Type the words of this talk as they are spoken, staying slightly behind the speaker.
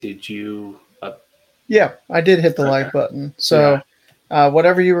Did you? Yeah, I did hit the like button. So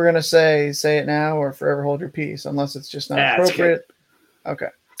whatever you were going to say it now or forever hold your peace, unless it's just not appropriate. Okay.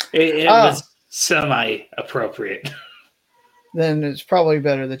 It was semi-appropriate. Then it's probably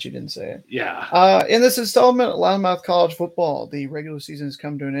better that you didn't say it. Yeah. In this installment of Loudmouth College Football, the regular season has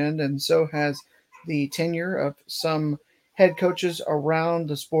come to an end, and so has the tenure of some head coaches around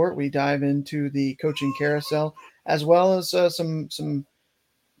the sport. We dive into the coaching carousel, as well as some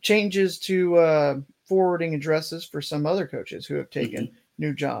changes to forwarding addresses for some other coaches who have taken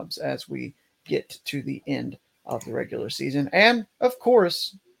new jobs as we get to the end of the regular season. And, of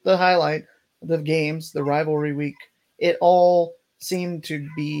course, the highlight, the games, the rivalry week, it all seemed to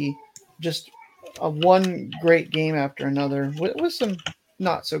be just a one great game after another with some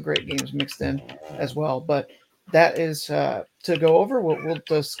not so great games mixed in as well. But that is to go over. We'll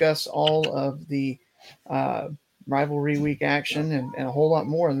discuss all of the rivalry week action and a whole lot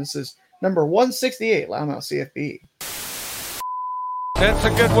more. And this is number 168, Loudmouth CFB. That's a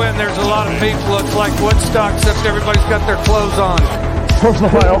good win. There's a lot of people. It's like Woodstock, except everybody's got their clothes on.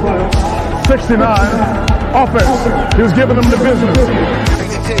 Personal foul, 69, offense. He was giving them the business.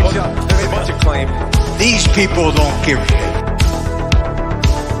 There's a bunch of claim. These people don't give a shit.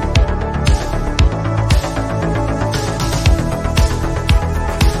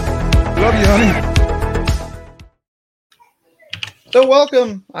 Love you, honey. So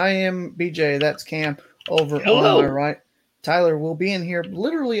welcome. I am BJ. That's Cam over Hello. on my right. Tyler will be in here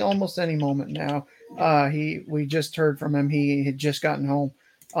literally almost any moment now. We just heard from him. He had just gotten home.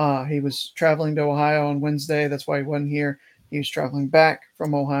 He was traveling to Ohio on Wednesday. That's why he wasn't here. He was traveling back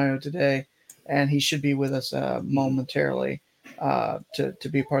from Ohio today, and he should be with us momentarily to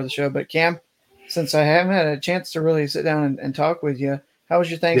be part of the show. But Cam, since I haven't had a chance to really sit down and talk with you, how was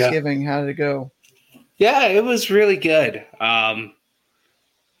your Thanksgiving? How did it go? Yeah, it was really good.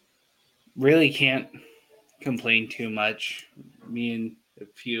 Really can't complain too much. Me and a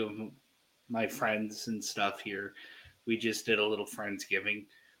few of my friends and stuff here, we just did a little Friendsgiving.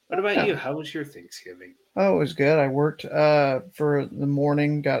 What about you? How was your Thanksgiving? Oh, it was good. I worked for the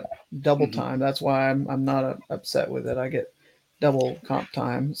morning, got double time. That's why I'm not upset with it. I get double comp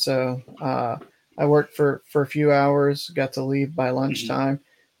time. So I worked for a few hours, got to leave by lunchtime,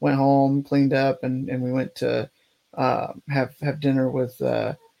 went home, cleaned up, and we went to have dinner with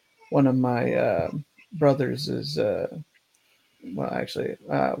one of my brothers is one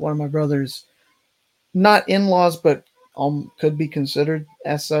of my brothers, not in-laws, but could be considered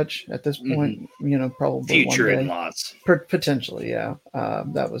as such at this point. Probably future one day. in-laws, potentially. Yeah,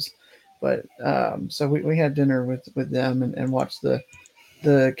 that was. But so we had dinner with them and watched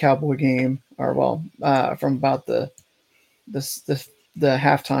the Cowboy game, or from about the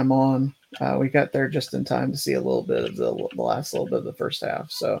halftime on. We got there just in time to see a little bit of the last little bit of the first half.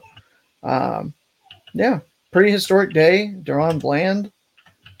 So. Yeah, pretty historic day. Deron Bland,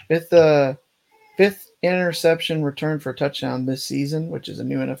 fifth interception return for a touchdown this season, which is a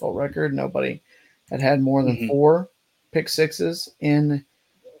new NFL record. Nobody had more than 4 pick sixes in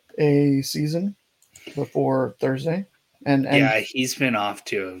a season before Thursday. And yeah, he's been off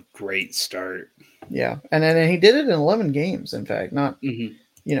to a great start. Yeah, and he did it in 11 games. In fact, not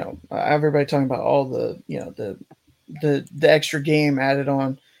everybody talking about all the the extra game added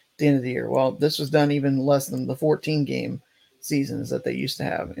on the end of the year. Well, this was done even less than the 14 game seasons that they used to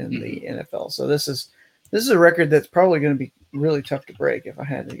have in the NFL. So this is a record that's probably going to be really tough to break if I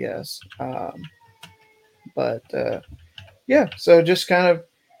had to guess. Yeah, so just kind of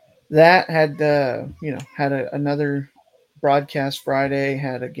that had another broadcast Friday,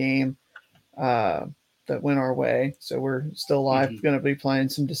 had a game that went our way. So we're still live, going to be playing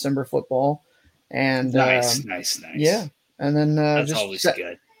some December football. And nice. Yeah. And then that's just always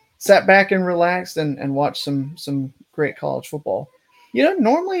good. Sat back and relaxed and watched some great college football.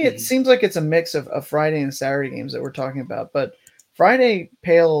 Normally it seems like it's a mix of Friday and Saturday games that we're talking about, but Friday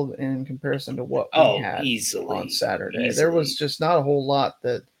paled in comparison to what we had on Saturday. Easily. There was just not a whole lot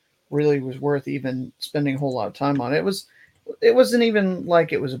that really was worth even spending a whole lot of time on. It wasn't even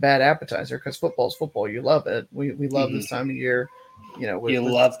like it was a bad appetizer, because football's football. You love it. We love this time of year. You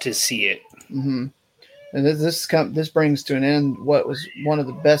love to see it. Mm-hmm. And this brings to an end what was one of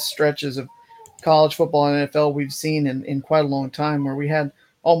the best stretches of college football and NFL we've seen in quite a long time, where we had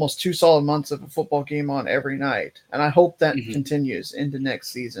almost 2 solid months of a football game on every night. And I hope that continues into next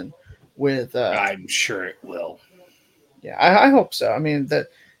season. I'm sure it will. Yeah, I hope so. I mean,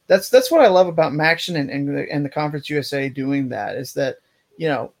 that's what I love about Maction and the Conference USA doing that, is that,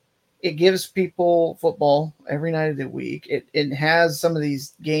 it gives people football every night of the week. It has some of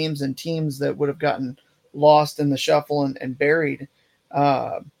these games and teams that would have gotten lost in the shuffle and buried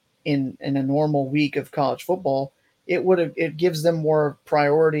uh, in a normal week of college football, it gives them more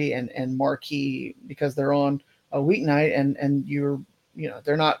priority and marquee because they're on a weeknight and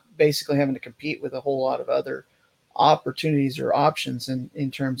they're not basically having to compete with a whole lot of other opportunities or options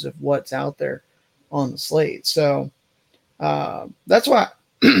in terms of what's out there on the slate. So that's why,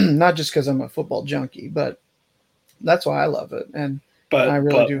 not just because I'm a football junkie, but that's why I love it, and I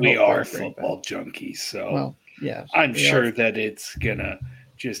really But do we hope are they bring it back. football junkies, so Well, yes, I'm we are. sure that it's gonna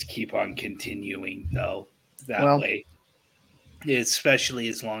just keep on continuing though that Well, way, especially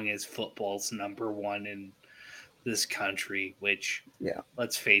as long as football's number one in this country. Which, yeah.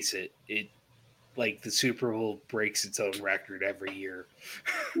 let's face it, like the Super Bowl breaks its own record every year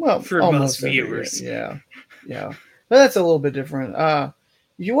Well, for most almost every year. viewers. Yeah, yeah. But that's a little bit different.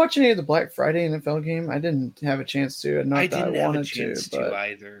 You watch any of the Black Friday NFL game? I didn't have a chance to, and I not that I didn't have a wanted to, chance to but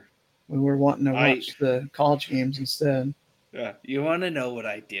either. we were wanting to I watch the college games instead. You want to know what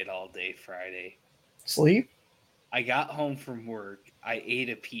I did all day Friday? Sleep? I got home from work, I ate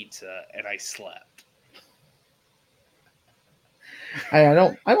a pizza, and I slept. I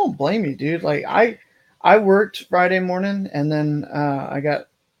don't blame you, dude. Like I worked Friday morning, and then I got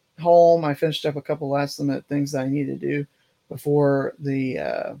home. I finished up a couple last minute things that I needed to do before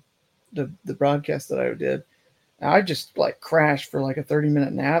the broadcast that I did. I just like crashed for like a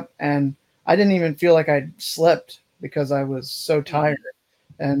 30-minute nap, and I didn't even feel like I slept because I was so tired,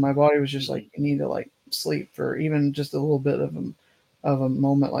 and my body was just like, you need to like sleep for even just a little bit of a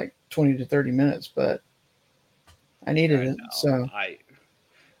moment, like 20 to 30 minutes, but I needed it. No, So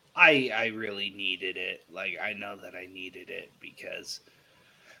I really needed it. Like, I know that I needed it because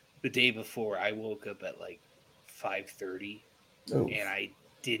the day before I woke up at like 5:30, oof. and I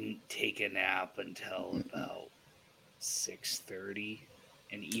didn't take a nap until about 6:30,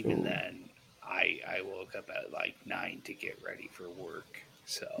 and even Ooh. then I woke up at like 9 to get ready for work.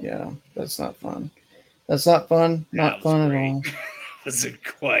 So Yeah, that's not fun. That's not fun. that Not was fun at great. all. It wasn't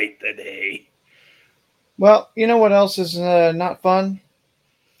quite the day. Well, you know what else is not fun?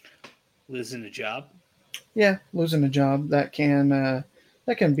 Losing a job. Yeah, losing a job that can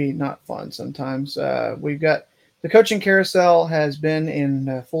be not fun sometimes. We've got the coaching carousel has been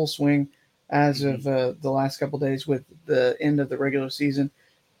in full swing as of the last couple of days with the end of the regular season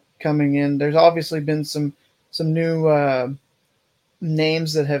coming in. There's obviously been some new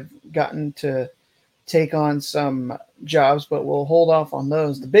names that have gotten to take on some jobs, but we'll hold off on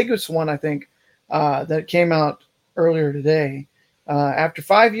those. The biggest one, I think, that came out earlier today, after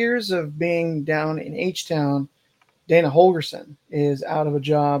 5 years of being down in H Town, Dana Holgerson is out of a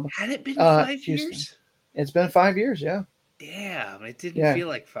job. Had it been 5 years? Houston. It's been 5 years, yeah. Damn, it didn't Yeah. feel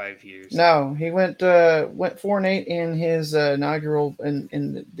like 5 years. No, he went 4-8 in his inaugural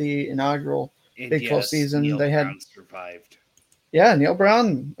in the inaugural And Big 12 yes, season. Neil They had Brown survived. Yeah, Neil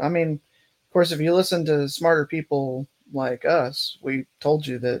Brown. I mean, of course, if you listen to smarter people like us, we told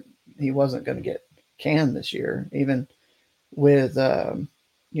you that he wasn't going to get canned this year, even with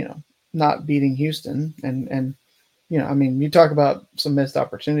you know not beating Houston and I mean, you talk about some missed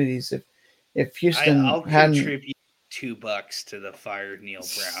opportunities. If Houston I'll hadn't, contribute $2 to the Fire Neil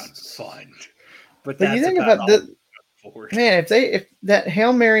Brown fund, but but you that's think about about all the forward. man, if that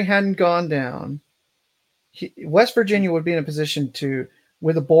Hail Mary hadn't gone down, West Virginia would be in a position to,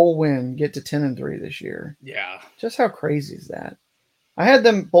 with a bowl win, get to 10-3 this year. Yeah, Just how crazy is that? I had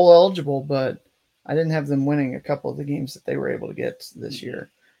them bowl eligible, but I didn't have them winning a couple of the games that they were able to get this year.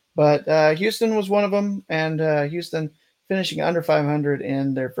 But Houston was one of them, and Houston finishing under 500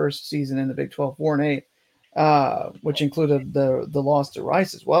 in their first season in the Big 12, 4-8, which included the loss to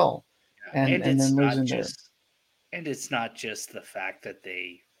Rice as well, and then losing their. And it's not just the fact that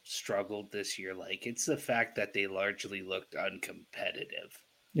they struggled this year. Like, it's the fact that they largely looked uncompetitive.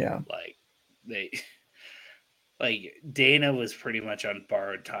 Yeah. Like, they like Dana was pretty much on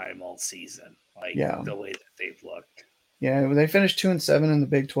borrowed time all season. Like, Yeah. the way that they've looked. Yeah, they finished 2-7 in the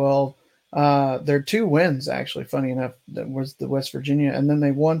Big 12. Their two wins, actually, funny enough, that was the West Virginia, and then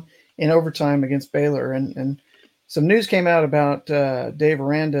they won in overtime against Baylor. And some news came out about Dave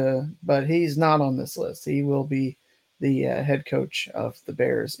Aranda, but he's not on this list. He will be the head coach of the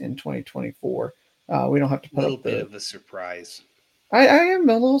Bears in 2024. We don't have to put A little up bit of a surprise. I am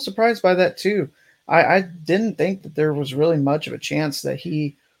a little surprised by that too. I didn't think that there was really much of a chance that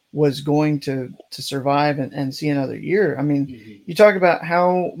he was going to survive and see another year. I mean, you talk about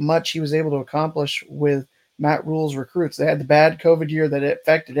how much he was able to accomplish with Matt Rule's recruits. They had the bad COVID year that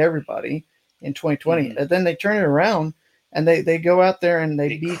affected everybody in 2020. And then they turn it around and they go out there and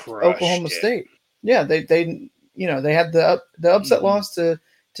they beat Oklahoma State. Yeah, they they had the upset loss to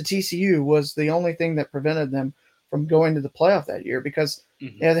TCU was the only thing that prevented them from going to the playoff that year because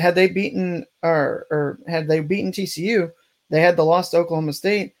had they beaten or had they beaten TCU, they had the loss to Oklahoma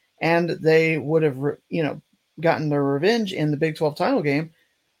State, and they would have gotten their revenge in the Big 12 title game.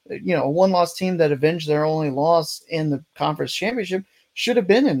 A one-loss team that avenged their only loss in the conference championship should have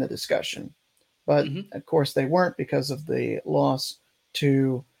been in the discussion, but of course they weren't because of the loss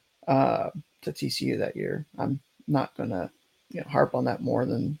to TCU that year. I'm not gonna harp on that more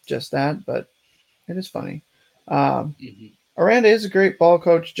than just that, but it is funny. Aranda is a great ball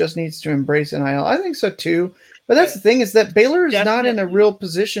coach, just needs to embrace NIL. I think so too. But that's the thing, is that Baylor is not in a real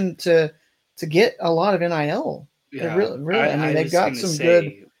position to get a lot of NIL. Yeah, really. I mean, they've got some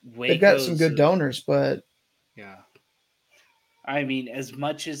good donors, but yeah. I mean, as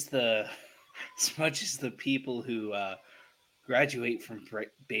much as the people who graduate from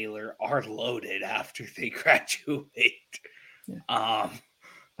Baylor are loaded after they graduate. Yeah.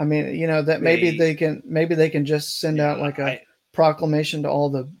 I mean, that maybe they can just send out like a proclamation to all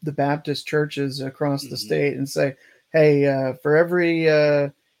the Baptist churches across the state and say, hey, for every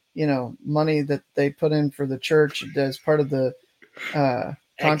money that they put in for the church as part of the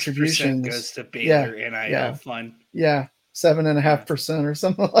contributions goes to Baylor NIL fund. Yeah, 7.5% or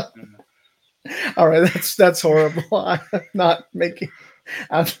something like that. All right, that's horrible. I'm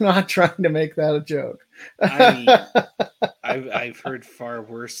not trying to make that a joke. I mean, I've heard far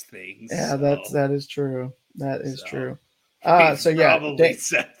worse things. Yeah, so. that is true. That is true. Probably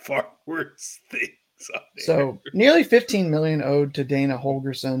said far worse things. So nearly $15 million owed to Dana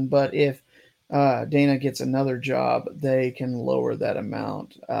Holgerson, but if Dana gets another job, they can lower that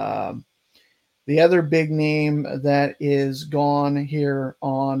amount. The other big name that is gone here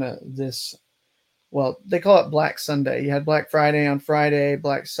on this, well, they call it Black Sunday. You had Black Friday on Friday,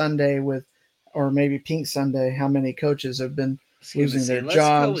 Black Sunday or maybe Pink Sunday. How many coaches have been losing their jobs?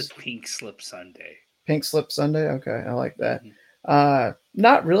 Let's go with Pink Slip Sunday. Pink Slip Sunday? Okay, I like that.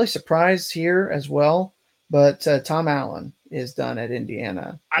 Not really surprised here as well, but Tom Allen is done at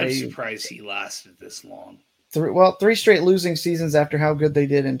Indiana. I'm surprised he lasted this long. 3 straight losing seasons after how good they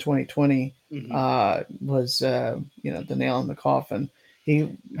did in 2020 was the nail in the coffin.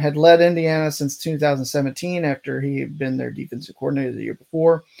 He had led Indiana since 2017 after he had been their defensive coordinator the year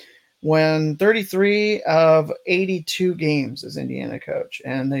before, won 33 of 82 games as Indiana coach,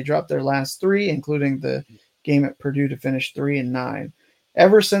 and they dropped their last 3, including the game at Purdue to finish 3-9.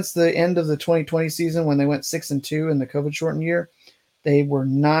 Ever since the end of the 2020 season, when they went 6-2 in the COVID shortened year, they were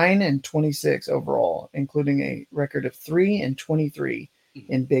 9-26 overall, including a record of 3-23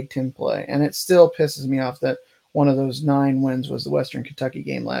 in Big Ten play. And it still pisses me off that one of those 9 wins was the Western Kentucky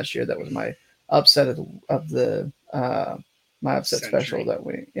game last year. That was my upset of the my upset special that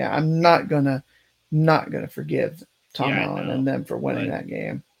week. Yeah, I'm not gonna forgive Tom Allen and them for winning that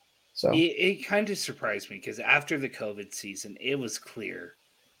game. So it kind of surprised me because after the COVID season, it was clear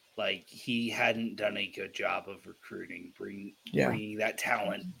like he hadn't done a good job of recruiting, bringing that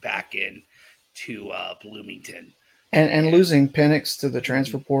talent back in to Bloomington. And losing Penix to the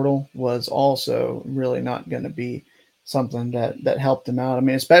transfer portal was also really not going to be something that helped him out. I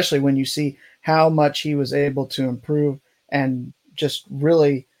mean, especially when you see how much he was able to improve and just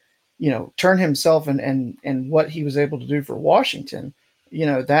really, turn himself and what he was able to do for Washington.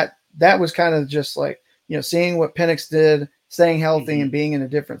 That was kind of just like, seeing what Penix did, staying healthy and being in a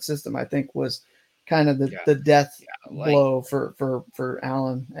different system, I think was kind of the death blow for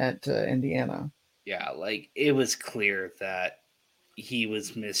Allen at Indiana. Yeah, like it was clear that he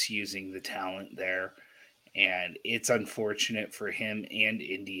was misusing the talent there. And it's unfortunate for him and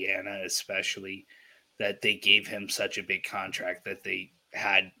Indiana, especially, that they gave him such a big contract that they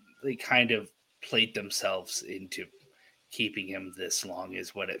kind of played themselves into keeping him this long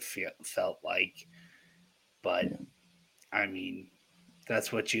is what it felt like. But I mean,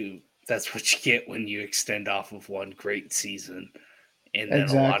 that's what you get when you extend off of one great season and then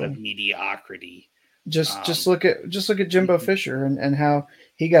a lot of mediocrity. Just look at Jimbo Fisher and how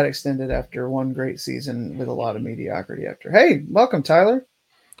he got extended after one great season with a lot of mediocrity after. Hey, welcome, Tyler.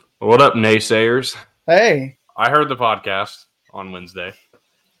 What up, naysayers? Hey. I heard the podcast on Wednesday.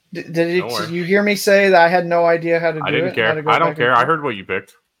 Did you hear me say that I had no idea how to do it? I didn't care. I don't care. I heard what you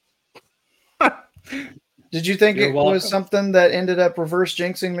picked. Did you think it was something that ended up reverse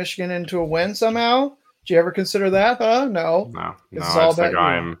jinxing Michigan into a win somehow? Did you ever consider that? Huh? No. I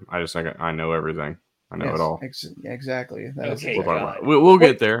just think I know everything. I know it all. Exactly. We'll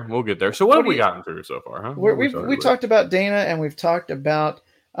get there. We'll get there. So what have we gotten through so far? Huh? We talked about Dana and we've talked about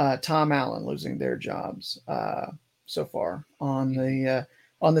Tom Allen losing their jobs so far on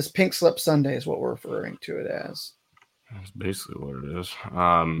this Pink Slip Sunday is what we're referring to it as. That's basically what it is.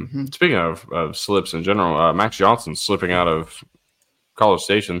 Speaking of slips in general, Max Johnson's slipping out of College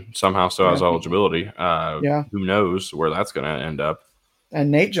Station. Somehow still has eligibility. Who knows where that's going to end up. And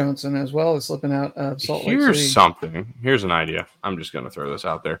Nate Johnson as well is slipping out of Salt Lake City. Here's something. Here's an idea. I'm just going to throw this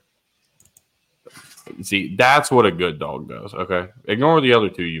out there. See, that's what a good dog does, okay? Ignore the other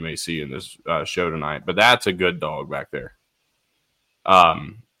two you may see in this show tonight, but that's a good dog back there.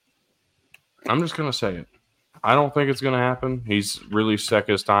 I'm just going to say it. I don't think it's going to happen. He's really stuck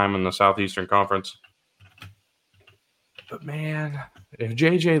his time in the Southeastern Conference. But, man, if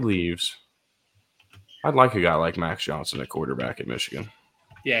JJ leaves, I'd like a guy like Max Johnson at quarterback at Michigan.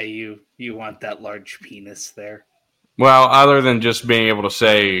 Yeah, you want that large penis there. Well, other than just being able to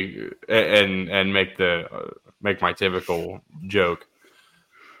say and make my typical joke,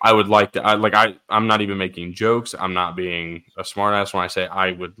 I would like to. I'm not even making jokes. I'm not being a smartass when I say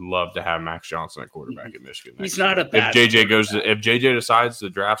I would love to have Max Johnson at quarterback at Michigan. He's not a bad. If JJ decides the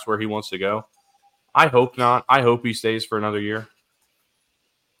draft's where he wants to go, I hope not. I hope he stays for another year.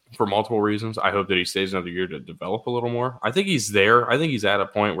 For multiple reasons, I hope that he stays another year to develop a little more. I think he's there. I think he's at a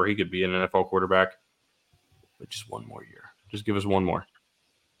point where he could be an NFL quarterback. But just one more year. Just give us one more.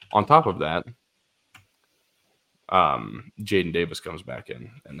 On top of that, Jaden Davis comes back in,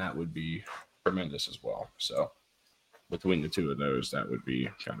 and that would be tremendous as well. So between the two of those, that would be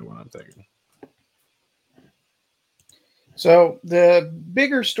kind of what I'm thinking. So the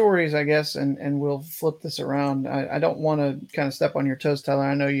bigger stories, I guess, and we'll flip this around. I don't want to kind of step on your toes, Tyler.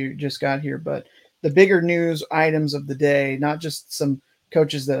 I know you just got here, but the bigger news items of the day, not just some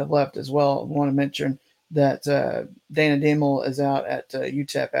coaches that have left as well. I want to mention that Dana Dimel is out at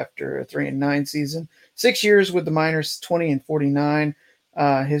UTEP after a 3-9 season. 6 years with the Miners, 20-49,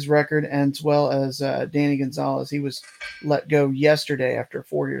 his record, and as well as Danny Gonzalez. He was let go yesterday after a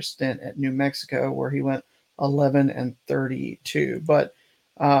 4-year stint at New Mexico, where he went 11-32. But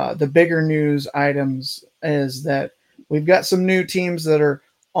the bigger news items is that we've got some new teams that are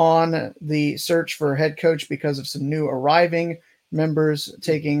on the search for a head coach because of some new arriving members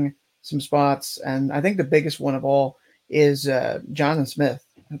taking some spots. And I think the biggest one of all is Jonathan Smith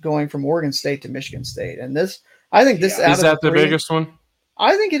going from Oregon State to Michigan State. And this, I think this is that the biggest one?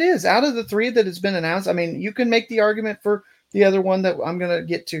 I think it is. Out of the three that has been announced, I mean, you can make the argument for the other one that I'm going to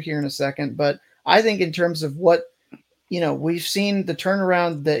get to here in a second, but I think in terms of what, we've seen the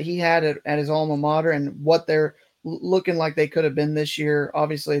turnaround that he had at his alma mater and what they're looking like they could have been this year.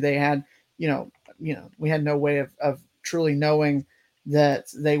 Obviously they had, we had no way of truly knowing that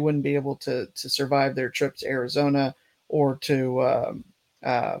they wouldn't be able to survive their trip to Arizona or to,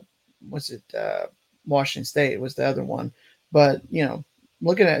 Washington State was the other one. But,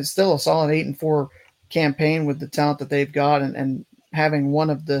 looking at it, still a solid 8-4 campaign with the talent that they've got and having one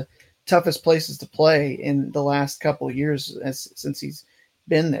of the toughest places to play in the last couple of years since he's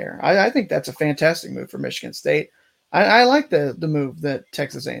been there. I think that's a fantastic move for Michigan State. I like the move that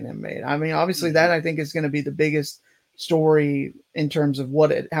Texas A&M made. I mean, obviously that I think is going to be the biggest story in terms of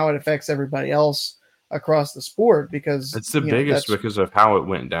how it affects everybody else across the sport, because it's the biggest because of how it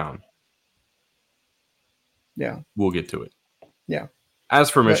went down. Yeah. We'll get to it. Yeah. As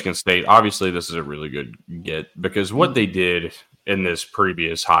for Michigan State, obviously this is a really good get because what they did in this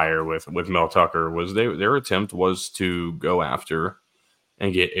previous hire with Mel Tucker was their attempt was to go after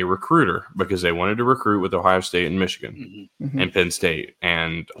and get a recruiter because they wanted to recruit with Ohio State and Michigan and Penn State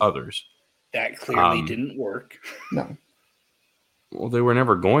and others. That clearly didn't work. No. Well, they were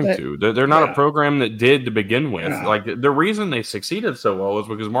never going to. They're not a program that did to begin with. Yeah. Like the reason they succeeded so well was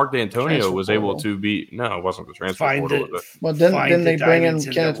because Mark D'Antonio was able to be. No, it wasn't the transfer portal. Well, didn't they bring in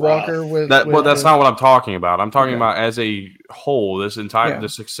Kenneth Walker with that? Well, that's not what I'm talking about. I'm talking about as a whole. The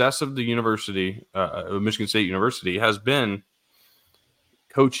success of the university, Michigan State University, has been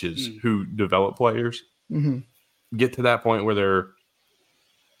coaches who develop players get to that point where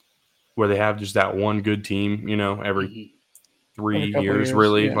they have just that one good team. Every 3 years,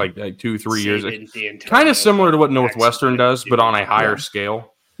 really, like 2-3 years. Kind of similar to what Northwestern does, but on a higher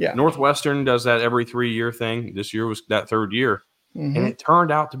scale. Yeah. Northwestern does that every 3-year thing. This year was that third year, and it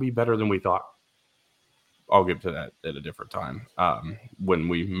turned out to be better than we thought. I'll get to that at a different time when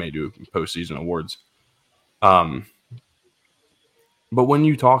we may do postseason awards. But when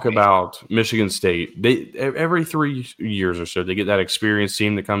you talk about Michigan State, they every 3 years or so, they get that experienced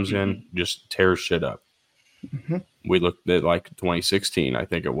team that comes in, just tears shit up. We looked at like 2016, I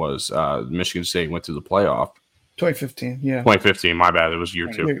think it was. Michigan State went to the playoff. 2015, yeah. 2015, my bad. It was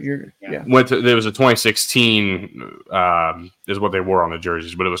year two. Yeah. There was a 2016 is what they wore on the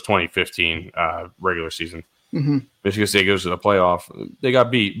jerseys, but it was 2015 regular season. Michigan State goes to the playoff. They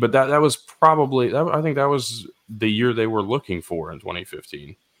got beat, but that was probably I think that was the year they were looking for in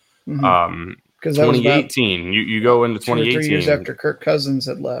 2015. Because 2018, you go into 2018. 3 years after Kirk Cousins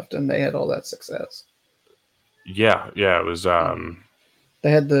had left, and they had all that success. Yeah, it was. They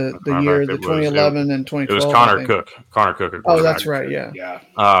had the year, the 2011 and 2012. It was Connor Cook. Connor Cook. Oh, that's right. Yeah.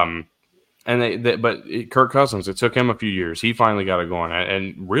 And Kirk Cousins, it took him a few years. He finally got it going.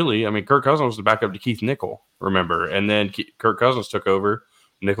 And really, I mean, Kirk Cousins was the backup to Keith Nickel, remember? And then Kirk Cousins took over.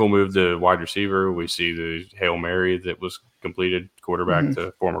 Nickel moved to wide receiver. We see the Hail Mary that was completed, quarterback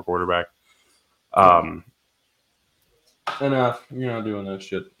to former quarterback. Enough. You're not doing that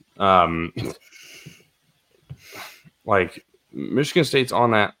shit. Like, Michigan State's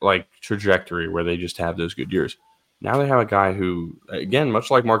on that, like, trajectory where they just have those good years. Now they have a guy who, again,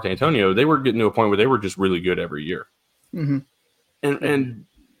 much like Mark Antonio, they were getting to a point where they were just really good every year. And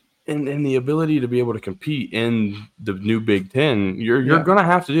the ability to be able to compete in the new Big Ten, you're going to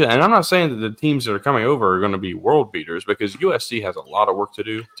have to do that. And I'm not saying that the teams that are coming over are going to be world beaters, because USC has a lot of work to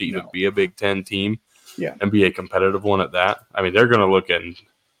do to even be a Big Ten team and be a competitive one at that. I mean, they're going to look at –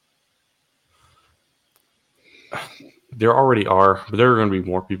 there already are, but there are going to be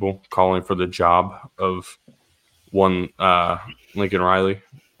more people calling for the job of one Lincoln Riley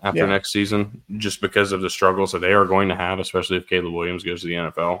after next season, just because of the struggles that they are going to have, especially if Caleb Williams goes to the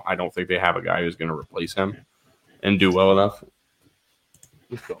NFL. I don't think they have a guy who's going to replace him and do well enough.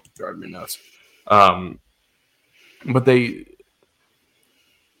 It's driving me nuts. But they're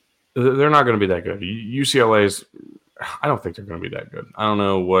not going to be that good. UCLA's, I don't think they're going to be that good. I don't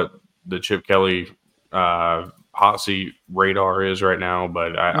know what the Chip Kelly hot seat radar is right now,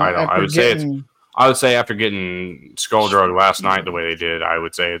 but I would say after getting skull drugged last night the way they did, I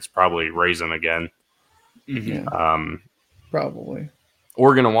would say it's probably raising again. Probably.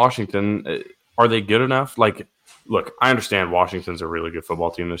 Oregon and Washington, are they good enough? Like, look, I understand Washington's a really good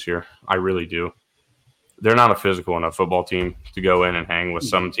football team this year. I really do. They're not a physical enough football team to go in and hang with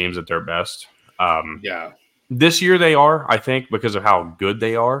some teams at their best. This year they are, I think, because of how good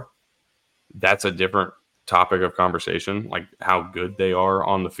they are. That's a different topic of conversation. Like, how good they are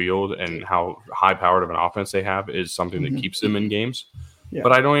on the field and how high-powered of an offense they have is something that keeps them in games.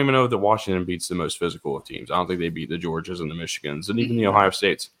 But I don't even know that Washington beats the most physical of teams. I don't think they beat the Georgias and the Michigans and even the Ohio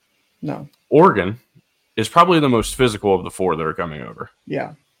States. No. Oregon is probably the most physical of the four that are coming over.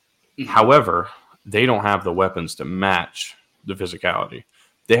 Yeah. However, they don't have the weapons to match the physicality.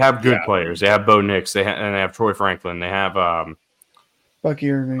 They have good players. They have Bo Nix. And they have Troy Franklin. They have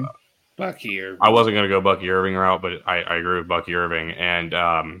Bucky Irving. I wasn't going to go Bucky Irving route, but I agree with Bucky Irving and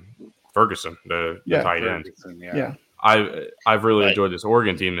Ferguson, the tight end. I've really enjoyed this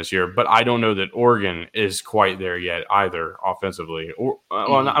Oregon team this year, but I don't know that Oregon is quite there yet either offensively. Or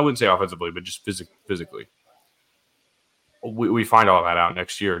well, I wouldn't say offensively, but just physically. We find all that out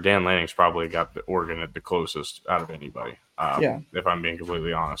next year. Dan Lanning's probably got the Oregon at the closest out of anybody, if I'm being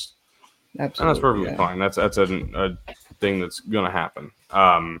completely honest. Absolutely. And that's perfectly fine. That's a thing that's going to happen.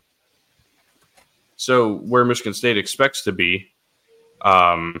 So where Michigan State expects to be,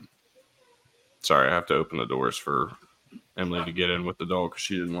 sorry, I have to open the doors for Emily to get in with the dog because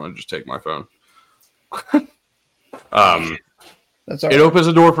she didn't want to just take my phone. That's all it right. opens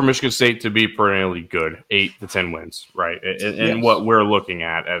the door for Michigan State to be perennially good, 8 to 10 wins, right? And what we're looking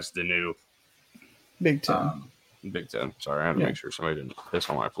at as the new Big Ten. Big Ten. Sorry, I had to make sure somebody didn't piss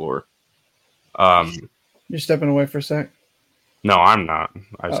on my floor. You're stepping away for a sec? No, I'm not.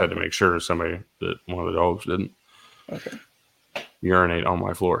 I just had to make sure that one of the dogs didn't urinate on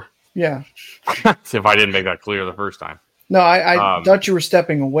my floor. Yeah. If I didn't make that clear the first time. No, I thought you were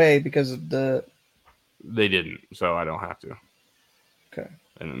stepping away because of the... They didn't, so I don't have to. Okay.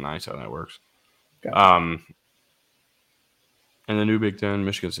 And nice how that works. Gotcha. And the new Big Ten,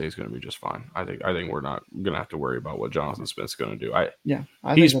 Michigan State's going to be just fine. I think we're not going to have to worry about what Jonathan Smith's going to do.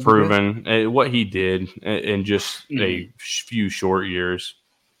 He's proven what he did in just a few short years.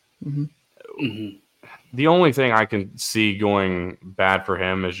 The only thing I can see going bad for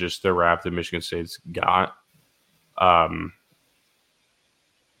him is just the rap that Michigan State's got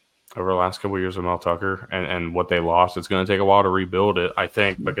over the last couple of years of Mel Tucker and what they lost. It's going to take a while to rebuild it, I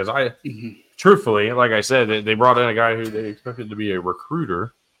think, because truthfully, like I said, they brought in a guy who they expected to be a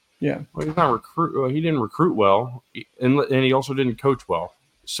recruiter. Yeah. Well, he's not he didn't recruit well, and he also didn't coach well.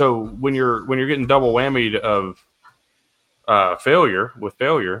 So when you're getting double whammied of failure,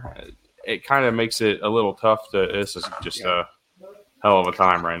 it kind of makes it a little tough to. This is just a hell of a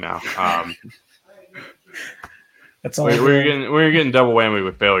time right now. That's all. When you're getting double whammy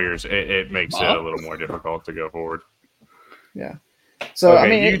with failures, it makes it a little more difficult to go forward. Yeah. So okay, I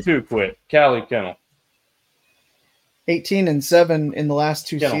mean, you two quit. Callie Kennel. 18-7 in the last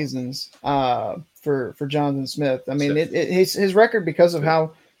two seasons. for Jonathan Smith. I mean, his record, because of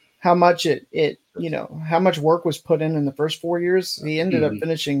how much how much work was put in the first 4 years, he ended up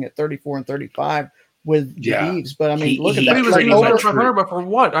finishing at 34-35 with the Beavs. But I mean, look at that. He was over 500, but for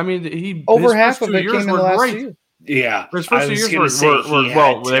what? I mean, he over half of it came in the last 2 years. Yeah, his first 2 years were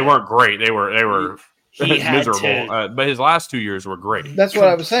they weren't great. They were miserable. But his last 2 years were great. That's what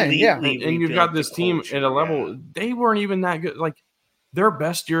I was saying. Yeah, and you've got this team at a level they weren't even that good. Like their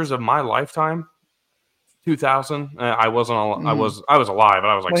best years of my lifetime. 2000. I wasn't. I was alive, but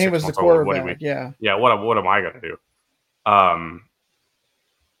I was like when 6 he was months the old. quarterback. Yeah. What am I gonna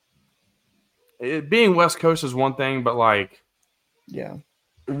do? Being West Coast is one thing, but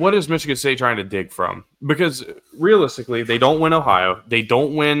what is Michigan State trying to dig from? Because realistically, they don't win Ohio, they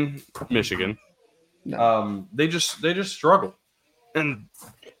don't win Michigan. No. They just struggle. And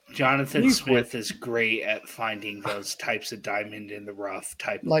Jonathan Smith is great at finding those types of diamond in the rough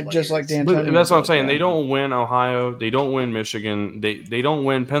type. Just like D'Antoni. That's what I'm saying. They don't win Ohio. They don't win Michigan. They don't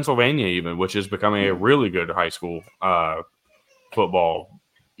win Pennsylvania even, which is becoming a really good high school football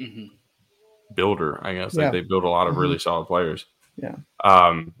builder. I guess they build a lot of really solid players. Yeah.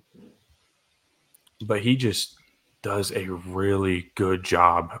 But he just does a really good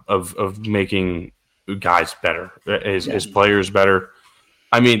job of making guys better, his players better.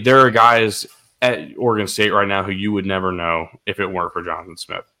 I mean, there are guys at Oregon State right now who you would never know if it weren't for Jonathan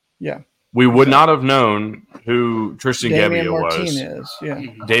Smith. Yeah. We would not have known who Tristan Gebbia was. Yeah.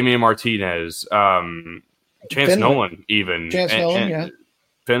 Damian Martinez, Chance Nolan, even. Chance Nolan,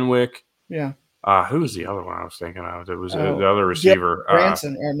 Fenwick. Yeah. Who was the other one I was thinking of? It was the other receiver.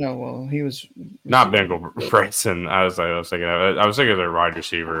 Branson. He was not Bengal Branson. I was thinking of their wide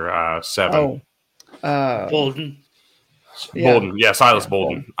receiver, 7. Bolden. Bolden, Silas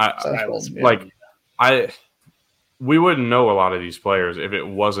Bolden. We wouldn't know a lot of these players if it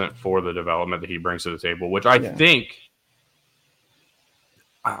wasn't for the development that he brings to the table, which I think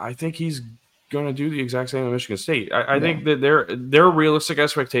he's going to do the exact same at Michigan State. I think that their realistic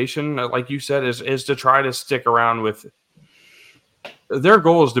expectation, like you said, is to try to stick around with. Their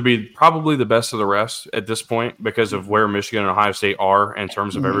goal is to be probably the best of the rest at this point because of where Michigan and Ohio State are in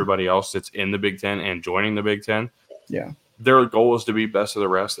terms of everybody else that's in the Big Ten and joining the Big Ten. Yeah. Their goal is to be best of the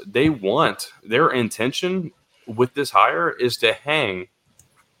rest. Their intention with this hire is to hang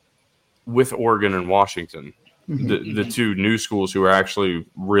with Oregon and Washington, the two new schools who are actually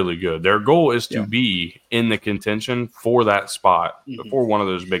really good. Their goal is to be in the contention for that spot, for one of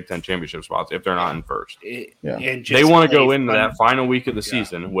those Big Ten championship spots, if they're not in first. And they want to go into that final week of the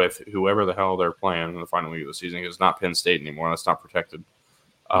season with whoever the hell they're playing in the final week of the season. It's not Penn State anymore. That's not protected.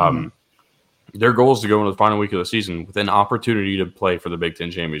 Their goal is to go into the final week of the season with an opportunity to play for the Big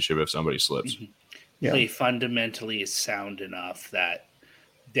Ten championship if somebody slips. Play fundamentally is sound enough that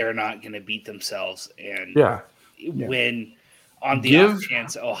they're not going to beat themselves and win on the off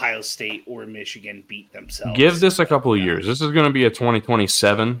chance Ohio State or Michigan beat themselves. Give this a couple of years. This is going to be a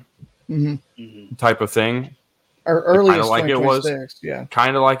 2027 type of thing. Or early as like it was,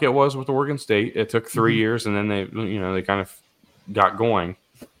 kind of like it was with Oregon State. It took 3 years, and then they kind of got going.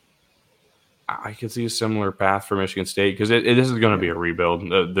 I could see a similar path for Michigan State because this is going to be a rebuild.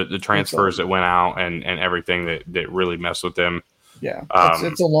 The transfers that went out and everything that really messed with them. Yeah,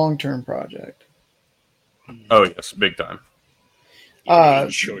 it's a long-term project. Oh, yes, big time.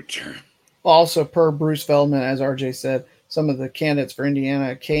 Short term. Also, per Bruce Feldman, as RJ said, some of the candidates for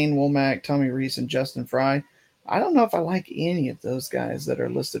Indiana, Kane Womack, Tommy Reese, and Justin Fry. I don't know if I like any of those guys that are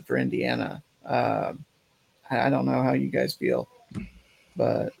listed for Indiana. I don't know how you guys feel,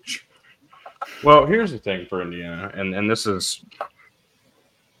 but... Well, here's the thing for Indiana, and this is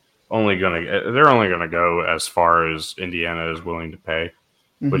they're only gonna go as far as Indiana is willing to pay,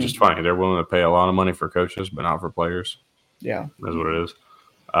 which is funny. They're willing to pay a lot of money for coaches, but not for players. Yeah, that's what it is.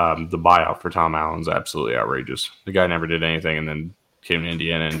 The buyout for Tom Allen's absolutely outrageous. The guy never did anything, and then came to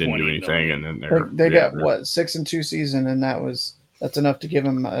Indiana and didn't do anything, and then they got 6-2 season, and that's enough to give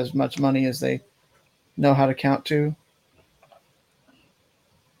them as much money as they know how to count to.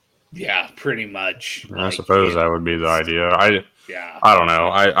 Yeah, pretty much. I suppose that would be the idea. I don't know.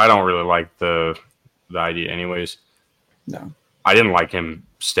 I don't really like the idea anyways. No. I didn't like him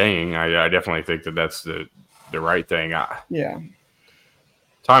staying. I definitely think that's the right thing.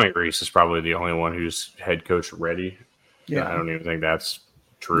 Tommy Reese is probably the only one who's head coach ready. Yeah. I don't even think that's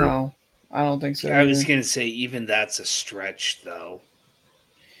true. No, I don't think so. I was going to say even that's a stretch though.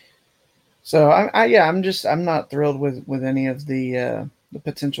 So I'm not thrilled with any of the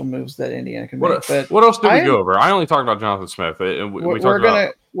potential moves that Indiana can make. But what else did we go over? I only talked about Jonathan Smith. We didn't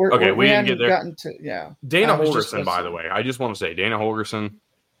get there. Dana Holgerson, by the way. I just want to say Dana Holgerson.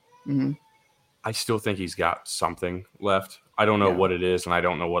 I still think he's got something left. I don't know what it is, and I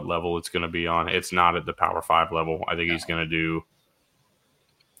don't know what level it's going to be on. It's not at the Power 5 level. I think he's going to do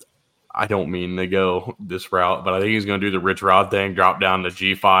 – I don't mean to go this route, but I think he's going to do the Rich Rod thing, drop down to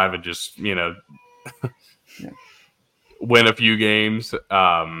G5 and just, win a few games.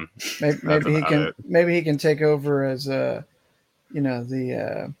 Maybe he can take over as I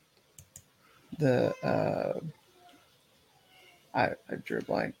drew a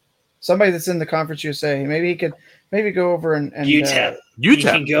blank. Somebody that's in the Conference USA. Maybe he could go over and UTEP. He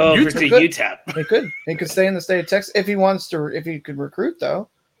can go over to UTEP. He could stay in the state of Texas if he wants to. If he could recruit, though,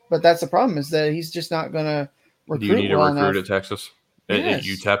 but that's the problem is that he's just not going to recruit. Do you need to recruit enough. at Texas? At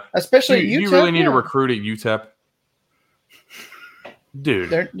UTEP, especially at UTEP. Do you really need to recruit at UTEP?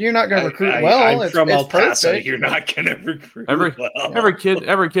 Dude, you're not going to recruit well. I'm from El Paso. You're not going to recruit well.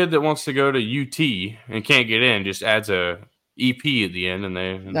 Every kid that wants to go to UT and can't get in just adds a EP at the end, and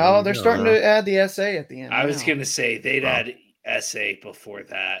they're starting to add the SA at the end. I was going to say they'd add SA before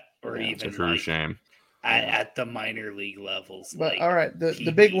that, or even it's a true shame at the minor league levels. But all right,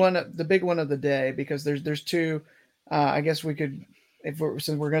 the big one of the day, because there's two. I guess we could,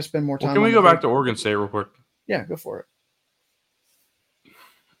 since we're going to spend more time. Can we go back to Oregon State real quick? Yeah, go for it.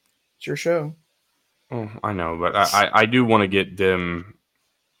 It's your show. Oh, I know, but I do want to get them.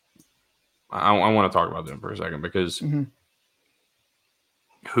 I want to talk about them for a second because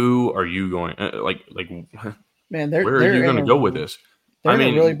who are you going Man, where are you going to go with this? They're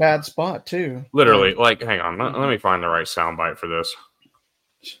in a really bad spot too. Literally, hang on, let me find the right soundbite for this.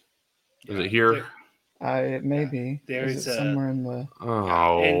 Is it here? It may be. There's somewhere in the.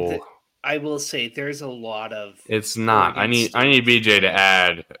 Oh. I will say there's a lot of. It's not. I need BJ to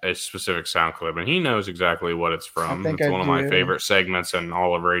add a specific sound clip, and he knows exactly what it's from. It's one of my favorite segments in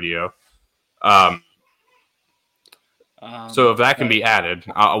all of radio. So if that can be added,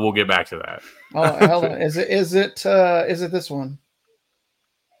 we'll get back to that. Oh, hold on. Is it this one?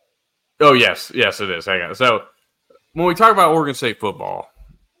 Oh yes, it is. Hang on. So when we talk about Oregon State football,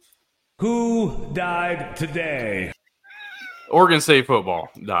 who died today? Oregon State football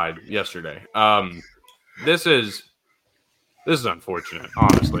died yesterday. This is unfortunate,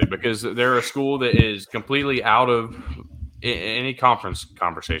 honestly, because they're a school that is completely out of any conference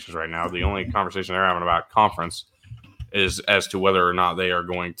conversations right now. The only conversation they're having about conference is as to whether or not they are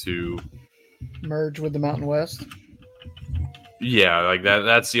going to merge with the Mountain West. Yeah, like that.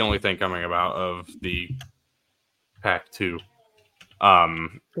 That's the only thing coming about of the Pac-2.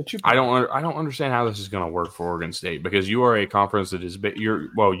 I don't understand how this is going to work for Oregon State, because you are a conference that is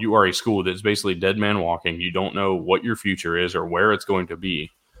you are a school that's basically dead man walking. You don't know what your future is or where it's going to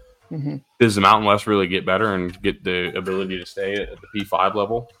be. Mm-hmm. Does the Mountain West really get better and get the ability to stay at the P5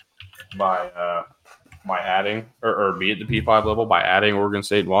 level by adding or be at the P5 level by adding Oregon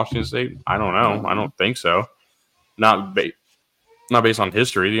State and Washington State? I don't know. Mm-hmm. I don't think so. Not based on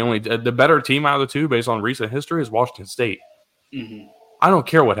history. The better team out of the two based on recent history is Washington State. Mm-hmm. I don't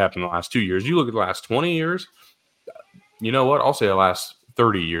care what happened in the last 2 years. You look at the last 20 years, you know what? I'll say the last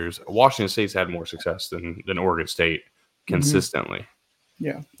 30 years, Washington State's had more success than Oregon State consistently. Mm-hmm.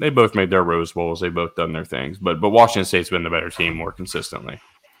 Yeah. They both made their Rose Bowls. They both done their things. But Washington State's been the better team more consistently.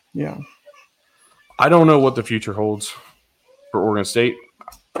 Yeah. I don't know what the future holds for Oregon State.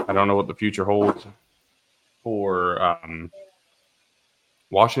 I don't know what the future holds for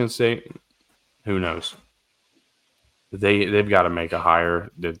Washington State. Who knows? They've got to make a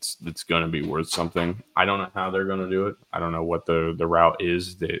hire that's going to be worth something. I don't know how they're going to do it. I don't know what the route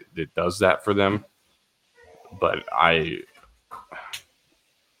is that does that for them. But I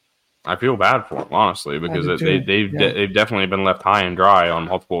feel bad for them, honestly, because they've definitely been left high and dry on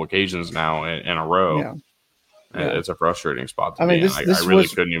multiple occasions now in a row. Yeah. It's a frustrating spot to be in. I really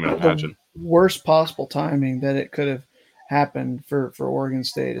couldn't even imagine. Worst possible timing that it could have happened for Oregon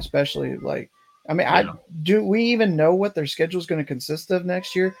State, especially do we even know what their schedule is going to consist of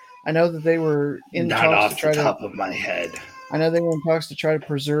next year? I know that they were in not talks off the top of my head. I know they were in talks to try to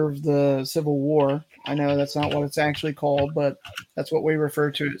preserve the Civil War. I know that's not what it's actually called, but that's what we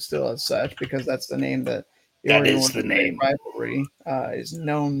refer to it still as such, because that's the name that the name rivalry is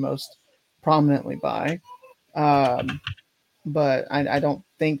known most prominently by. But I don't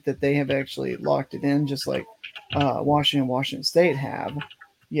think that they have actually locked it in, just like Washington State have.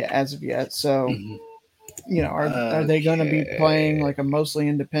 Yeah, as of yet. So, are they going to be playing like a mostly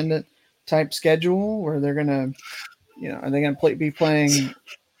independent type schedule, where they're going to, are they going to be playing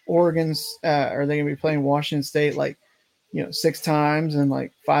Oregon's? Are they going to be playing Washington State 6 times and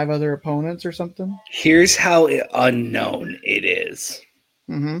like 5 other opponents or something? Here's how unknown it is.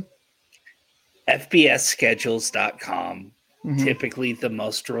 Mm-hmm. FBSschedules.com typically the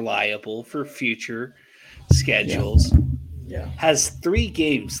most reliable for future schedules, Yeah. has 3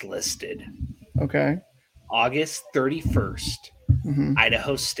 games listed. Okay. August 31st, Mm-hmm.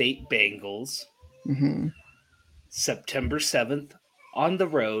 Idaho State Bengals. Mm-hmm. September 7th, on the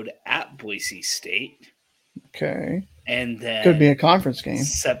road at Boise State. Okay. And then Could be a conference game.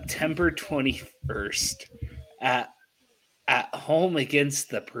 September 21st at home against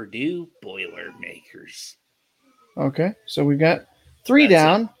the Purdue Boilermakers. Okay. So we've got 3 That's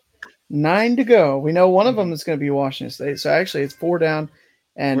down, 9 to go. We know one of them is going to be Washington State. So actually it's 4 down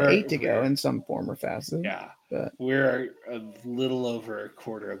and 8 to go in some form or facet. Yeah. But we're a little over a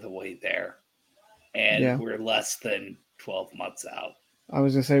quarter of the way there. And we're less than 12 months out. I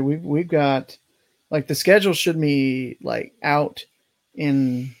was going to say we've got like the schedule should be like out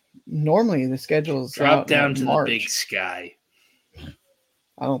in normally the schedule's drop out down to March. the big sky.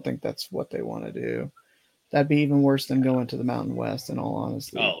 I don't think that's what they want to do. That'd be even worse than going to the Mountain West, in all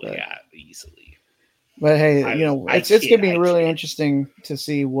honesty. Yeah, easily. But hey, it's going to be really interesting to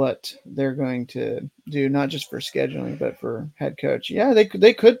see what they're going to do, not just for scheduling, but for head coach. Yeah,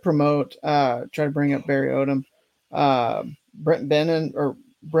 they could promote, try to bring up Barry Odom, Brent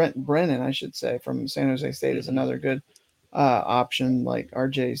Brennan, I should say, from San Jose State is another good option, like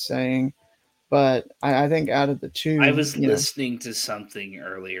RJ's saying. But I think out of the two, I was listening to something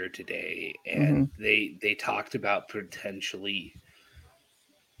earlier today, and they talked about potentially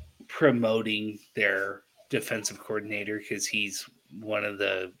promoting their defensive coordinator because he's one of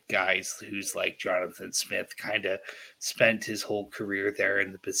the guys who's like Jonathan Smith, kind of spent his whole career there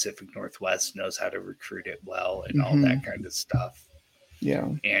in the Pacific Northwest, knows how to recruit it well and all that kind of stuff. Yeah.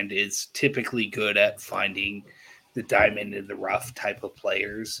 And is typically good at finding the diamond in the rough type of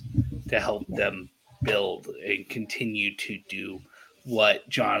players to help them build and continue to do what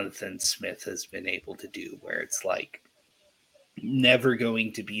Jonathan Smith has been able to do, where it's like never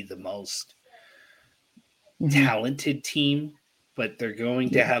going to be the most talented team, but they're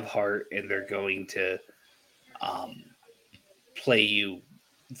going to have heart and they're going to play you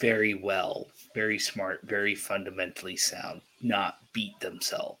very well, very smart, very fundamentally sound, not beat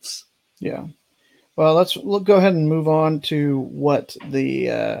themselves. Yeah. Well, we'll go ahead and move on to what the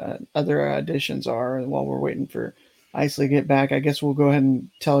other additions are. And while we're waiting for Isley to get back, I guess we'll go ahead and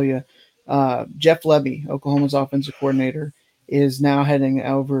tell you Jeff Lebby, Oklahoma's offensive coordinator, is now heading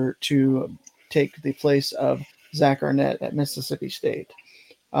over to take the place of Zach Arnett at Mississippi State.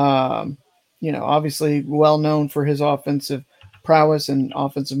 Obviously well known for his offensive prowess and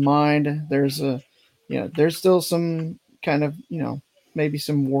offensive mind. There's still some kind of, maybe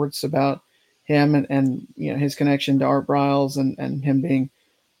some warts about him and his connection to Art Briles and him being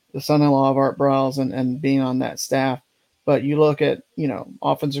the son-in-law of Art Briles and being on that staff. But you look at,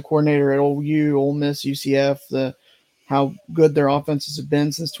 offensive coordinator at OU, Ole Miss, UCF, how good their offenses have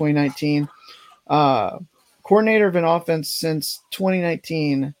been since 2019. Coordinator of an offense since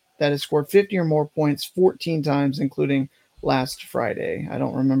 2019 that has scored 50 or more points 14 times, including last Friday. I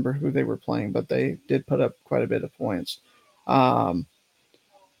don't remember who they were playing, but they did put up quite a bit of points.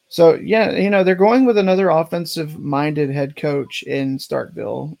 So, they're going with another offensive-minded head coach in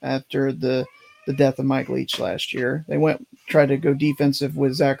Starkville after the death of Mike Leach last year. They tried to go defensive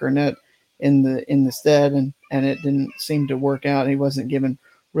with Zach Arnett in the stead, and it didn't seem to work out. He wasn't given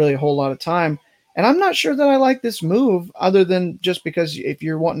really a whole lot of time. And I'm not sure that I like this move, other than just because if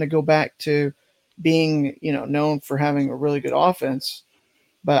you're wanting to go back to being, known for having a really good offense.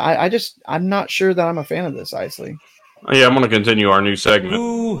 But I'm not sure that I'm a fan of this, Isley. Yeah, I'm going to continue our new segment.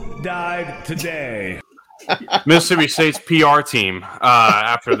 Who died today? Mississippi State's PR team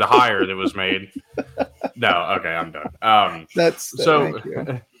after the hire that was made. No, okay, I'm done. Thank you.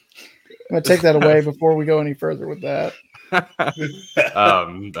 I'm going to take that away before we go any further with that.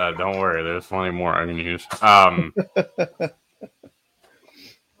 Don't worry, there's plenty more I can use.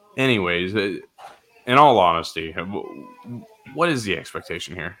 Anyways, in all honesty, what is the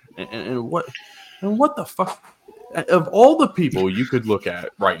expectation here? And what the fuck? Of all the people you could look at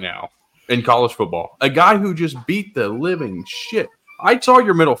right now in college football, a guy who just beat the living shit. I saw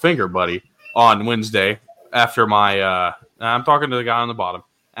your middle finger, buddy, on Wednesday after my I'm talking to the guy on the bottom,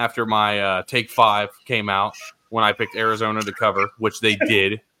 after my Take 5 came out when I picked Arizona to cover, which they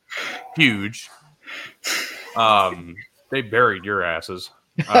did. Huge. They buried your asses.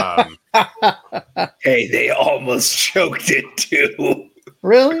 Hey, they almost choked it too.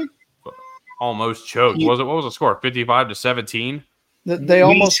 Really? Almost choked. What was the score? 55-17?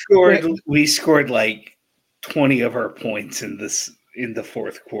 We scored like 20 of our points in the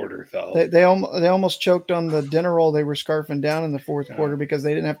fourth quarter, though. They almost choked on the dinner roll they were scarfing down in the fourth quarter because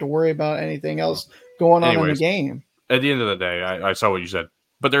they didn't have to worry about anything else going on in the game. at the end of the day, I saw what you said.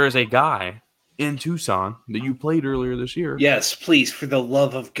 But there is a guy in Tucson that you played earlier this year. Yes, please, for the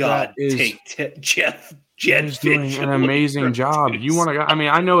love of God, take Jeff He's doing an amazing job. You want to? I mean,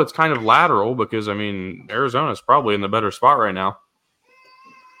 I know it's kind of lateral because Arizona's probably in the better spot right now,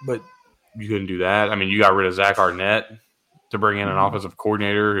 but you couldn't do that. I mean, you got rid of Zach Arnett to bring in an offensive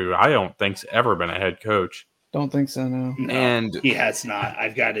coordinator who I don't think's ever been a head coach. Don't think so, no. And he has not.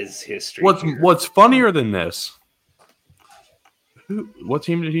 I've got his history. What's funnier than this? What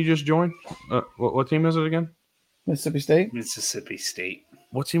team did he just join? What team is it again? Mississippi State. Mississippi State.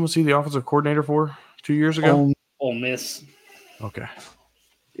 What team was he the offensive coordinator for 2 years ago? Ole Miss. Okay.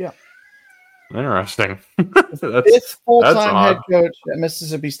 Yeah. Interesting. Fifth full-time head coach at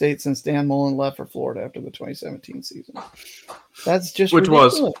Mississippi State since Dan Mullen left for Florida after the 2017 season. That's just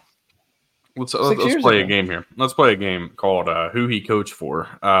ridiculous. Let's play a game here. Let's play a game called Who He Coached For.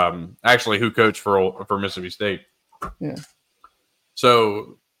 Actually, who coached for Mississippi State. Yeah.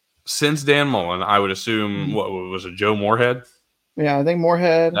 So, since Dan Mullen, I would assume, what was it, Joe Moorhead? Yeah, I think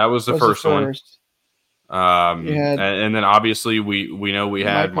Moorhead. That was the first one. And then obviously we know we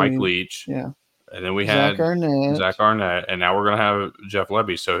had Mike Leach. Yeah. And then we had Zach Arnett. And now we're going to have Jeff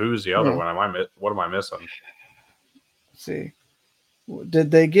Lebby. So who's the other one? What am I missing? Let's see.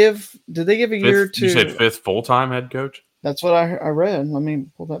 Did they give a year to? You said fifth full-time head coach? That's what I read. Let me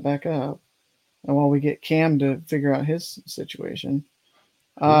pull that back up. And while we get Cam to figure out his situation.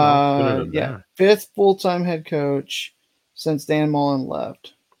 Fifth full-time head coach since Dan Mullen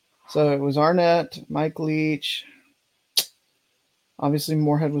left. So it was Arnett, Mike Leach. Obviously,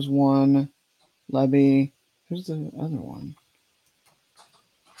 Moorhead was one. Lebby. Who's the other one?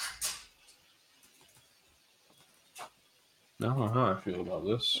 I don't know how I feel about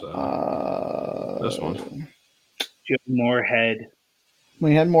this. This one. Joe Moorhead.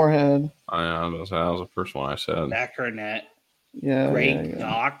 We had Moorhead. That was the first one I said. Zach Arnett. Yeah. Greg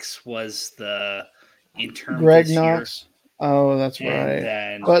Knox was the intern. Greg Knox. Oh, that's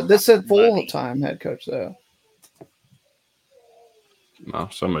right. But this said full-time head coach, though. No,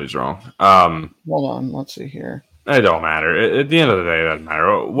 somebody's wrong. Hold on. Let's see here. It don't matter. At the end of the day, it doesn't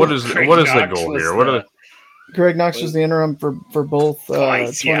matter. What is the goal here? Greg Knox was the interim for both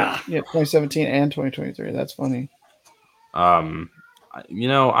 2017 and 2023. That's funny. I'm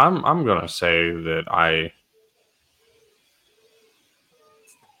gonna say that I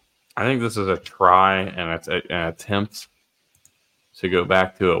think this is a try and it's an attempt to go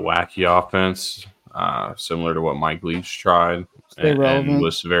back to a wacky offense, similar to what Mike Leach tried and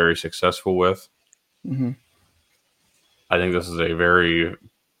was very successful with. Mm-hmm. I think this is a very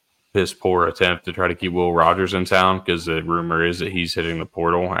piss poor attempt to try to keep Will Rogers in town because the rumor is that he's hitting the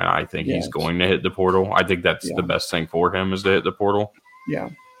portal, and I think he's going to hit the portal. I think that's the best thing for him is to hit the portal. Yeah.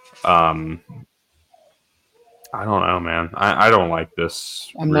 I don't know, man. I don't like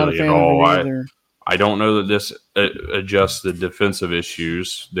this I'm really not a fan at all. Of it either. I don't know that this adjusts the defensive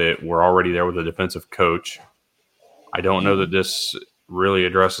issues that were already there with the defensive coach. I don't know that this really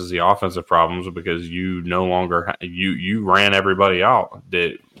addresses the offensive problems because you no longer you ran everybody out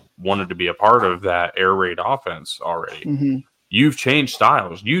that wanted to be a part of that air raid offense already. Mm-hmm. You've changed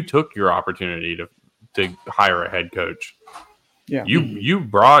styles. You took your opportunity to hire a head coach. Yeah.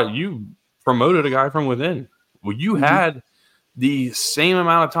 You promoted a guy from within. Well, you had the same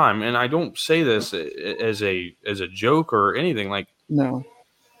amount of time, and I don't say this as a joke or anything. Like, no,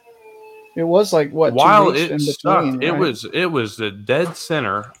 it was like what? While 2 weeks it in sucked, between, right? it was the dead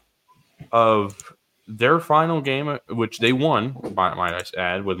center of their final game, which they won, might I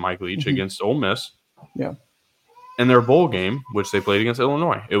add, with Mike Leach against Ole Miss. Yeah. And their bowl game, which they played against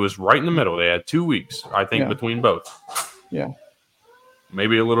Illinois. It was right in the middle. They had 2 weeks, I think, between both. Yeah.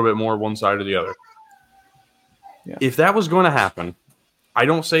 Maybe a little bit more one side or the other. Yeah. If that was going to happen, I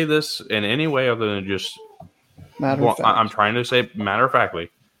don't say this in any way other than just I'm trying to say matter of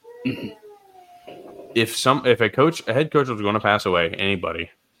factly. If a head coach was going to pass away, anybody,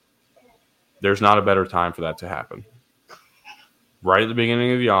 there's not a better time for that to happen. Right at the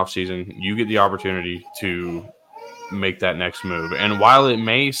beginning of the offseason, you get the opportunity to make that next move. And while it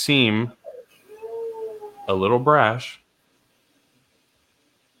may seem a little brash,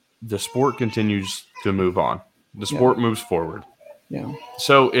 the sport continues to move on. The sport moves forward. Yeah.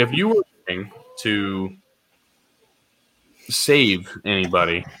 So if you were looking to save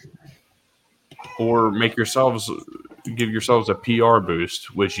anybody or give yourselves a PR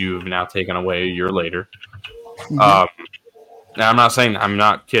boost, which you've now taken away a year later. Now I'm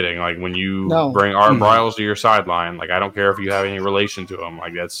not kidding. Like when you bring Art Briles to your sideline, like I don't care if you have any relation to him.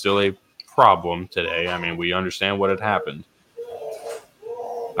 Like that's still a problem today. I mean, we understand what had happened.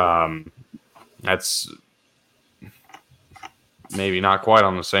 maybe not quite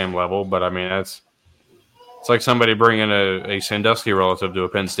on the same level, but I mean, it's like somebody bringing a Sandusky relative to a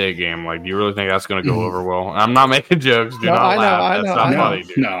Penn State game. Like, do you really think that's going to go over well? I'm not making jokes. Do not laugh. That's not funny,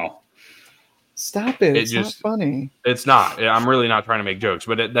 dude. No. Stop it. It's not funny. It's not. I'm really not trying to make jokes,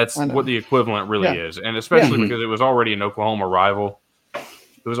 but that's what the equivalent really is. And especially because it was already an Oklahoma rival.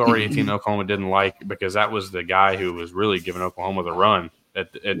 It was already a team Oklahoma didn't like because that was the guy who was really giving Oklahoma the run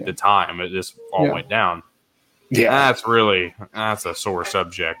at the time this all went down. Yeah. That's a sore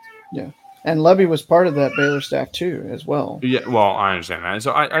subject. Yeah. And Levy was part of that Baylor staff too, as well. Yeah, well, I understand that.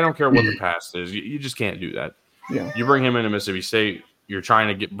 So I don't care what the past is. You just can't do that. Yeah. You bring him into Mississippi State, you're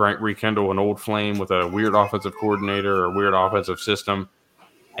trying to rekindle an old flame with a weird offensive coordinator or a weird offensive system,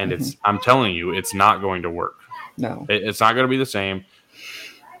 and I'm telling you, it's not going to work. No. It's not going to be the same.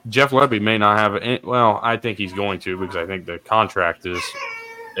 Jeff Levy may not have it. Well, I think he's going to because I think the contract is,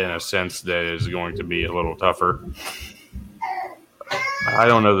 in a sense, that is going to be a little tougher. I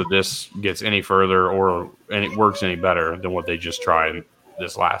don't know that this gets any further and it works any better than what they just tried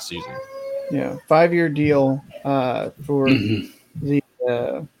this last season. Yeah, 5-year deal for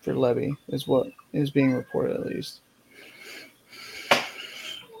for Levy is what is being reported, at least.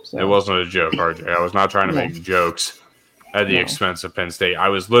 So. It wasn't a joke, RJ. I was not trying to make jokes at the expense of Penn State. I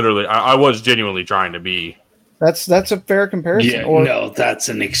was literally, I was genuinely trying to be. That's a fair comparison. Yeah, that's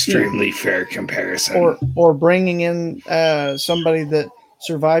an extremely fair comparison. Or bringing in somebody that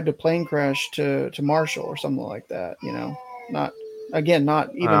survived a plane crash to Marshall or something like that. Not even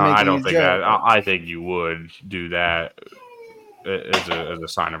making I don't a think joke. that. I think you would do that as a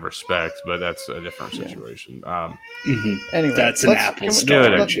sign of respect, but that's a different situation. Anyway, that's an apples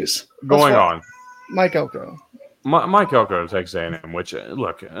to oranges. Going on, Mike Elko. Mike Elko, Texas A&M. Which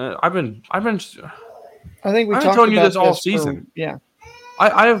look, I've been. I think I've been telling you this all season. Yeah,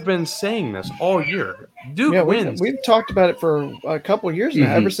 I have been saying this all year. Duke wins. We've talked about it for a couple of years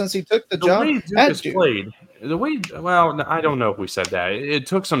now. Ever since he took the job at Duke. Well, I don't know if we said that. It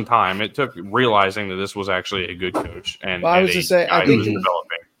took some time. It took realizing that this was actually a good coach. And I was to say,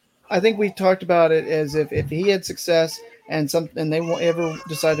 developing. I think we talked about it as if he had success and they won't ever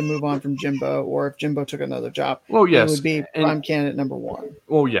decide to move on from Jimbo, or if Jimbo took another job, well, yes, it would be prime candidate number one.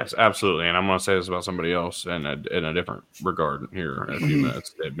 Well, yes, absolutely. And I'm going to say this about somebody else in a different regard here in a few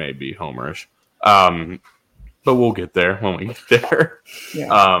minutes. It may be homerish, but we'll get there when we get there.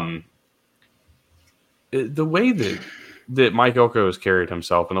 Yeah. The way that Mike Elko has carried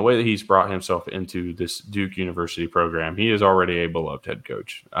himself and the way that he's brought himself into this Duke University program, he is already a beloved head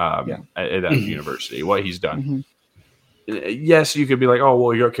coach at that university. What he's done. Yes, you could be like, oh,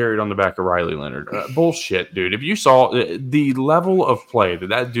 well, you got carried on the back of Riley Leonard. Bullshit, dude. If you saw the level of play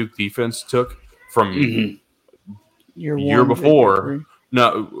that Duke defense took from year before,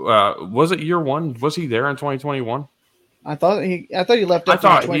 was it year one? Was he there in 2021? I thought he left. I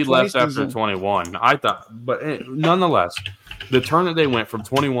thought he left after 21. But nonetheless, the turn that they went from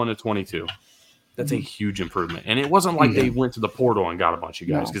 21 to 22, that's a huge improvement. And it wasn't like they went to the portal and got a bunch of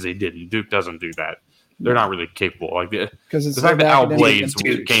guys because they didn't. Duke doesn't do that. They're not really capable. Like the fact that Al Blades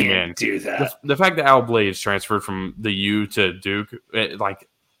came in, the fact that Al Blades transferred from the U to Duke,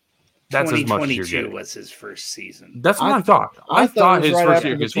 that's as much as you're getting. Was his first season. That's what I thought. I thought his first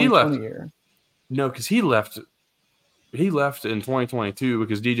year because he left. No, because he left. He left in 2022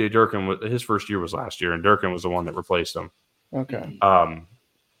 because DJ Durkin, his first year was last year, and Durkin was the one that replaced him. Okay.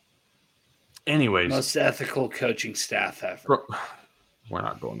 Anyways, most ethical coaching staff ever. We're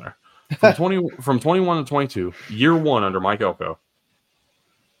not going there. From 21 to 22, year one under Mike Elko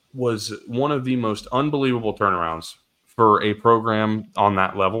was one of the most unbelievable turnarounds for a program on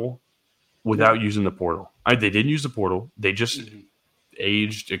that level without using the portal. They didn't use the portal. They just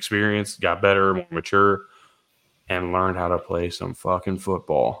aged, experienced, got better, more mature, and learned how to play some fucking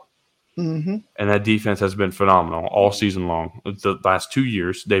football. Mm-hmm. And that defense has been phenomenal all season long. The last 2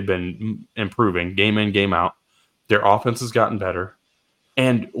 years, they've been improving game in, game out. Their offense has gotten better.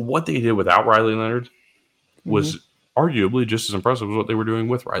 And what they did without Riley Leonard was arguably just as impressive as what they were doing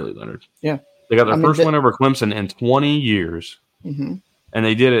with Riley Leonard. Yeah. They got their first win over Clemson in 20 years. Mm-hmm. And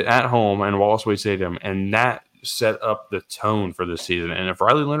they did it at home in Wallace Wade Stadium. And that set up the tone for this season. And if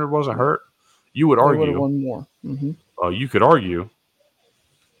Riley Leonard wasn't hurt, you would argue. They would have won more. Mm-hmm. You could argue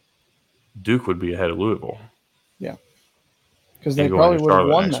Duke would be ahead of Louisville. Yeah. Because they probably would have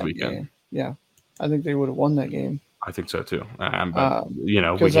won that game. Yeah. I think they would have won that game. I think so too. But, we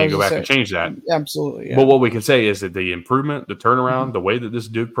can't go back and change that. Absolutely. Yeah. But what we can say is that the improvement, the turnaround, the way that this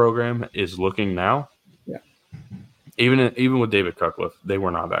Duke program is looking now, even with David Cutcliffe, they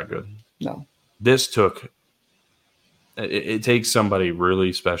were not that good. No. This took It takes somebody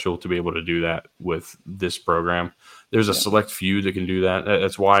really special to be able to do that with this program. There's a select few that can do that.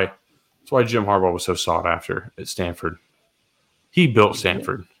 That's why Jim Harbaugh was so sought after at Stanford. He built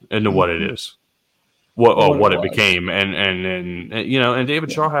Stanford into what it is, what it became, and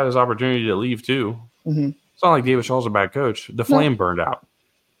David Shaw had his opportunity to leave too. Mm-hmm. It's not like David Shaw's a bad coach. The flame burned out.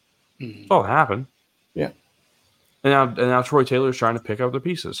 That's all that happened. Yeah. And now Troy Taylor's trying to pick up the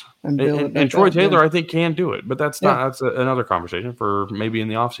pieces. And Troy Taylor, I think, can do it. But that's another conversation for maybe in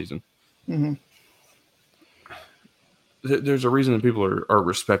the offseason. Mm-hmm. There's a reason that people are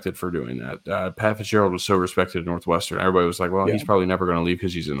respected for doing that. Pat Fitzgerald was so respected at Northwestern. Everybody was like, well, he's probably never going to leave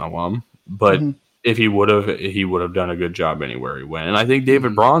because he's an alum. But if he would have done a good job anywhere he went. And I think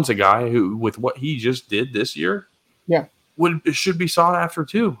David Braun's a guy who, with what he just did this year, should be sought after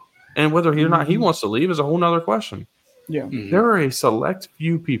too. And whether he or not he wants to leave is a whole nother question. Yeah. There are a select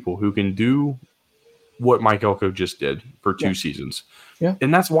few people who can do what Mike Elko just did for 2 seasons. Yeah.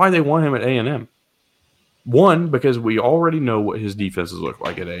 And that's why they want him at A&M. One, because we already know what his defenses look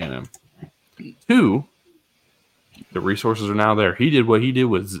like at A&M. 2, the resources are now there. He did what he did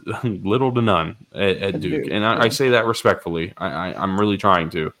with little to none at Duke. And I say that respectfully. I'm really trying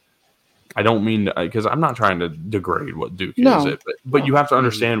to. I don't mean because I'm not trying to degrade what Duke is, but you have to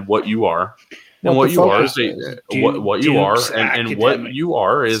understand what you are, and what you are is what you are, and what you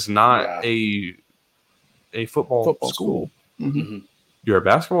are is not a football school. Mm-hmm. You're a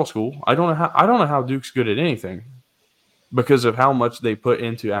basketball school. I don't know how Duke's good at anything because of how much they put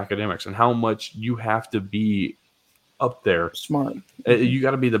into academics and how much you have to be up there. Smart. You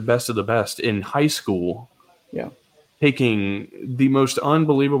got to be the best of the best in high school. Yeah. Taking the most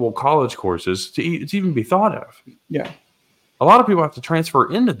unbelievable college courses to even be thought of. Yeah. A lot of people have to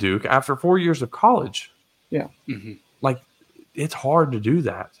transfer into Duke after 4 years of college. Yeah. Mm-hmm. Like, it's hard to do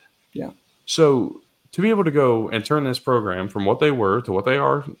that. Yeah. So to be able to go and turn this program from what they were to what they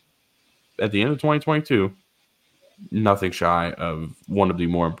are at the end of 2022, nothing shy of one of the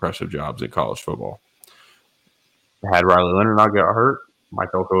more impressive jobs in college football. Had Riley Leonard not get hurt, Mike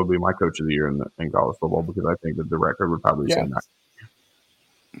Elko would be my coach of the year in college football because I think that the record would probably say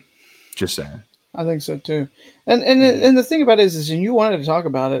that. Just saying. I think so too. And the thing about it is and you wanted to talk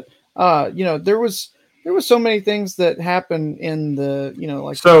about it. There was so many things that happened in the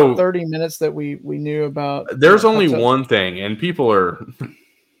 30 minutes that we knew about. There's only one thing, and people are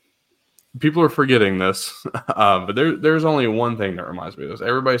forgetting this. But there's only one thing that reminds me of this.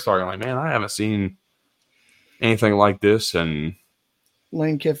 Everybody's talking like, man, I haven't seen anything like this and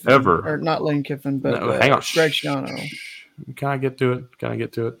Lane Kiffin, or not Lane Kiffin, but hang on, Greg Schiano. Can I get to it?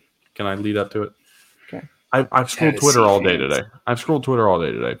 Can I lead up to it? Okay. I've scrolled Twitter all day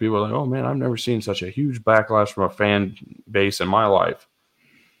today. People are like, "Oh man, I've never seen such a huge backlash from a fan base in my life."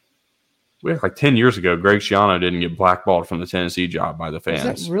 We had like 10 years ago, Greg Schiano didn't get blackballed from the Tennessee job by the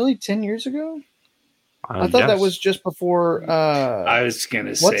fans. Is that really 10 years ago? I thought that was just before. I was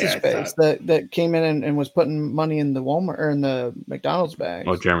gonna say what's his face that came in and was putting money in the Walmart or in the McDonald's bag.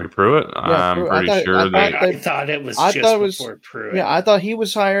 Oh, Jeremy Pruitt. Yeah, I'm pretty sure I thought it was before Pruitt. Yeah, I thought he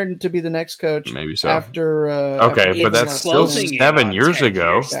was hired to be the next coach. Maybe so. After but that's still 7 years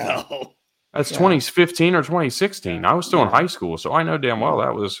ago. That's 2015 or 2016. I was still in high school, so I know damn well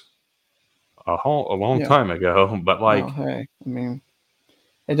that was a long time ago. But like, hey, I mean.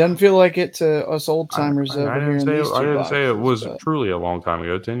 It doesn't feel like it to us old timers over here. I didn't say it was truly a long time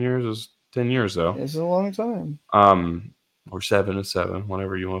ago. 10 years is 10 years, though. It's a long time. Or 7 is 7,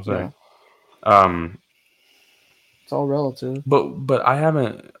 whatever you want to say. Yeah. It's all relative. But I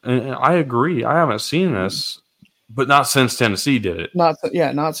haven't. And I agree. I haven't seen this, but not since Tennessee did it. Not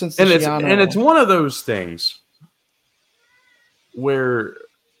since. And it's one of those things where.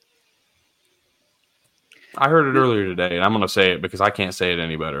 I heard it earlier today, and I'm going to say it because I can't say it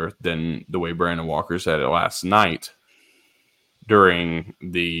any better than the way Brandon Walker said it last night during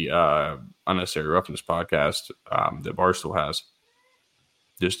the Unnecessary Roughness podcast that Barstool has.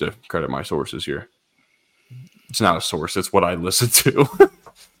 Just to credit my sources here. It's not a source. It's what I listen to.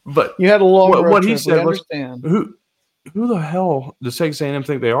 But you had a long road what trip, he said. Understand. Who the hell does Texas A&M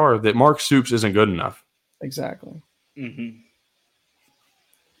think they are that Mark Stoops isn't good enough? Exactly. Mm-hmm.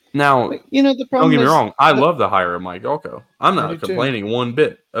 Now, the problem don't get me wrong. I love the hire of Mike Elko. I'm not complaining one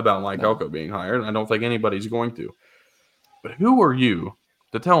bit about Mike Elko being hired, and I don't think anybody's going to. But who are you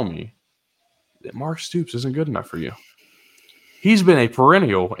to tell me that Mark Stoops isn't good enough for you? He's been a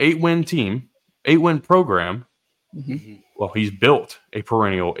perennial 8-win team, 8-win program. Mm-hmm. Well, he's built a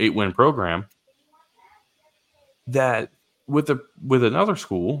perennial 8-win program that with another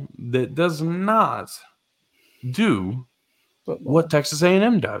school that does not do what Texas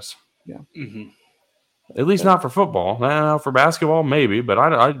A&M does. Yeah. Mm-hmm. At least not for football. Now, for basketball, maybe, but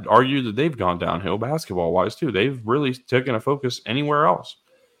I'd argue that they've gone downhill basketball-wise, too. They've really taken a focus anywhere else.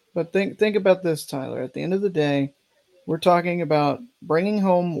 But think about this, Tyler. At the end of the day, we're talking about bringing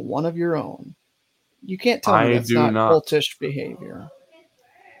home one of your own. You can't tell me that's not cultish behavior.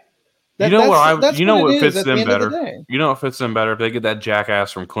 You know what fits them better? You know what fits them better? If they get that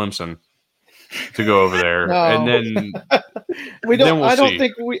jackass from Clemson to go over there, and then I don't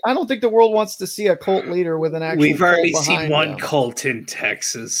think the world wants to see a cult leader with an actual. We've already seen one him. Cult in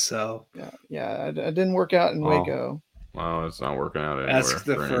Texas, so yeah, it didn't work out in Waco. Well, it's not working out anywhere. Ask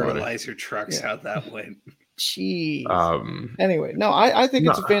the fertilizer trucks how that went. Jeez. Anyway, no, I think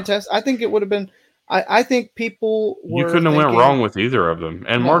it's a fantastic. I think it would have been. I think people were. You couldn't have went wrong with either of them.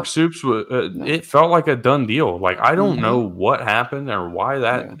 And Mark Stoops was. It felt like a done deal. Like I don't know what happened or why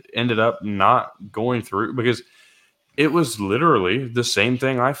that ended up not going through, because it was literally the same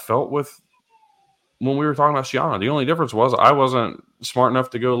thing I felt with when we were talking about Shiana. The only difference was I wasn't smart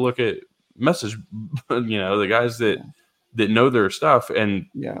enough to go look at message. The guys that know their stuff, and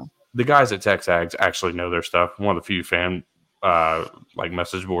the guys at TexAgs actually know their stuff. One of the few fan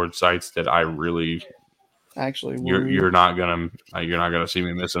message board sites that I really you're not gonna see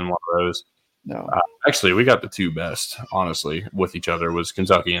me missing one of those. No, actually, we got the two best, honestly, with each other was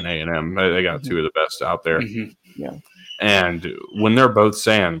Kentucky and A&M. They got two of the best out there. Yeah, and when they're both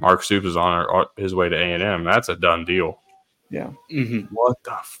saying Mark Stoops is on his way to A&M, that's a done deal. Yeah. What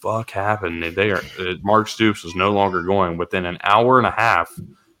the fuck happened? Mark Stoops was no longer going within an hour and a half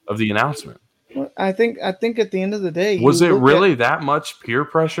of the announcement. Well, I think at the end of the day, was it really that much peer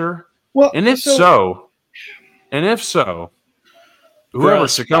pressure? Well, and if so,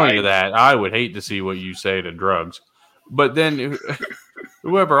 whoever's succumbing to that, I would hate to see what you say to drugs. But then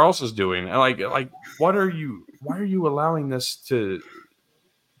whoever else is doing, like, why are you allowing this to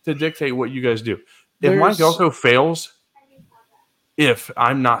dictate what you guys do? If Mike Elko fails,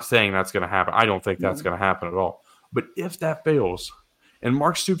 I'm not saying that's going to happen. I don't think that's going to happen at all. But if that fails, and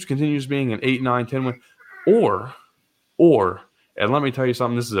Mark Stoops continues being an 8, 9, 10 win, or, and let me tell you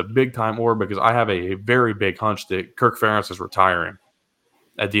something, this is a big time because I have a very big hunch that Kirk Ferentz is retiring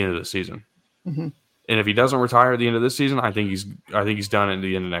at the end of the season. Mm-hmm. And if he doesn't retire at the end of this season, I think he's done at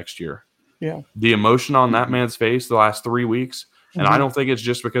the end of next year. Yeah. The emotion on that man's face the last 3 weeks, and I don't think it's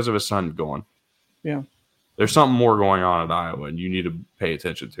just because of his son going. Yeah. There's something more going on at Iowa, and you need to pay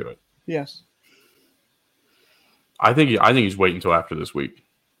attention to it. Yes. I think he's waiting until after this week.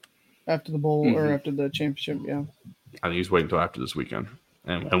 After the bowl or after the championship, yeah. I think he's waiting until after this weekend,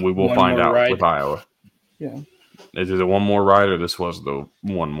 and we will find out with Iowa. Yeah. Is it one more ride, or this was the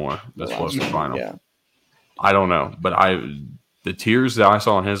one more? This was the final. Yeah. I don't know, but the tears that I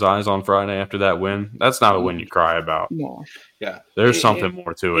saw in his eyes on Friday after that win, that's not a win you cry about. No. Yeah. There's something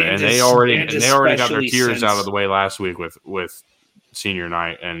more to it. And they already got their tears out of the way last week with senior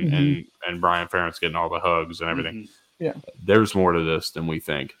night and Brian Ferentz getting all the hugs and everything. Yeah. There's more to this than we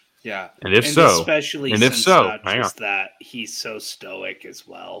think. Yeah. Especially that he's so stoic as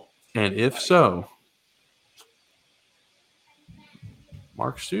well. And if so,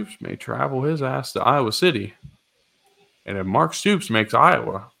 Mark Stoops may travel his ass to Iowa City. And if Mark Stoops makes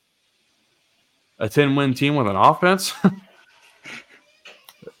Iowa a 10-win team with an offense,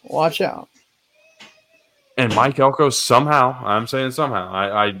 watch out. And Mike Elko somehow, I'm saying somehow,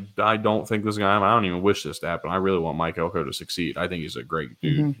 I don't think this is going to happen. I don't even wish this to happen. I really want Mike Elko to succeed. I think he's a great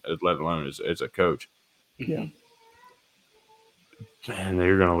dude, let alone as a coach. Yeah. Man,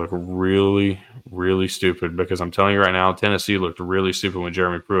 they're going to look really, really stupid because I'm telling you right now, Tennessee looked really stupid when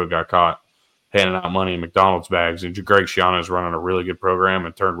Jeremy Pruitt got caught handing out money in McDonald's bags, and Greg Schiano is running a really good program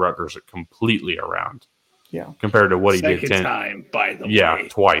and turned Rutgers completely around. Yeah. Compared to what he did. Second time, by the way. Yeah,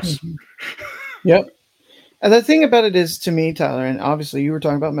 twice. Yep. And the thing about it is, to me, Tyler, and obviously you were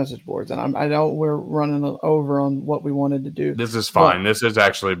talking about message boards, and I know we're running over on what we wanted to do. This is fine. This has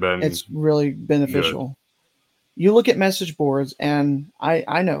actually been. It's really beneficial. Good. You look at message boards, and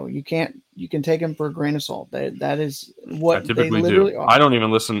I know you can take them for a grain of salt. That is what they literally are. I don't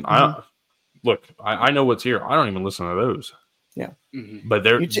even listen. I know what's here. I don't even listen to those. Yeah,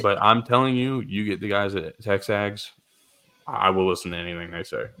 but I'm telling you, you get the guys at TexAgs, I will listen to anything they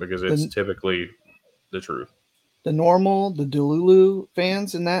say because it's typically the truth. The Delulu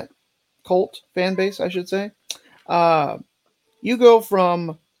fans in that cult fan base, I should say, you go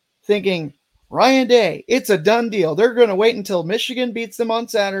from thinking Ryan Day, it's a done deal. They're going to wait until Michigan beats them on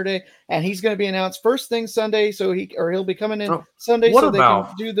Saturday, and he's going to be announced first thing Sunday, he'll be coming in Sunday so they can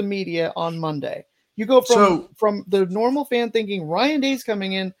do the media on Monday. You go from the normal fan thinking Ryan Day's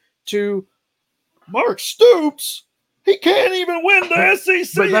coming in to Mark Stoops. He can't even win the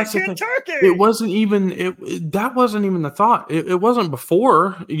SEC in Kentucky. It wasn't even that wasn't even the thought. It wasn't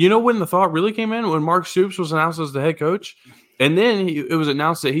before. You know when the thought really came in? When Mark Stoops was announced as the head coach, and then it was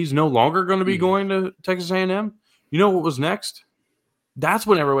announced that he's no longer going to be going to Texas A&M. You know what was next? That's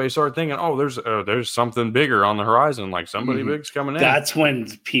when everybody started thinking, "Oh, there's something bigger on the horizon. Like somebody big's coming in." That's when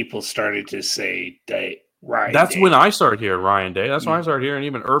people started to say Ryan. That's when I started hearing Ryan Day. That's when I started hearing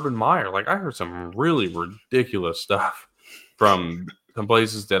even Urban Meyer. Like I heard some really ridiculous stuff from some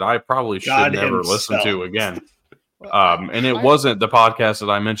places that I probably should never listen to again. And it wasn't the podcast that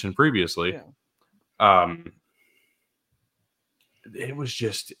I mentioned previously. Yeah. It was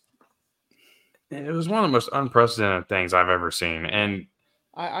just, it was one of the most unprecedented things I've ever seen. And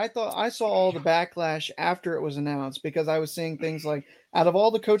I thought I saw all the backlash after it was announced because I was seeing things like out of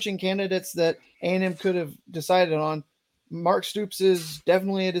all the coaching candidates that A&M could have decided on, Mark Stoops is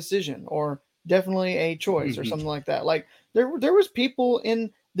definitely a decision or definitely a choice or something like that. Like there was people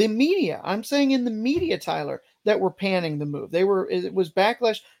in the media, I'm saying in the media, Tyler, that were panning the move. It was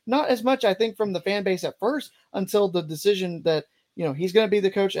backlash, not as much, I think, from the fan base at first until the decision that, he's going to be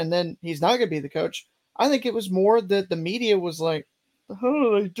the coach and then he's not going to be the coach. I think it was more that the media was like, what the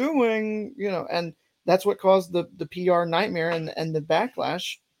hell are they doing? And that's what caused the PR nightmare and the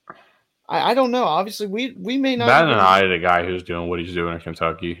backlash. I don't know. Obviously, we may not. Bat an eye to the guy who's doing what he's doing in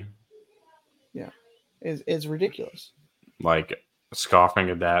Kentucky. Yeah, is ridiculous. Like scoffing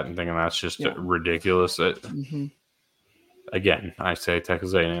at that and thinking that's just ridiculous. Again, I say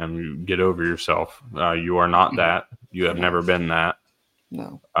Texas A&M, you get over yourself. You are not that. You have never been that.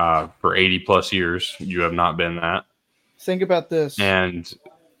 No. For 80 plus years, you have not been that. Think about this. And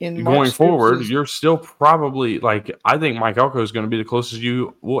going forward, you're still probably like, I think Mike Elko is going to be the closest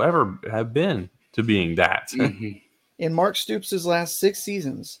you will ever have been to being that. In Mark Stoops' last 6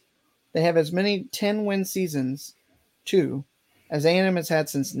 seasons, they have as many 10-win seasons, 2, as A&M has had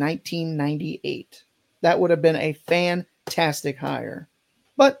since 1998. That would have been a fantastic hire.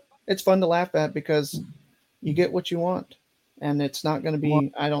 But it's fun to laugh at because you get what you want. And it's not going to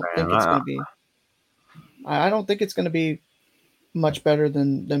be, I don't think it's going to be much better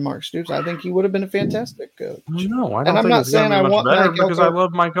than Mark Stoops. I think he would have been a fantastic coach. No, I don't think it's going to be much better because I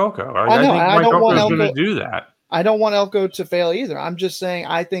love Mike Elko. I think Mike Elko is going to do that. I don't want Elko to fail either. I'm just saying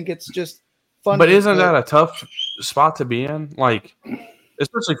I think it's just fun. But isn't that a tough spot to be in? Like,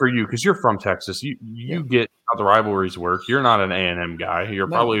 especially for you, because you're from Texas. You get how the rivalries work. You're not an A&M guy. You're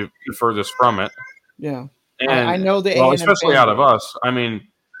probably the furthest from it. Yeah. And, I know the A&M especially out of us. I mean,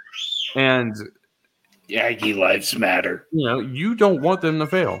 and Aggie lives matter. You don't want them to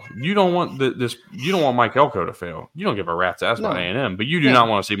fail. You don't want this. You don't want Mike Elko to fail. You don't give a rat's ass about A&M, but you do not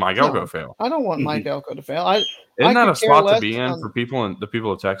want to see Mike Elko fail. I don't want Mike Elko to fail. Isn't that a spot to be in for the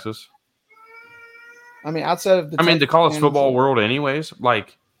people of Texas? I mean, outside of the college football world, anyways.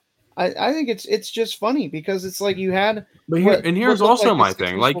 Like, I think it's just funny because it's like you had. But here's also my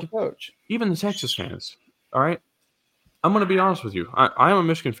thing. Like, even the Texas fans. All right. I'm going to be honest with you. I am a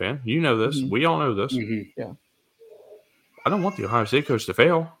Michigan fan. You know this. We all know this. Yeah. I don't want the Ohio State coach to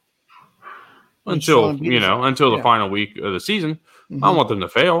fail until the final week of the season. I don't want them to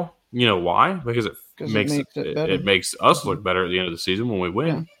fail. You know why? Because it makes us look better at the end of the season when we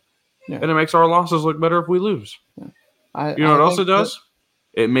win, and it makes our losses look better if we lose. Yeah. You know what else it does?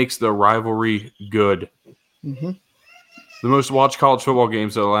 It makes the rivalry good. Mm-hmm. The most watched college football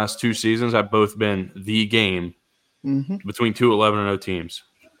games of the last 2 seasons have both been the game. Between 2 11-0 teams,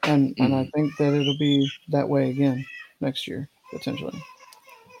 and I think that it'll be that way again next year potentially.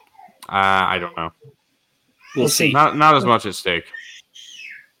 I don't know. We'll see. Not as much at stake.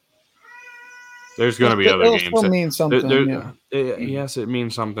 There's going to be other games. Still mean something. Yes, it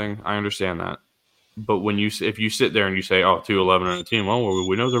means something. I understand that. But if you sit there and you say, "Oh, 2 11-0 team," well,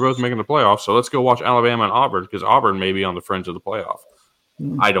 we know they're both making the playoffs, so let's go watch Alabama and Auburn because Auburn may be on the fringe of the playoff.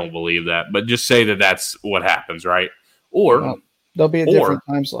 I don't believe that, but just say that that's what happens, right? Or there'll be different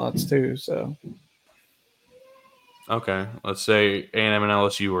time slots too. So, okay, let's say A&M and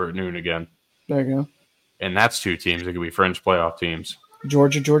LSU are at noon again. There you go. And that's 2 teams that could be fringe playoff teams.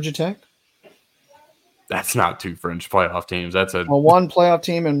 Georgia Tech. That's not 2 fringe playoff teams. That's one playoff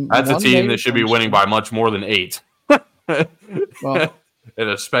team and that's a team that should be winning by much more than 8. Well. And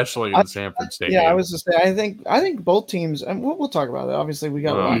especially in Sanford Stadium. Yeah, I was just saying. I think both teams, and we'll talk about it. Obviously, we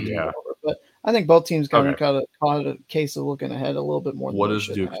got a lot to go over, but I think both teams kind of caught a case of looking ahead a little bit more. What does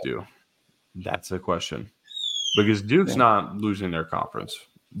Duke do? That's the question. Because Duke's not losing their conference.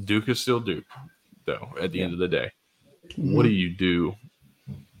 Duke is still Duke, though. At the end of the day, what do you do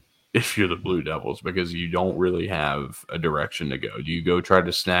if you're the Blue Devils? Because you don't really have a direction to go. Do you go try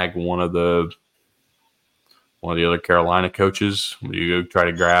to snag one of the one of the other Carolina coaches? Will you go try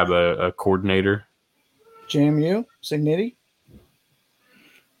to grab a coordinator? JMU? Signetti?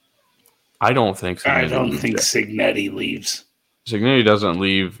 I don't think Signetti leaves. Signetti doesn't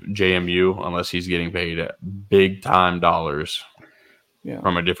leave JMU unless he's getting paid big time dollars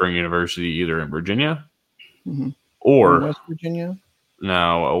from a different university, either in Virginia or West Virginia.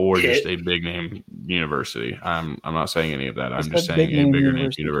 No, or just a big name university. I'm not saying any of that. I'm just saying a bigger name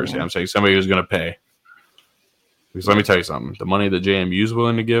university. I'm saying somebody who's going to pay. Because let me tell you something: the money that JMU is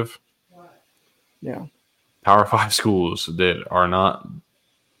willing to give, Power 5 schools that are not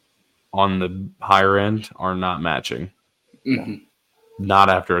on the higher end are not matching. Mm-hmm. Not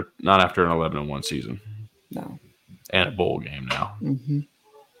after an 11-1 season. No, and a bowl game now. Mm-hmm.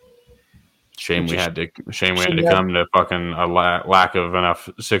 Shame we had to come to fucking a lack of enough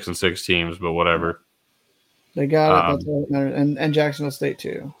 6-6 teams, but whatever. They got it. That's all that matters. And Jacksonville State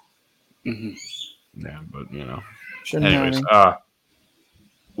too. Mm-hmm. Yeah, but you know. Shouldn't anyways,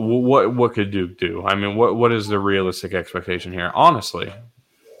 what could Duke do? I mean, what is the realistic expectation here? Honestly,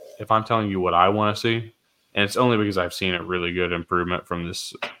 if I'm telling you what I want to see, and it's only because I've seen a really good improvement from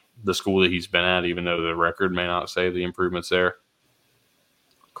the school that he's been at, even though the record may not say the improvements there.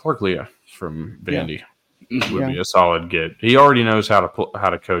 Clark Leah from Vandy would be a solid get. He already knows how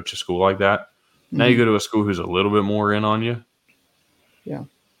to coach a school like that. Now you go to a school who's a little bit more in on you. Yeah.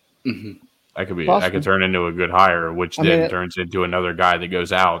 Mm-hmm. That could turn into a good hire, which turns into another guy that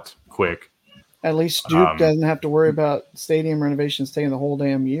goes out quick. At least Duke doesn't have to worry about stadium renovations taking the whole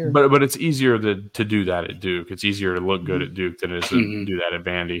damn year. But it's easier to do that at Duke. It's easier to look good at Duke than it is to do that at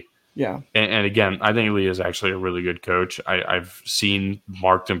Vandy. Yeah. And again, I think Lee is actually a really good coach. I've seen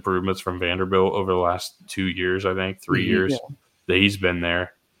marked improvements from Vanderbilt over the last 2 years, I think, 3 years that he's been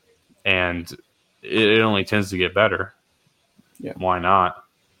there. And it only tends to get better. Yeah. Why not?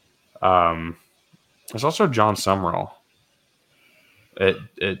 There's also John Summerall at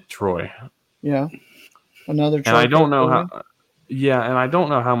Troy. Yeah. Another Troy. And I don't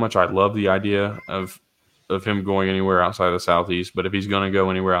know how much I love the idea of him going anywhere outside of the Southeast, but if he's going to go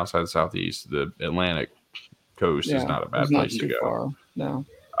anywhere outside the Southeast, the Atlantic coast is not a bad place to go. Far. No.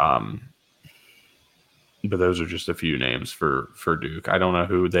 But those are just a few names for Duke. I don't know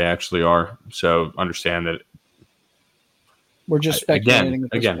who they actually are, so understand that we're just speculating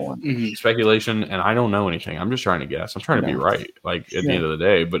again, speculation, and I don't know anything. I'm just trying to guess. I'm trying to be right, like at the end of the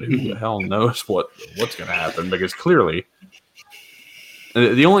day. But who the hell knows what's going to happen? Because clearly,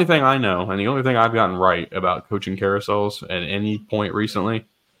 the only thing I know, and the only thing I've gotten right about coaching carousels at any point recently,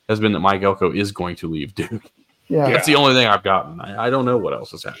 has been that Mike Elko is going to leave Duke. Yeah, that's the only thing I've gotten. I don't know what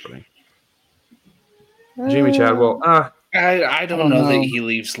else is happening. Jamie Chadwell. I don't know that he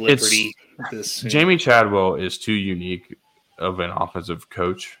leaves Liberty. Jamie Chadwell is too unique of an offensive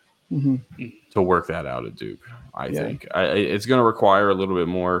coach to work that out at Duke. I think it's going to require a little bit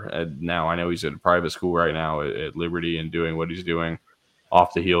more. Now I know he's at a private school right now at Liberty and doing what he's doing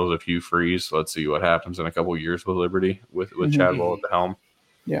off the heels of Hugh Freeze. Let's see what happens in a couple of years with Liberty with Chadwell at the helm.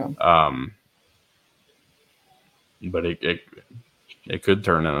 Yeah. But it could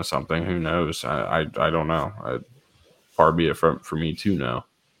turn into something. Who knows? I don't know. Far be it for me to know.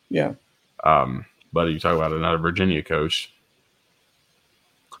 Yeah. But you talk about another Virginia coach.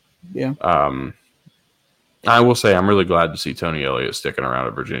 Yeah. I will say I'm really glad to see Tony Elliott sticking around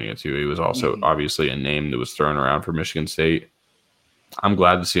at Virginia too. He was also obviously a name that was thrown around for Michigan State. I'm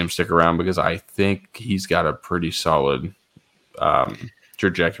glad to see him stick around because I think he's got a pretty solid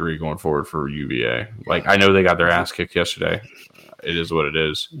trajectory going forward for UVA. Like, I know they got their ass kicked yesterday. It is what it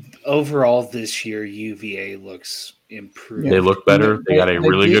is. Overall, this year UVA looks improved. They look better. They got a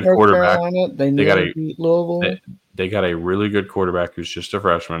really good quarterback. They got beat Louisville. They got a really good quarterback who's just a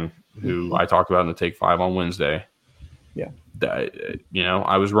freshman, who I talked about in the Take 5 on Wednesday. Yeah.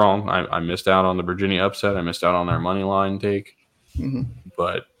 I was wrong. I missed out on the Virginia upset. I missed out on their money line take.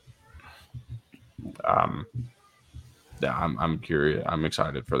 But I'm curious. I'm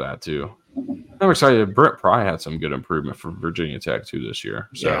excited for that too. I'm excited. Brett Pry had some good improvement for Virginia Tech too this year.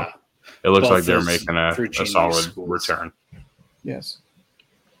 So it looks like they're making a solid return. Yes.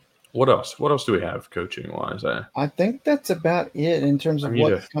 What else? What else do we have coaching wise? I think that's about it in terms of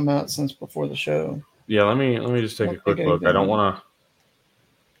what's come out since before the show. Yeah, let me just take a quick look. I don't want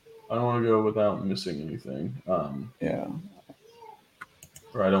to go without missing anything.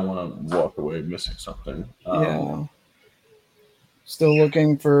 Or I don't want to walk away missing something. Still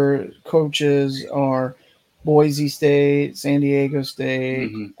looking for coaches are Boise State, San Diego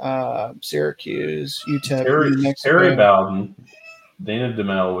State, Syracuse, UTEP, Terry Bowden, Dana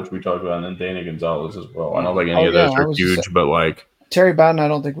DeMel, which we talked about, and then Dana Gonzalez as well. I don't think any of those are huge, but like Terry Bowden, I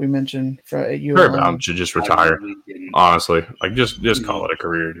don't think we mentioned for at Terry ULM. Bowden should just retire. Honestly, like just call Mm-hmm. it a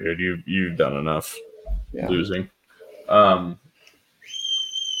career, dude. You've done enough losing.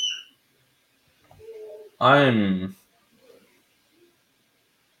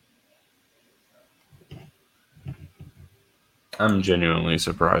 I'm genuinely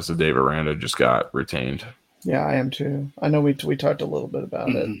surprised that Dave Aranda just got retained. Yeah, I am too. I know we talked a little bit about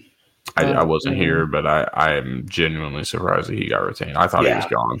it. I wasn't here, but I am genuinely surprised that he got retained. I thought he was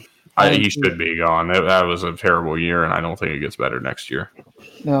gone. He should be gone. That was a terrible year, and I don't think it gets better next year.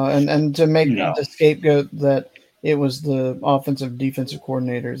 No, and to make the scapegoat that it was the defensive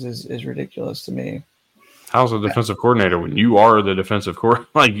coordinators is ridiculous to me. How's a defensive coordinator when you are the defensive coordinator?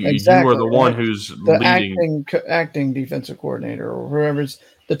 Like exactly, you are the one right? who's the leading, acting defensive coordinator, or whoever's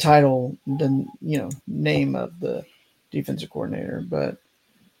the title, the name of the defensive coordinator. But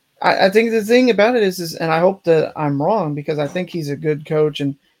I think the thing about it is, and I hope that I'm wrong, because I think he's a good coach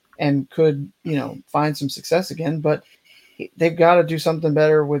and could find some success again. But they've got to do something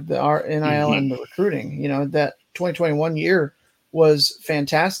better with our NIL and the recruiting. That 2021 year was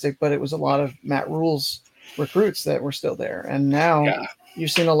fantastic, but it was a lot of Matt Rule's recruits that were still there, and now you've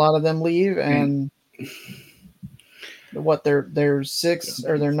seen a lot of them leave, and what they're 6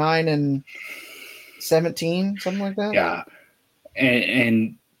 or they're 9 and 17, something like that. Yeah,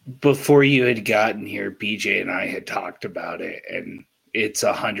 and before you had gotten here, BJ and I had talked about it, and it's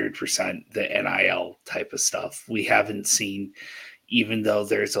 100% the NIL type of stuff. We haven't seen, even though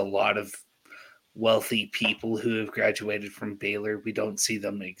there's a lot of wealthy people who have graduated from Baylor, we don't see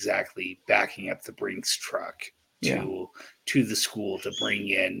them exactly backing up the Brinks truck to the school to bring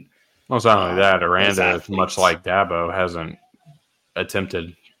in. Well, it's not only that. Aranda, much like Dabo, hasn't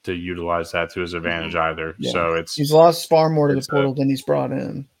attempted to utilize that to his advantage either. Yeah. So he's lost far more to the portal than he's brought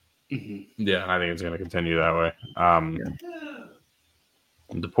in. Yeah, I think it's going to continue that way.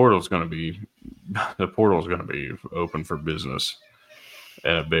 The portal's going to be open for business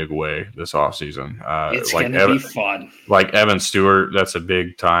in a big way this offseason. It's going to be fun. Like Evan Stewart, that's a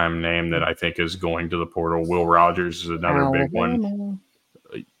big time name that I think is going to the portal. Will Rogers is another big one,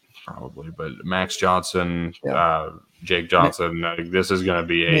 probably. But Max Johnson, Jake Johnson, this is going to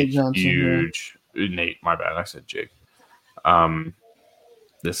be a huge. Nate, my bad, I said Jake.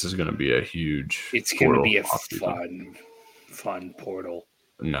 This is going to be a huge. It's going to be a fun portal.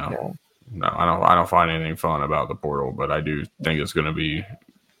 No, I don't find anything fun about the portal, but I do think it's going to be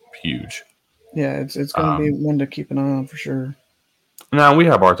huge. Yeah, it's going to be one to keep an eye on for sure. Now we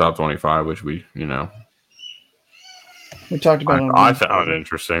have our top 25, which we talked about. I found it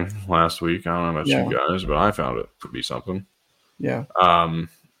interesting last week. I don't know about you guys, but I found it to be something. Yeah.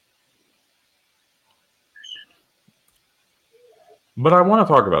 But I want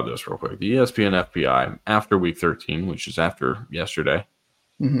to talk about this real quick. The ESPN FPI after week 13, which is after yesterday.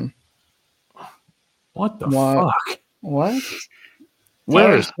 Mm-hmm. What the fuck? What?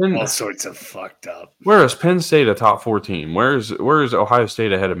 Where is all sorts of fucked up? Where is Penn State a top 14? Where is Ohio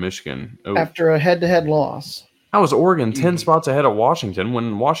State ahead of Michigan? After a head-to-head loss. How is Oregon 10 spots ahead of Washington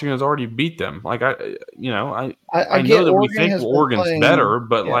when Washington's already beat them? Like I know that we think Oregon's better,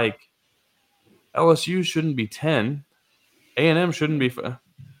 but like LSU shouldn't be 10. A&M shouldn't be.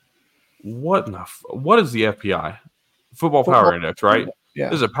 What is the FPI? Football Power Index, right? Yeah.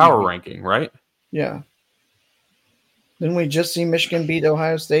 This is a power ranking, right? Yeah. Didn't we just see Michigan beat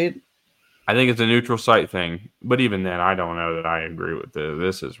Ohio State? I think it's a neutral site thing, but even then, I don't know that I agree with this.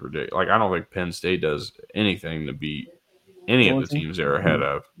 This is ridiculous. Like, I don't think Penn State does anything to beat any of the teams they're ahead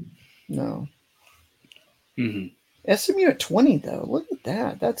of. No. Mm-hmm. SMU at 20, though. Look at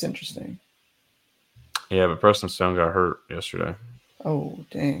that. That's interesting. Yeah, but Preston Stone got hurt yesterday. Oh,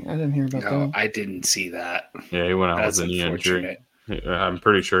 dang. I didn't hear about that. I didn't see that. Yeah, he went out with a knee injury. I'm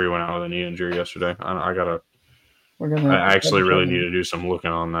pretty sure he went out with a knee injury yesterday. I actually really need to do some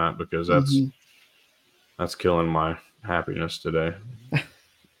looking on that because that's killing my happiness today.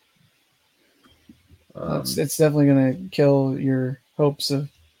 It's definitely going to kill your hopes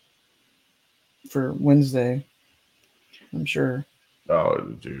for Wednesday, I'm sure. Oh,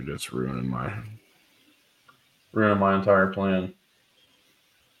 dude, it's ruining my entire plan.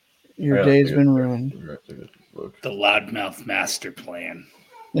 Your day's been ruined. The loudmouth master plan.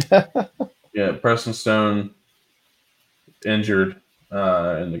 Yeah, Preston Stone injured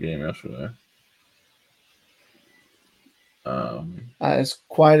in the game yesterday. As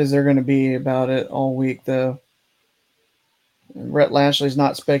quiet as they're going to be about it all week, though. Rhett Lashley's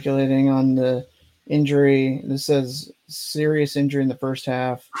not speculating on the injury. This says serious injury in the first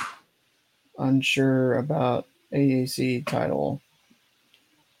half. Unsure about AAC title.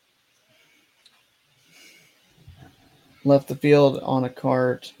 left the field on a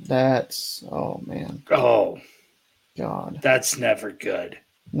cart. That's oh man. Oh God. That's never good.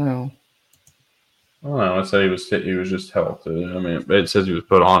 No. I don't know. I said he was just helped. I mean, it says he was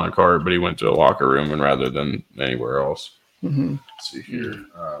put on a cart, but he went to a locker room and rather than anywhere else. Mm-hmm. Let's see here.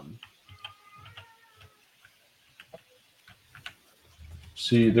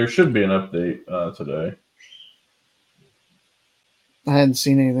 See, there should be an update today. I hadn't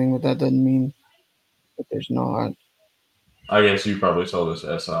seen anything, but that doesn't mean that there's not. I guess you probably saw this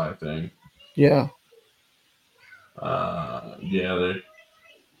SI thing. Yeah. Yeah,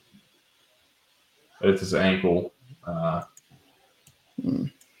 it's his ankle. Yeah,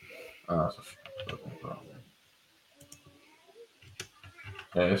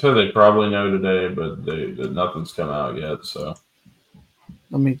 they said they probably know today, but nothing's come out yet. So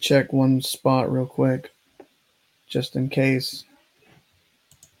let me check one spot real quick, just in case.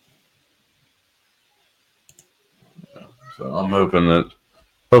 So I'm hoping that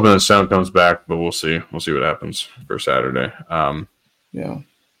Stone comes back, but we'll see. We'll see what happens for Saturday. Yeah.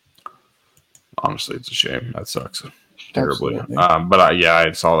 Honestly, it's a shame. That sucks terribly. Absolutely. But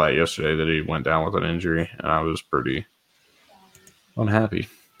I saw that yesterday that he went down with an injury, and I was pretty unhappy,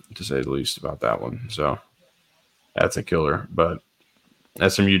 to say the least, about that one. So that's a killer. But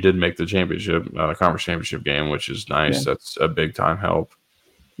SMU did make the championship, conference championship game, which is nice. Yeah. That's a big time help.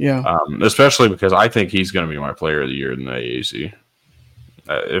 Yeah. Especially because I think he's going to be my player of the year in the AAC.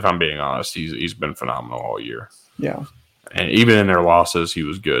 If I'm being honest, he's been phenomenal all year. Yeah. And even in their losses, he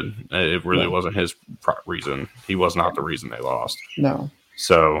was good. It really wasn't his reason. He was not the reason they lost. No.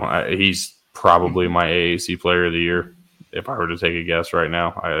 So he's probably my AAC player of the year. If I were to take a guess right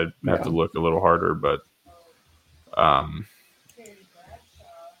now, I'd have to look a little harder. But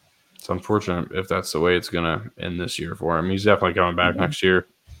it's unfortunate if that's the way it's going to end this year for him. He's definitely coming back next year.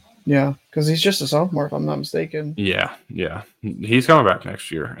 Yeah, because he's just a sophomore, if I'm not mistaken. Yeah. He's coming back next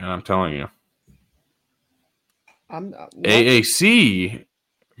year, and I'm telling you. AAC,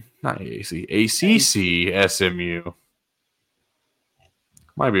 not AAC, ACC SMU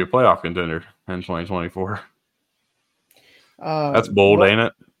might be a playoff contender in 2024. That's bold, ain't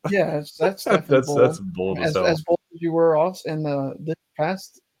it? Yeah, that's definitely bold. That's bold as hell. As bold as you were also in this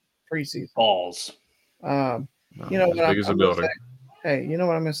past preseason. Balls. You know what I'm gonna say? Hey, you know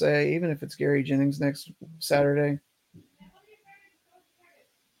what I'm going to say? Even if it's Gary Jennings next Saturday,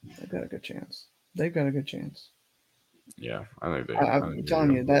 they've got a good chance. Yeah, I think they. I'm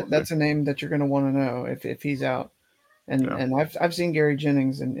telling you that's a name that you're going to want to know if he's out. And I've seen Gary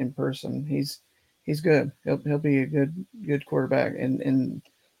Jennings in person. He's good. He'll be a good quarterback in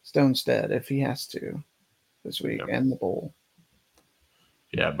Stonestead if he has to this week and the bowl.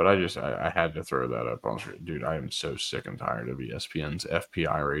 Yeah, but I had to throw that up on street. Dude, I am so sick and tired of ESPN's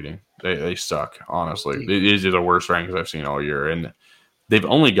FPI rating. They suck, honestly. These are the worst rankings I've seen all year, and they've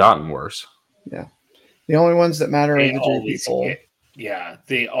only gotten worse. Yeah. The only ones that matter are the JP poll.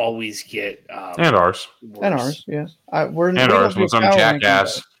 They always get and ours. Worse. And ours, yes.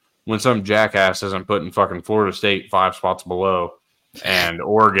 When some jackass isn't putting fucking Florida State 5 spots below and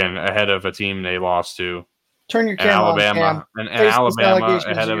Oregon ahead of a team they lost to. Turn your camera on, and Alabama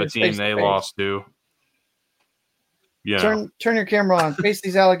ahead of a team they lost to. Yeah. Turn your camera on. Face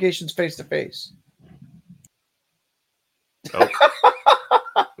these allegations face to face.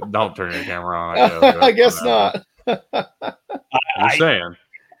 Don't turn your camera on. I guess not. I'm saying.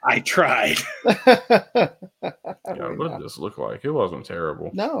 I tried. What did this look like? It wasn't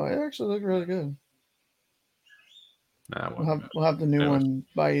terrible. No, it actually looked really good. Nah, we'll have the new one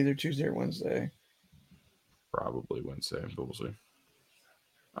by either Tuesday or Wednesday. Probably Wednesday, but we'll see.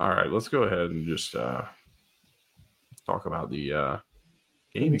 All right, let's go ahead and just talk about the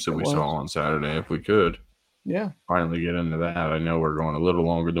games that we saw on Saturday, if we could. Yeah. Finally get into that. I know we're going a little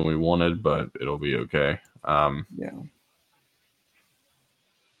longer than we wanted, but it'll be okay. Yeah.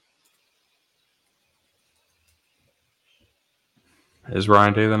 Is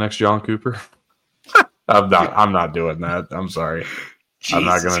Ryan Day the next John Cooper? I'm not doing that. I'm sorry. Jesus I'm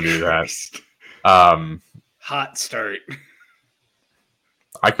not going to do that. Hot start.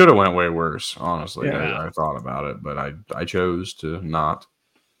 I could have went way worse, honestly. Yeah. I thought about it, but I chose to not.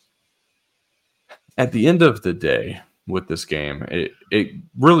 At the end of the day, with this game, it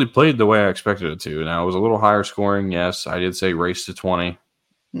really played the way I expected it to. Now, it was a little higher scoring. Yes, I did say race to 20.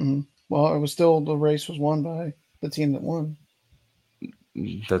 Mm-hmm. Well, it was still the race was won by the team that won.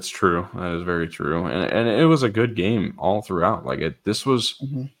 That's true. That is very true. And it was a good game all throughout. This was,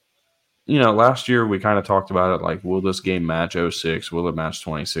 last year we kind of talked about it. Like, will this game match 06? Will it match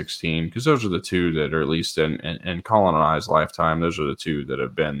 2016? Because those are the two that are, at least in Colin and I's lifetime, those are the two that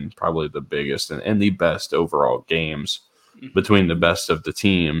have been probably the biggest and the best overall games between the best of the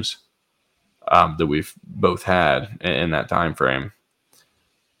teams that we've both had in that time frame.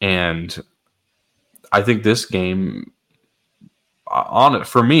 And I think this game,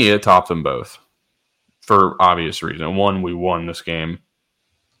 for me, it topped them both for obvious reason. One, we won this game.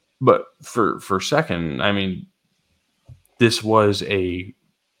 But for second, I mean, this was a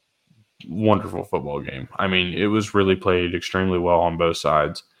wonderful football game. I mean, it was really played extremely well on both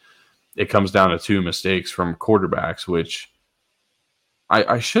sides. It comes down to 2 mistakes from quarterbacks, which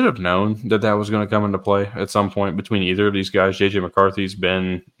I should have known that was going to come into play at some point between either of these guys. J.J. McCarthy's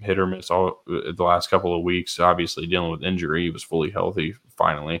been hit or miss all the last couple of weeks, obviously dealing with injury. He was fully healthy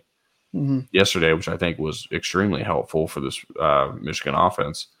finally yesterday, which I think was extremely helpful for this Michigan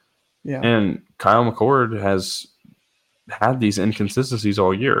offense. Yeah. And Kyle McCord has had these inconsistencies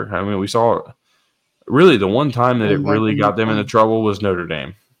all year. I mean, we saw really the one time that it really got them into trouble was Notre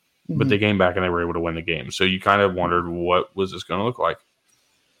Dame. But they came back and they were able to win the game. So you kind of wondered, what was this going to look like?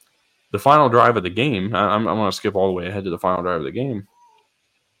 The final drive of the game, I'm going to skip all the way ahead to the final drive of the game.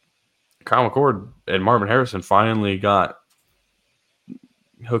 Kyle McCord and Marvin Harrison finally got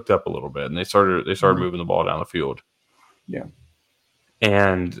hooked up a little bit, and they started moving the ball down the field. Yeah.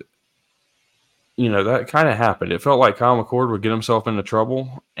 And, that kind of happened. It felt like Kyle McCord would get himself into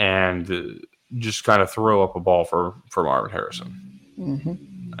trouble and just kind of throw up a ball for Marvin Harrison.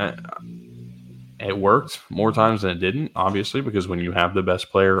 It worked more times than it didn't, obviously, because when you have the best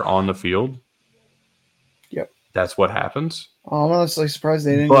player on the field, that's what happens. I'm honestly surprised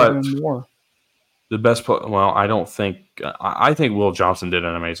they didn't give him more. The best player, I think Will Johnson did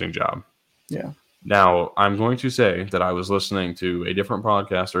an amazing job. Yeah. Now, I'm going to say that I was listening to a different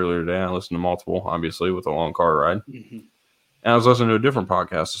podcast earlier today. I listened to multiple, obviously, with a long car ride. And I was listening to a different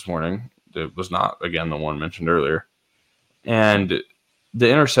podcast this morning that was not, again, the one mentioned earlier. And the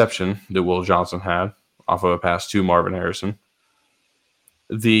interception that Will Johnson had off of a pass to Marvin Harrison,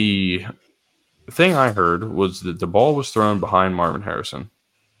 the thing I heard was that the ball was thrown behind Marvin Harrison.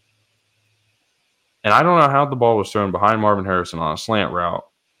 And I don't know how the ball was thrown behind Marvin Harrison on a slant route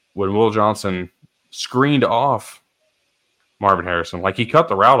when Will Johnson screened off Marvin Harrison. Like, he cut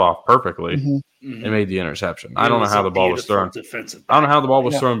the route off perfectly and made the interception. I don't know how the ball was thrown. I don't know how the ball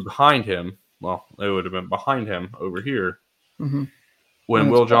was thrown behind him. Well, it would have been behind him over here. When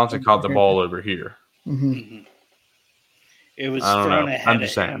Will Johnson caught the ball over here. It was thrown ahead I'm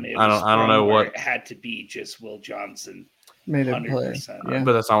just saying. I don't know what it had to be. Just Will Johnson made it play. Yeah.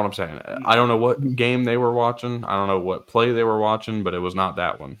 But that's not what I'm saying. I don't know what game they were watching. I don't know what play they were watching, but it was not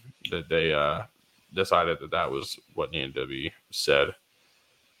that one that they decided that was what needed to be said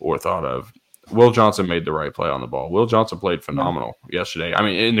or thought of. Will Johnson made the right play on the ball. Will Johnson played phenomenal yesterday. I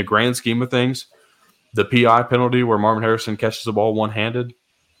mean, in the grand scheme of things, the PI penalty where Marvin Harrison catches the ball one-handed,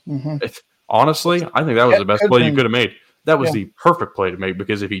 honestly, I think that was the best play you could have made. That was the perfect play to make,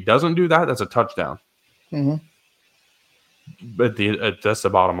 because if he doesn't do that, that's a touchdown. But that's the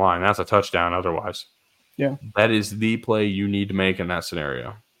bottom line. That's a touchdown otherwise. Yeah. That is the play you need to make in that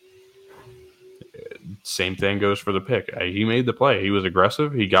scenario. Same thing goes for the pick. He made the play. He was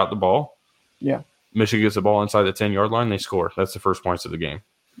aggressive. He got the ball. Yeah. Michigan gets the ball inside the 10-yard line. They score. That's the first points of the game.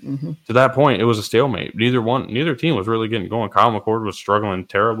 To that point, it was a stalemate. Neither team was really getting going. Kyle McCord was struggling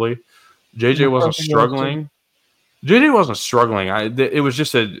terribly. JJ wasn't struggling. JJ wasn't struggling. It was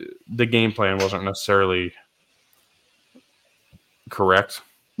just the game plan wasn't necessarily correct.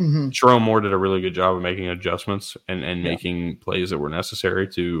 Jerome Moore did a really good job of making adjustments and making plays that were necessary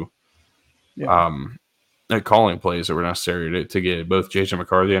to calling plays that were necessary to get both J.J.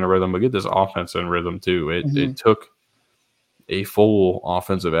 McCarthy in a rhythm, but get this offense in rhythm too. It took a full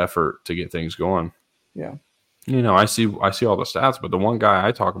offensive effort to get things going. Yeah. I see all the stats, but the one guy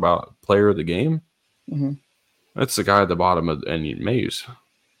I talk about, player of the game, that's the guy at the bottom of the maze.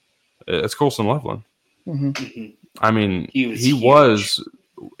 It's Colson Loveland. I mean, he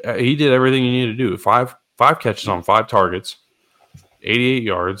did everything he needed to do. Five catches on 5 targets, 88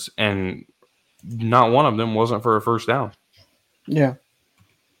 yards, and not one of them wasn't for a first down. Yeah.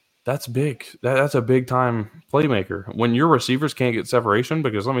 That's big. That's a big-time playmaker. When your receivers can't get separation,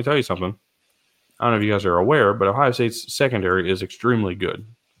 because let me tell you something. I don't know if you guys are aware, but Ohio State's secondary is extremely good.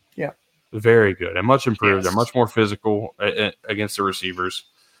 Yeah. Very good and much improved. They're much more physical against the receivers.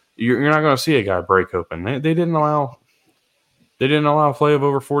 You're not going to see a guy break open. They didn't allow a play of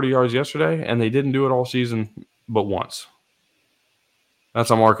over 40 yards yesterday, and they didn't do it all season but once. That's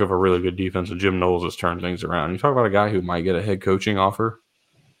a mark of a really good defense, and Jim Knowles has turned things around. You talk about a guy who might get a head coaching offer.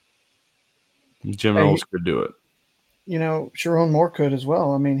 Jim Knowles could do it. Sharon Moore could as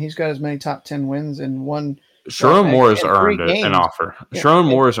well. I mean, he's got as many top 10 wins in one. Sharon Moore has earned an offer. Yeah. Sharon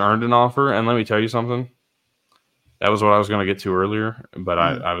Moore has earned an offer, and let me tell you something. That was what I was going to get to earlier, but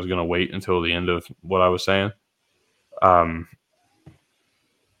I was going to wait until the end of what I was saying.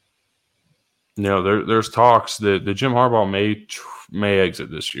 There's talks that the Jim Harbaugh may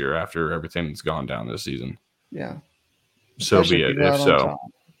exit this year after everything that's gone down this season. Yeah. So be it. If so,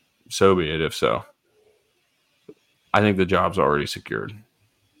 so be it. If so, I think the job's already secured.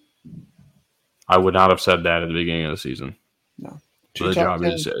 I would not have said that at the beginning of the season. No.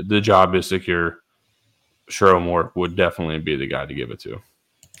 The job is secure. Sherrod Moore would definitely be the guy to give it to.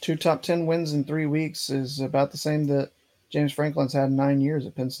 2 top 10 wins in 3 weeks is about the same that James Franklin's had in 9 years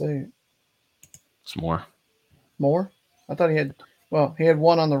at Penn State. It's more. More? I thought he had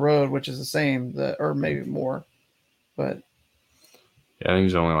one on the road, which is the same, or maybe more. But yeah, I think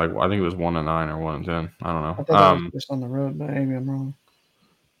he's only I think it was 1-9 or 1-10. I don't know. I thought that was just on the road, but maybe I'm wrong.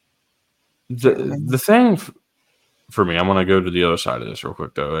 The thing for me, I'm going to go to the other side of this real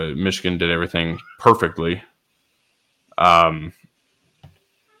quick, though. Michigan did everything perfectly.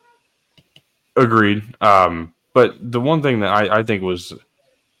 Agreed. But the one thing that I think was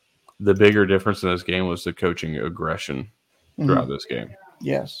the bigger difference in this game was the coaching aggression throughout this game.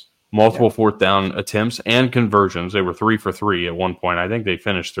 Yes. Multiple fourth down attempts and conversions. They were 3 for 3 at one point. I think they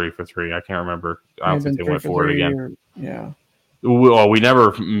finished 3 for 3. I can't remember. I don't think they went for it again. Yeah. Well, we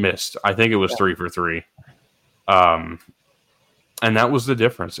never missed. I think it was 3 for 3. And that was the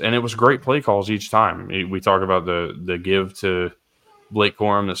difference. And it was great play calls each time. We talk about the give to Blake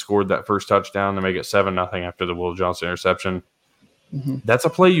Corum that scored that first touchdown to make it 7-0 after the Will Johnson interception. Mm-hmm. That's a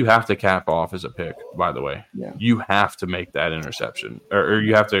play you have to cap off as a pick, by the way. Yeah. You have to make that interception, or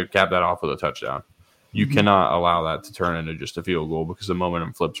you have to cap that off with a touchdown. You cannot allow that to turn into just a field goal because the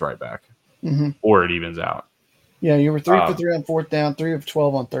momentum flips right back, or it evens out. Yeah, you were 3 for 3 on fourth down, 3 of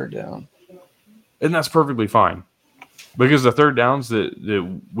 12 on third down. And that's perfectly fine because the third downs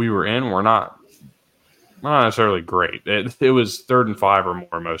that we were in were not necessarily great. It was 3rd and 5 or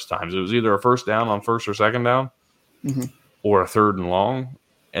more most times. It was either a first down on first or second down or a 3rd and long,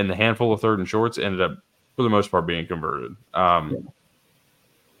 and the handful of 3rd and shorts ended up, for the most part, being converted.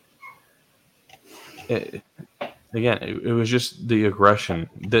 It was just the aggression,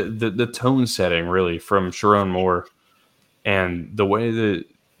 the tone setting, really, from Sherrod Moore, and the way that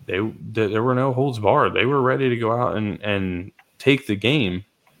there were no holds barred. They were ready to go out and take the game.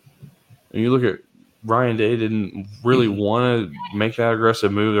 And you look at Ryan Day didn't really want to make that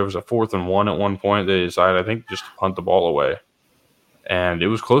aggressive move. There was a 4th and 1 at one point. They decided, I think, just to punt the ball away. And it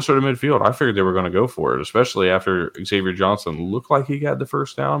was closer to midfield. I figured they were going to go for it, especially after Xavier Johnson looked like he got the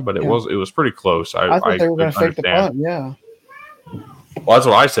first down, but it was pretty close. I thought they were going to fake the punt, yeah. Well, that's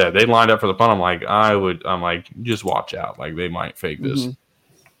what I said. They lined up for the punt. I'm like, just watch out. Like, they might fake this.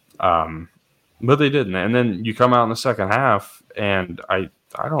 But they didn't. And then you come out in the second half, and I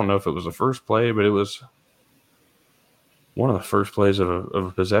don't know if it was the first play, but it was one of the first plays of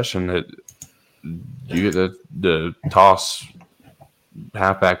a possession that you get the toss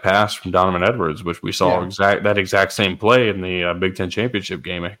halfback pass from Donovan Edwards, which we saw that exact same play in the Big Ten championship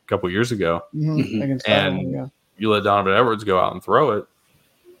game a couple years ago. And you let Donovan Edwards go out and throw it.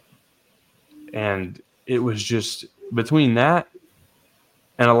 And it was just between that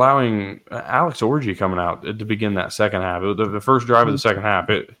and allowing Alex Orji coming out to begin that second half. The first drive of the second half,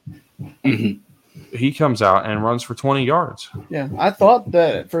 he comes out and runs for 20 yards. Yeah, I thought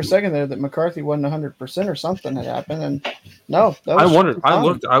that for a second there that McCarthy wasn't 100% or something had happened, and no. I wondered. I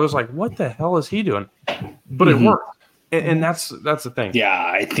looked. I was like, "What the hell is he doing?" But it worked, and that's the thing. Yeah,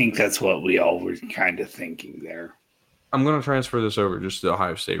 I think that's what we all were kind of thinking there. I'm going to transfer this over just to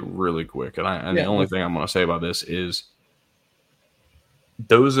Ohio State really quick, and the only thing I'm going to say about this is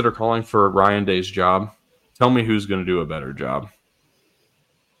those that are calling for Ryan Day's job, tell me who's going to do a better job.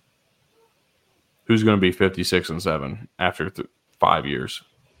 Who's going to be 56-7 after 5 years?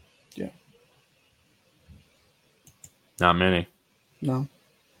 Yeah. Not many. No.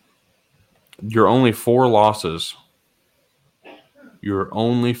 You're only 4 losses. You're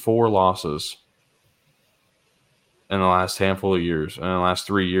only 4 losses in the last handful of years. And the last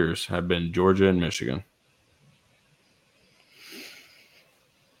 3 years have been Georgia and Michigan.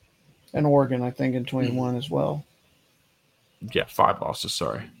 And Oregon, I think, in 21 as well. Yeah, 5 losses,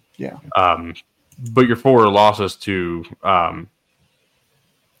 sorry. Yeah. But your 4 losses to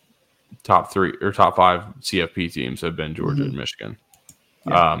top 3 or top 5 CFP teams have been Georgia and Michigan.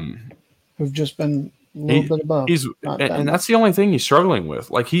 Yeah. Who've just been a little bit above. And that's the only thing he's struggling with.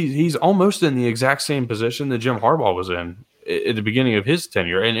 Like he's almost in the exact same position that Jim Harbaugh was in at the beginning of his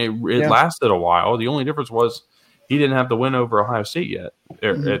tenure, and it lasted a while. The only difference was he didn't have the win over Ohio State yet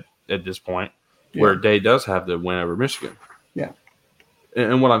at this point, where Day does have the win over Michigan. Yeah.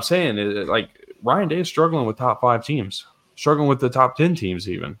 And what I'm saying is, like, Ryan Day is struggling with top 5 teams, struggling with the top 10 teams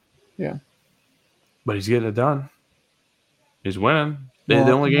even. Yeah. But he's getting it done. He's winning. Well,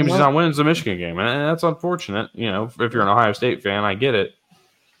 the only game he's not winning is the Michigan game. And that's unfortunate. You know, if you're an Ohio State fan, I get it.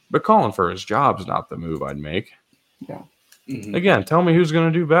 But calling for his job is not the move I'd make. Yeah. Mm-hmm. Again, tell me who's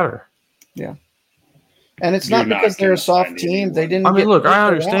going to do better. Yeah. And it's not because they're a soft team. They didn't. I mean, look, I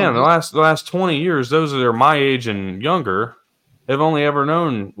understand. The last 20 years, those that are my age and younger have only ever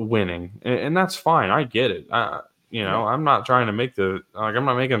known winning, and that's fine. I get it. I'm not trying to make I'm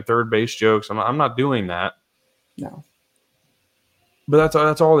not making third base jokes. I'm not doing that. No. But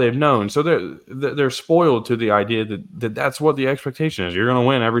that's all they've known. So they're spoiled to the idea that that's what the expectation is. You're going to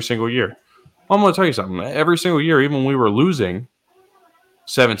win every single year. Well, I'm going to tell you something. Every single year, even when we were losing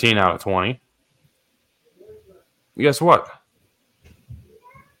 17 out of 20, guess what?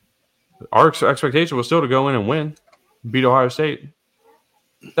 Our expectation was still to go in and win, beat Ohio State.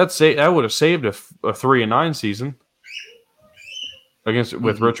 That would have saved a 3-9 season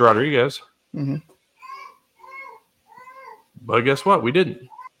with Rich Rodriguez. Mm-hmm. But guess what? We didn't.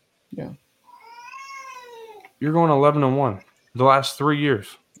 Yeah. You're going 11-1 the last 3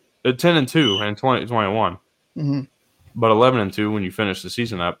 years. 10-2 in 2021. Mm-hmm. But 11-2 when you finish the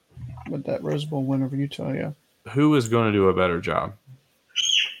season up. With that Rose Bowl win over Utah, yeah. Who is going to do a better job?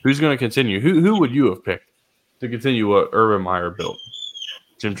 Who's going to continue? Who would you have picked to continue what Urban Meyer built,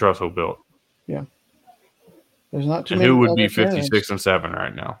 Jim Tressel built? Yeah. There's not too and many. Who would be 56-7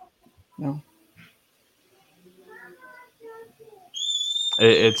 right now? No.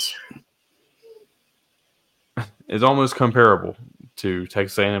 It's almost comparable to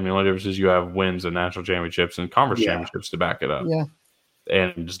Texas A&M. The only difference is you have wins and national championships and conference championships to back it up. Yeah.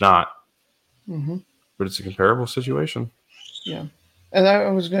 And it's not. Mm-hmm. But it's a comparable situation. Yeah. And I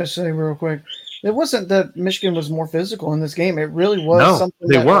was going to say real quick, it wasn't that Michigan was more physical in this game. It really was something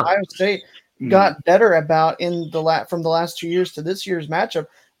that Ohio State got better about from the last 2 years to this year's matchup.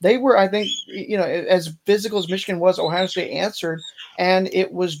 They were, I think, as physical as Michigan was, Ohio State answered. And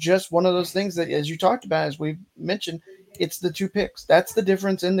it was just one of those things that, as you talked about, as we've mentioned, it's the 2 picks. That's the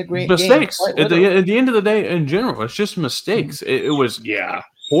difference in the game. Mistakes. At the end of the day, in general, it's just mistakes. Mm-hmm. It was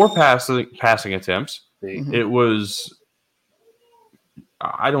poor passing attempts. Mm-hmm. It was –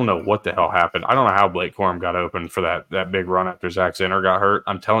 I don't know what the hell happened. I don't know how Blake Corum got open for that big run after Zach Zinner got hurt.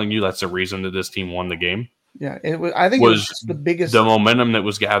 I'm telling you, that's the reason that this team won the game. Yeah, it was. I think it was just the biggest. The momentum that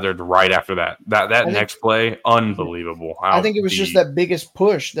was gathered right after that next play, unbelievable. I think it was just that biggest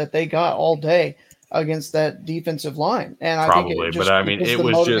push that they got all day against that defensive line, and I think it just, it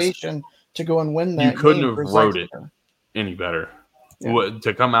was motivation to go and win that. You couldn't have wrote it any better. Yeah.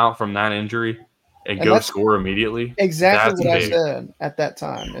 To come out from that injury and go score immediately. Exactly what I said at that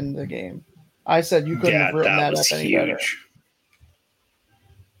time in the game. I said you couldn't have written that up any better.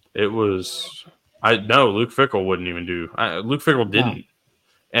 It was. Luke Fickell wouldn't even do. Luke Fickell didn't. No.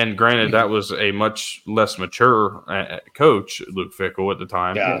 And granted, that was a much less mature coach, Luke Fickell, at the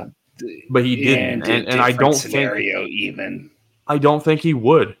time. Yeah. But he didn't. And I don't think I don't think he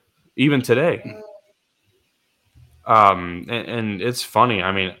would, even today. And it's funny.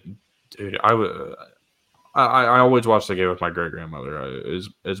 I mean, dude, I always watch the game with my great grandmother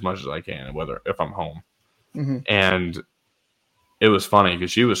as much as I can, if I'm home. Mm-hmm. And it was funny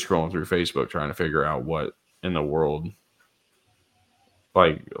because she was scrolling through Facebook trying to figure out what in the world,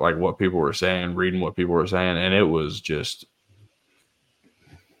 like what people were saying, reading what people were saying, and it was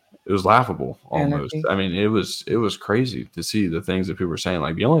laughable almost. Anarchy. I mean, it was crazy to see the things that people were saying.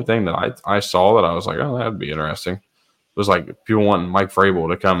 Like the only thing that I saw that I was like, oh, that'd be interesting, was like people wanting Mike Vrabel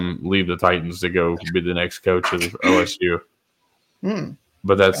to come leave the Titans to go be the next coach of OSU.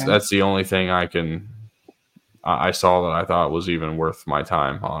 But that's the only thing I saw that I thought was even worth my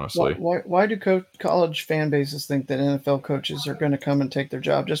time, honestly. Why do college fan bases think that NFL coaches are going to come and take their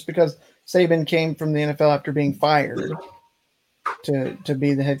job just because Saban came from the NFL after being fired to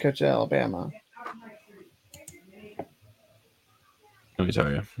be the head coach of Alabama? Let me tell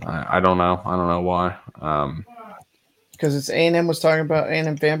you, I don't know. I don't know why. Because it's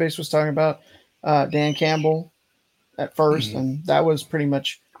A&M fan base was talking about Dan Campbell at first, and that was pretty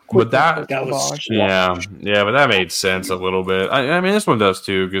much. But that was but that made sense a little bit. I mean, this one does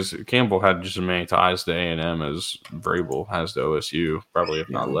too, because Campbell had just as many ties to A&M as Vrabel has to OSU, probably if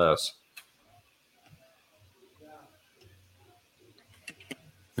not less.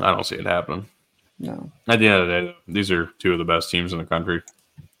 I don't see it happening. No. At the end of the day, these are 2 of the best teams in the country.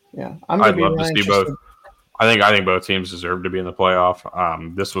 Yeah, I'd love to see both. I think both teams deserve to be in the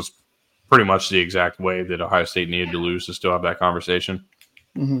playoff. This was pretty much the exact way that Ohio State needed to lose to still have that conversation.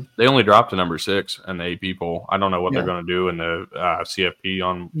 They only dropped to number 6 in the AP poll. I don't know what Yeah. they're going to do in the CFP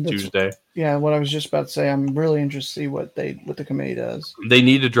on Tuesday. Yeah, what I was just about to say. I'm really interested to see what the committee does. They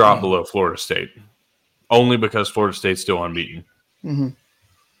need to drop below Florida State, only because Florida State's still unbeaten.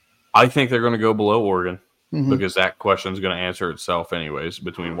 I think they're going to go below Oregon because that question is going to answer itself anyways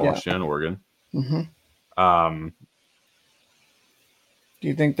between Washington and Oregon. Do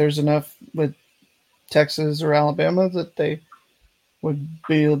you think there's enough with Texas or Alabama that they would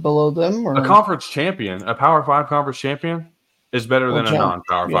be below them? Or a conference champion, a Power 5 conference champion, is better than a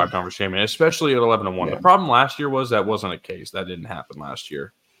non-Power 5 conference champion, especially at 11-1. Yeah. The problem last year was that wasn't a case. That didn't happen last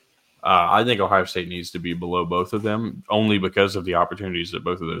year. I think Ohio State needs to be below both of them only because of the opportunities that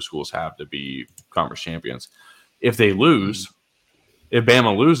both of those schools have to be conference champions. If they lose, if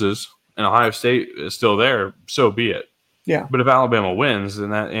Bama loses and Ohio State is still there, so be it. Yeah. But if Alabama wins,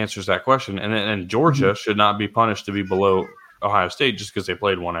 then that answers that question. And Georgia should not be punished to be below Ohio State just because they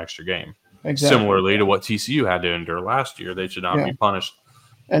played one extra game. Exactly. Similarly to what TCU had to endure last year, they should not be punished.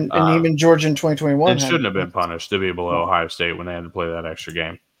 And even Georgia in 2021 and shouldn't have been punished to be below Ohio State when they had to play that extra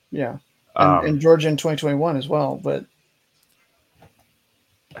game. Yeah. And Georgia in 2021 as well. But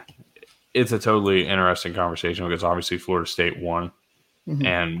it's a totally interesting conversation because obviously Florida State won.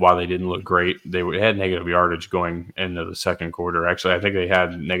 And while they didn't look great, they had negative yardage going into the second quarter. Actually, I think they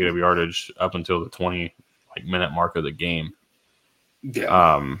had negative yardage up until the 20-minute mark of the game.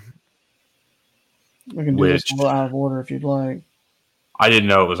 Yeah. We can do this a little out of order if you'd like. I didn't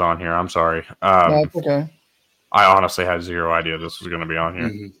know it was on here. I'm sorry. No, it's okay. I honestly had zero idea this was going to be on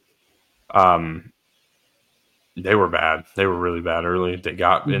here. They were bad. They were really bad early. They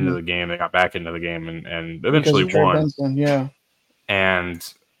got into the game. They got back into the game and eventually won. Benson, yeah. And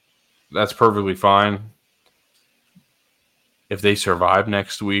that's perfectly fine. If they survive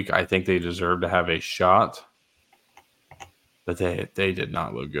next week, I think they deserve to have a shot. But they did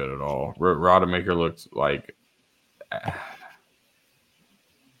not look good at all. Rodemaker looked like...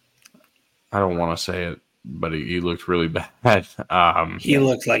 I don't want to say it, but he looked really bad. He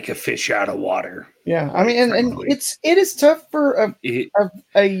looked like a fish out of water. Yeah, I mean, and it is tough for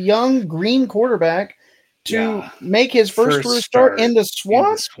a young green quarterback to make his first career start in the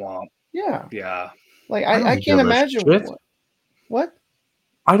swamp. Yeah, yeah. Like I can't imagine what.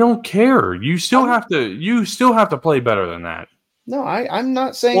 I don't care. You still have to play better than that. No, I'm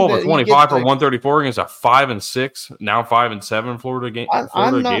not saying. 25 for 134 against a 5-6, now 5-7 Florida game.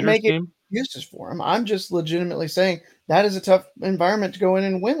 I'm not making excuses for him. I'm just legitimately saying that is a tough environment to go in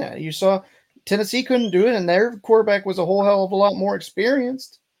and win at. You saw Tennessee couldn't do it, and their quarterback was a whole hell of a lot more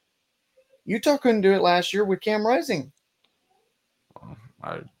experienced. Utah couldn't do it last year with Cam Rising.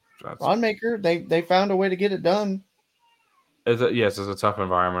 Rodemaker, they found a way to get it done. Yes, it's a tough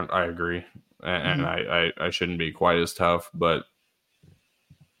environment. I agree, and I shouldn't be quite as tough, but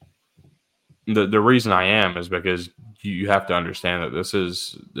the reason I am is because you have to understand that this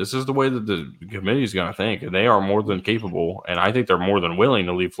is the way that the committee is going to think, and they are more than capable, and I think they're more than willing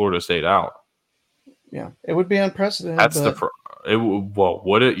to leave Florida State out. Yeah, it would be unprecedented. That's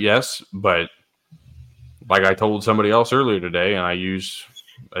would it? Yes, but like I told somebody else earlier today, and I used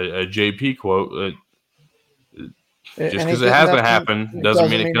a JP quote. Just because it hasn't happened doesn't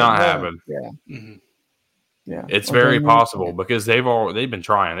mean it cannot happen. Yeah. Yeah, it's very possible because they've been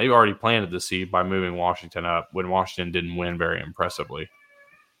trying. They've already planted the seed by moving Washington up when Washington didn't win very impressively.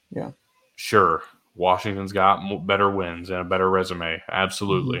 Yeah, sure, Washington's got better wins and a better resume,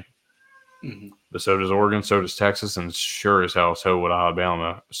 absolutely. But so does Oregon, so does Texas, and sure as hell, so would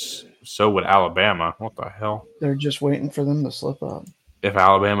Alabama. So would Alabama. What the hell? They're just waiting for them to slip up. If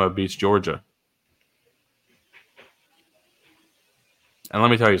Alabama beats Georgia. And let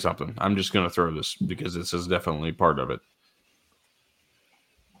me tell you something. I'm just going to throw this because this is definitely part of it.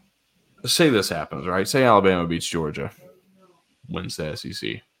 Say this happens, right? Say Alabama beats Georgia, wins the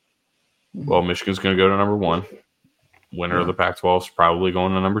SEC. Well, Michigan's going to go to number 1. Winner of the Pac-12 is probably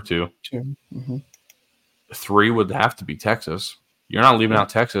going to number 2. 3 would have to be Texas. You're not leaving out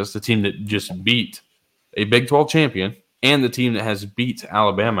Texas, the team that just beat a Big 12 champion and the team that has beat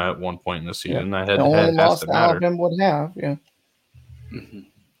Alabama at one point in the season. Yeah. That the only loss Alabama would have, yeah.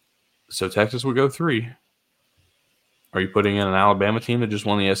 So Texas would go 3. Are you putting in an Alabama team that just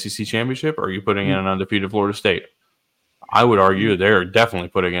won the SEC championship, or are you putting in an undefeated Florida State? I would argue they're definitely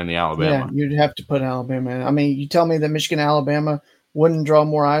putting in the Alabama. Yeah, you'd have to put Alabama in. I mean, you tell me that Michigan, Alabama wouldn't draw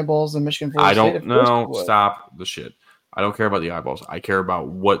more eyeballs than Michigan, Florida State? I don't know. Stop the shit. I don't care about the eyeballs. I care about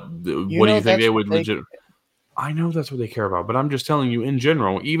what do you think they would legit. I know that's what they care about, but I'm just telling you in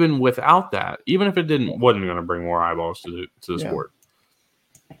general, even without that, even if it wasn't going to bring more eyeballs to the sport.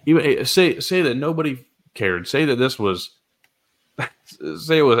 Even say that nobody cared. Say that this was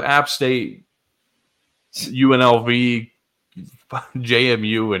say it was App State, UNLV,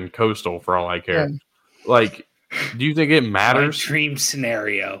 JMU, and Coastal for all I care. Yeah. Like, do you think it matters? My dream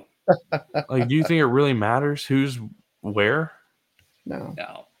scenario. Like, do you think it really matters who's where?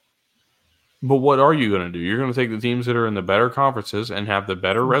 No. But what are you going to do? You're going to take the teams that are in the better conferences and have the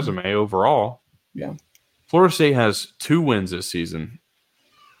better resume overall. Yeah. Florida State has 2 wins this season.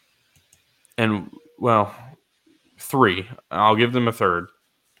 And, well, 3. I'll give them a third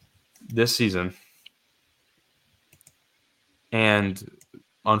this season. And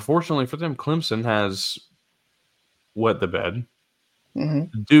unfortunately for them, Clemson has wet the bed.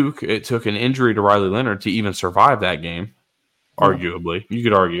 Mm-hmm. Duke, it took an injury to Riley Leonard to even survive that game, arguably. You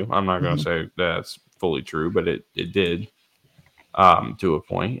could argue. I'm not going to say that's fully true, but it did to a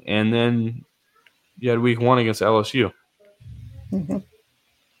point. And then you had week 1 against LSU. Mm-hmm.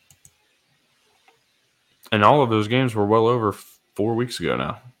 And all of those games were well over 4 weeks ago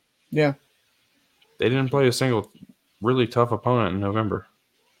now. Yeah. They didn't play a single really tough opponent in November.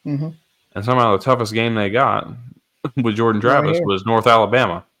 Mm-hmm. And somehow the toughest game they got with Jordan Travis was North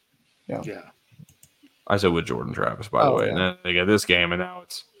Alabama. Yeah. I said with Jordan Travis, by the way. Yeah. And then they get this game, and now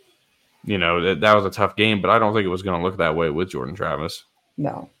it's, that was a tough game, but I don't think it was going to look that way with Jordan Travis.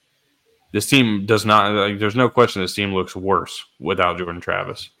 No. This team does not, there's no question this team looks worse without Jordan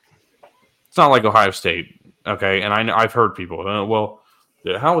Travis. It's not like Ohio State, okay? And I've heard people, well,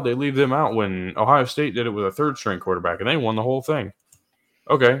 how would they leave them out when Ohio State did it with a third-string quarterback and they won the whole thing?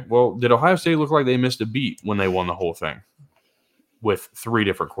 Okay, well, did Ohio State look like they missed a beat when they won the whole thing with 3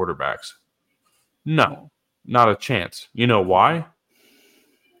 different quarterbacks? No, not a chance. You know why?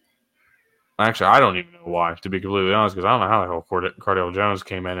 Actually, I don't even know why, to be completely honest, because I don't know how the hell Cardale Jones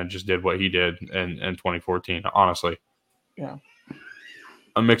came in and just did what he did in 2014, honestly. Yeah.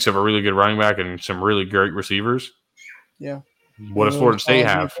 A mix of a really good running back and some really great receivers. Yeah. What does Florida State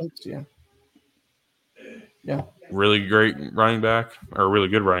have? Yeah. Really great running back, or really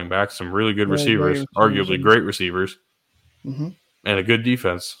good running back, some really good receivers, arguably great receivers, and a good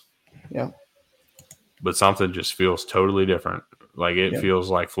defense. Yeah. But something just feels totally different. Like, it feels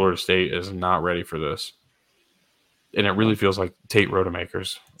like Florida State is not ready for this. And it really feels like Tate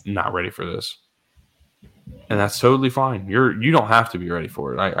Rodemaker's not ready for this. And that's totally fine. You don't have to be ready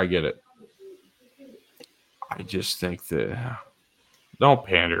for it. I get it. I just think that don't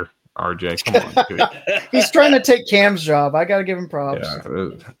pander, RJ. Come on, dude. He's trying to take Cam's job. I got to give him props.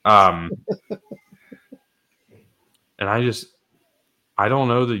 Yeah. And I don't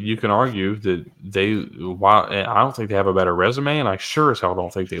know that you can argue that I don't think they have a better resume, and I sure as hell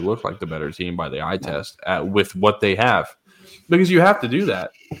don't think they look like the better team by the eye test with what they have, because you have to do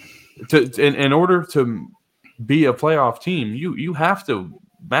that in order to be a playoff team. You have to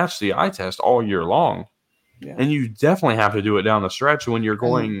match the eye test all year long. Yeah. And you definitely have to do it down the stretch when you're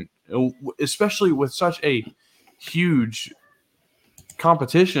going, especially with such a huge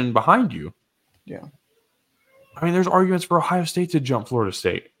competition behind you. Yeah. I mean, there's arguments for Ohio State to jump Florida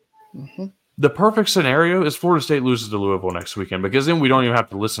State. Mm-hmm. The perfect scenario is Florida State loses to Louisville next weekend, because then we don't even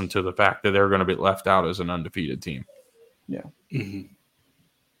have to listen to the fact that they're going to be left out as an undefeated team. Yeah. Mm-hmm.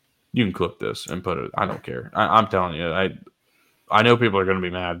 You can clip this and put it. I don't care. I'm telling you, I know people are going to be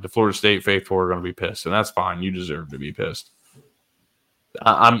mad. The Florida State faithful are going to be pissed, and that's fine. You deserve to be pissed.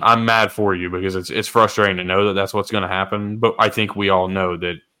 I'm mad for you, because it's frustrating to know that that's what's going to happen. But I think we all know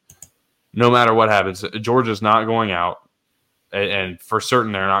that no matter what happens, Georgia's not going out, and for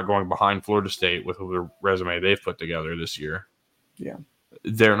certain they're not going behind Florida State with the resume they've put together this year. Yeah,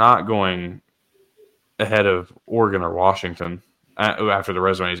 they're not going ahead of Oregon or Washington after the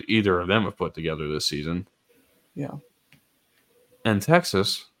resumes either of them have put together this season. Yeah. And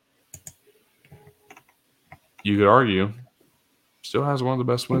Texas, you could argue, still has one of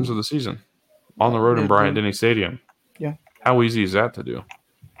the best wins of the season on the road in Bryant-Denny Stadium. Yeah. How easy is that to do?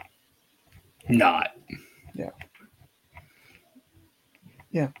 Not. Yeah.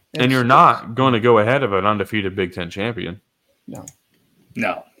 Yeah. And you're not going to go ahead of an undefeated Big Ten champion.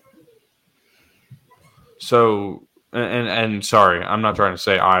 No. So, and sorry, I'm not trying to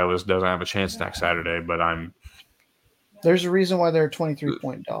say Iowa doesn't have a chance next Saturday, but there's a reason why they're a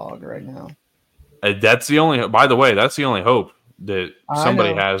 23-point dog right now. That's the only. By the way, that's the only hope that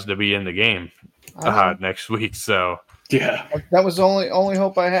somebody has to be in the game next week. So yeah, that was the only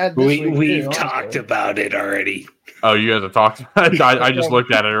hope I had. We've talked about it already. Oh, you guys have talked. I just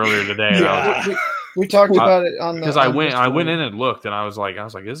looked at it earlier today. Yeah. We talked about it on the because I went in and looked, and I was like,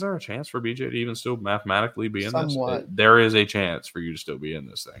 is there a chance for BJ to even still mathematically be in this? There is a chance for you to still be in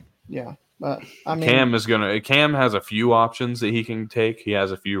this thing. Yeah. But I mean, Cam has a few options that he can take. He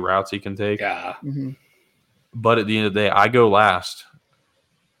has a few routes he can take. Yeah. Mm-hmm. But at the end of the day, I go last,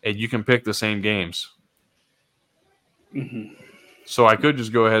 and you can pick the same games. Mm-hmm. So I could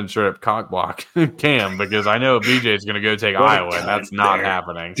just go ahead and straight up cock block Cam because I know BJ is going to go take Iowa, and that's not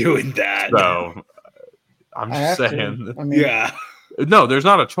happening. Doing that. So I'm just saying. Yeah. No, there's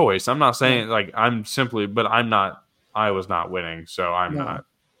not a choice. I'm not saying but I'm not. Iowa's not winning, so I'm not.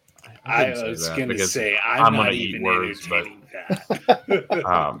 I was going to say I'm not even entertaining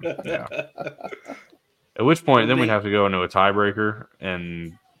that. Yeah. At which point, then we'd have to go into a tiebreaker,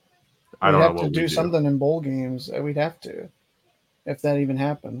 and I don't know what we'd have to do we something in bowl games. We'd have to, if that even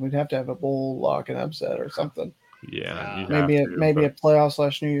happened. We'd have to have a bowl lock and upset or something. Yeah, maybe a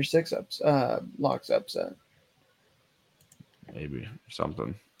playoff / New Year's Six locks upset. Maybe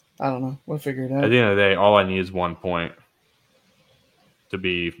something. I don't know. We'll figure it out. At the end of the day, all I need is 1 point to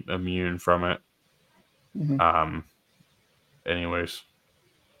be immune from it. Mm-hmm. Anyways.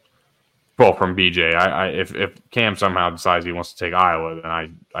 Well, from BJ, if Cam somehow decides he wants to take Iowa,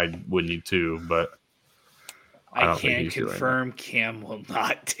 then I would need 2, but I can't confirm Cam will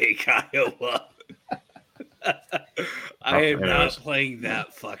not take Iowa. I am not playing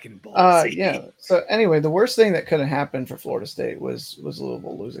that fucking ball. Yeah. So anyway, the worst thing that could have happened for Florida State was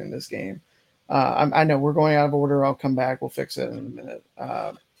Louisville losing this game. I know we're going out of order. I'll come back. We'll fix it in a minute.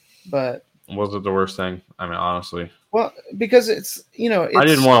 But was it the worst thing? I mean, honestly. Well, because it's I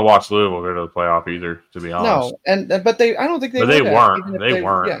didn't want to watch Louisville go to the playoff either, to be honest. No, but I don't think they. But they weren't. They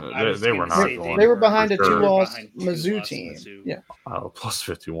weren't. Yeah. They were not going. They were behind a 2-loss Mizzou team. Yeah. Oh, plus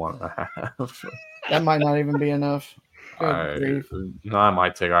 51.5. That might not even be enough. I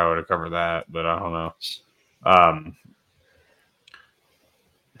might take Iowa to cover that, but I don't know.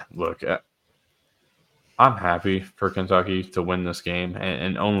 Look, I'm happy for Kentucky to win this game,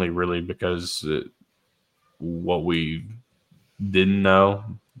 and only really because what we didn't know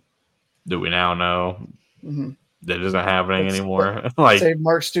that we now know that isn't happening anymore. Say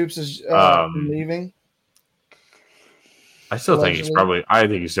Mark Stoops is leaving. I still think I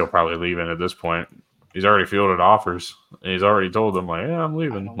think he's still probably leaving at this point. He's already fielded offers, and he's already told them yeah, I'm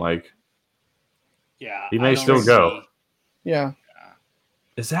leaving. He may still go. Yeah.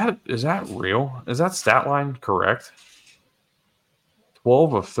 Is that real? Is that stat line correct?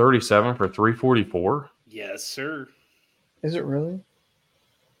 12 of 37 for 344? Yes, sir. Is it really?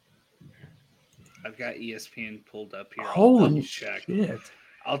 I've got ESPN pulled up here. Holy shit.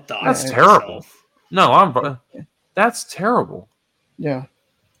 I'll die. That's terrible. No, that's terrible. Yeah.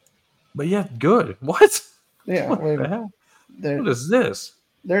 But yeah, good. What? Yeah. What the hell? What is this?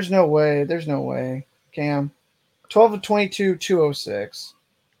 There's no way. There's no way. Cam. 12 of 22, 206.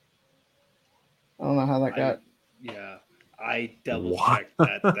 I don't know how that got. Yeah. I double checked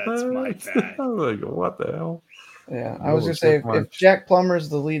that. That's my bad. What the hell? Yeah. I was going to say, if Jack Plummer is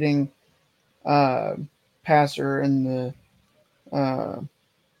the leading passer in the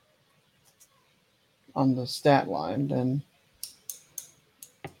on the stat line, then.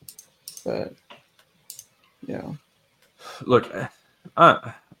 But yeah, look,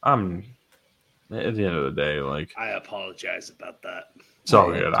 I'm at the end of the day, I apologize about that. It's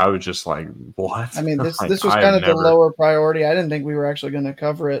all good. I was just like, what? I mean, this was kind of the lower priority. I didn't think we were actually going to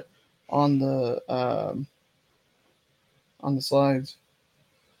cover it on the slides.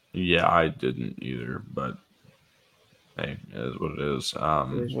 Yeah, I didn't either, but hey, it is what it is.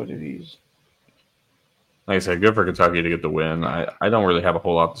 It is what it is. Like I said, good for Kentucky to get the win. I don't really have a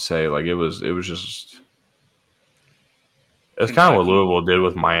whole lot to say. It was just it's kind of what Louisville did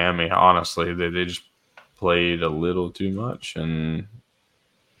with Miami. Honestly, they just played a little too much, and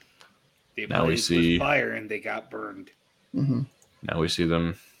now we see with fire and they got burned. Mm-hmm. Now we see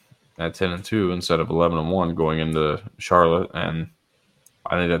them at 10-2 instead of 11-1 going into Charlotte, and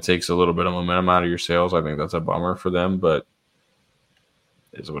I think that takes a little bit of momentum out of your sails. I think that's a bummer for them, but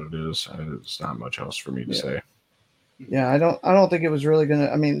it is what it is. It's not much else for me to say. Yeah, I don't think it was really gonna.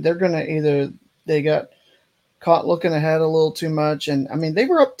 I mean, they're gonna they got caught looking ahead a little too much, and I mean they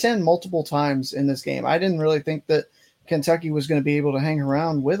were up 10 multiple times in this game. I didn't really think that Kentucky was going to be able to hang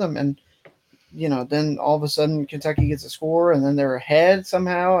around with them, and then all of a sudden Kentucky gets a score, and then they're ahead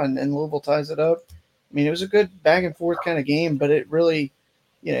somehow, and Louisville ties it up. I mean, it was a good back and forth kind of game, but it really,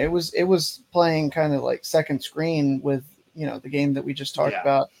 it was playing kind of like second screen with. The game that we just talked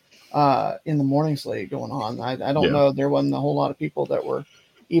about in the morning slate going on. I don't know. There wasn't a whole lot of people that were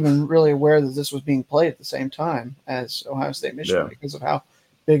even really aware that this was being played at the same time as Ohio State Michigan because of how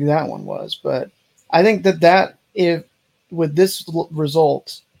big that one was. But I think that if with this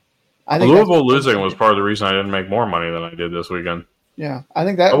result, I think Louisville losing was part of the reason I didn't make more money than I did this weekend. Yeah, I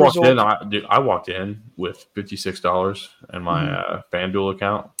think that I walked in with $56 in my FanDuel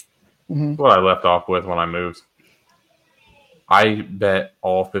account. what I left off with when I moved. I bet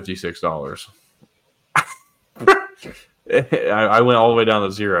all $56. I went all the way down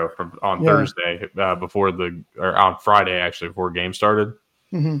to zero on Thursday on Friday actually before game started.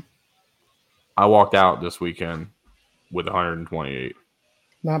 Mm-hmm. I walked out this weekend with 128.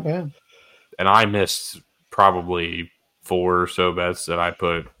 Not bad. And I missed probably 4 or so bets that I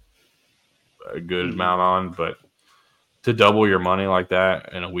put a good amount on, but to double your money like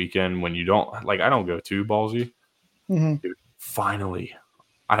that in a weekend when you don't I don't go too ballsy. Mm-hmm. Dude, finally,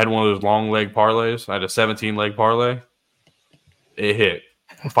 I had one of those long leg parlays. I had a 17 leg parlay. It hit.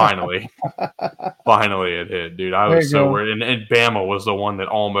 Finally. Finally it hit, dude. I was so worried. And Bama was the one that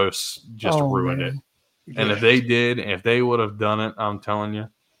almost just ruined it. And if they would have done it, I'm telling you.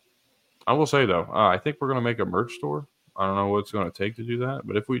 I will say, though, I think we're going to make a merch store. I don't know what it's going to take to do that.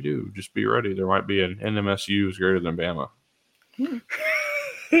 But if we do, just be ready. There might be an NMSU is greater than Bama.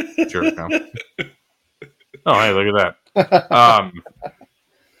 Sure. Oh, hey, look at that. I'm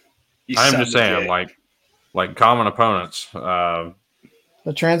just saying, like common opponents. The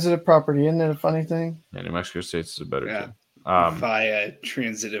transitive property, isn't it a funny thing? Yeah, New Mexico State's a better team. Via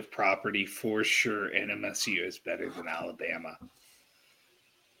transitive property, for sure, NMSU is better than Alabama.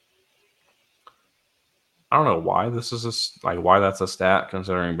 I don't know why this is why that's a stat,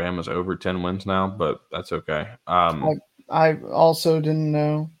 considering Bama's over 10 wins now, but that's okay. I also didn't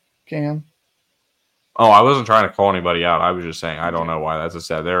know, Cam. Oh, I wasn't trying to call anybody out. I was just saying I don't know why that's a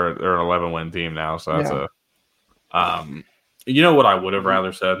stat. They're an 11-win team now, so that's you know what I would have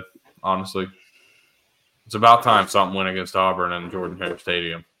rather said, honestly? It's about time something went against Auburn in Jordan-Hare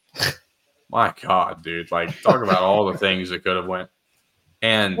Stadium. My God, dude. Talk about all the things that could have went.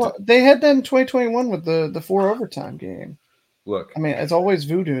 And they had that in 2021 with the 4 overtime game. Look. I mean, it's always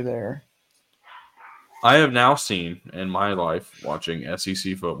voodoo there. I have now seen in my life watching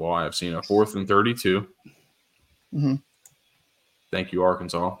SEC football, I have seen a 4th and 32. Mm-hmm. Thank you,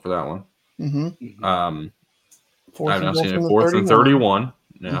 Arkansas, for that one. Mm-hmm. I've now seen a 4th and 31.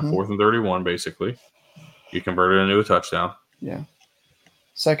 Yeah, 4th and 31, basically. You convert it into a touchdown. Yeah.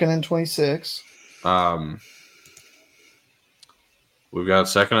 2nd and 26. We've got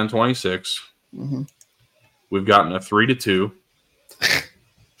 2nd and 26. Mm-hmm. We've gotten a 3-2.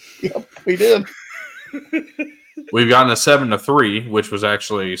 Yep, we did. We've gotten a 7-3, which was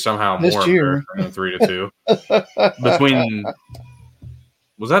actually somehow this more year than 3-2.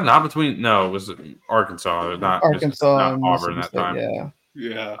 Was that not between? No, it was Arkansas. Not Auburn that time.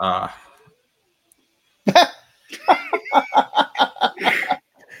 Yeah.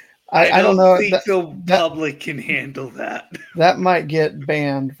 I don't know. Think the public can handle that. That might get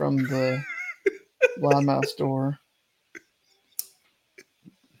banned from the Loudmouth store.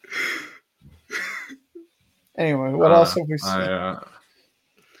 Anyway, what else have we seen?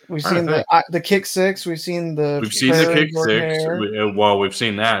 We've seen the kick six. We've seen the kick six. We've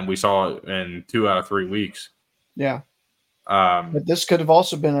seen that, and we saw it in 2 out of 3 weeks. Yeah. But this could have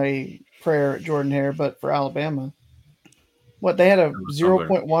also been a prayer at Jordan-Hare, but for Alabama. What, they had a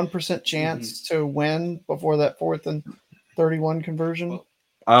 0.1% chance to win before that 4th and 31 conversion?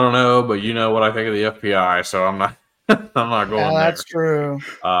 I don't know, but you know what I think of the FBI, so I'm not going there. That's true.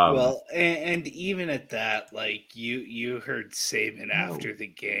 And even at that, you heard Saban after the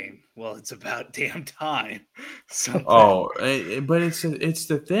game. Well, it's about damn time. But it's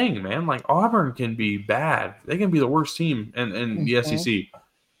the thing, man. Auburn can be bad. They can be the worst team in the SEC.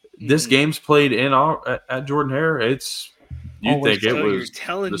 This game's played at Jordan-Hare. You'd think it was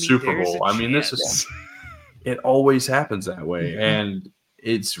the Super Bowl. I mean, it always happens that way. Mm-hmm. And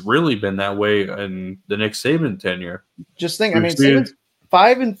it's really been that way in the Nick Saban tenure. Just think, Saban's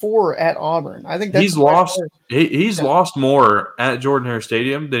 5-4 at Auburn. I think that's he's lost. He's lost more at Jordan-Hare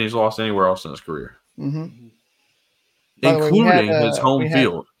Stadium than he's lost anywhere else in his career, including his home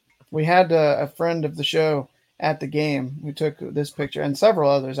field. We had a friend of the show at the game who took this picture and several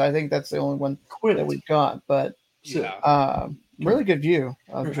others. I think that's the only one that we got, but really good view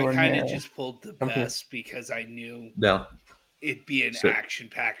of Jordan. I kind of just pulled the best because I knew it'd be an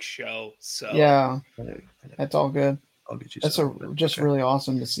action-packed show. So yeah, that's all good. I'll get you. That's just really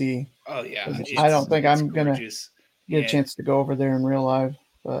awesome to see. Oh yeah, I don't think I'm gonna get a chance to go over there in real life,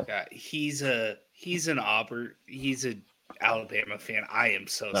 but he's an Auburn. He's an Alabama fan. I am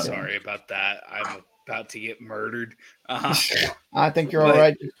so sorry about that. I'm about to get murdered. I think you're all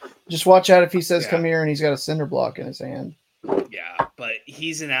right. Just watch out if he says come here and he's got a cinder block in his hand. Yeah, but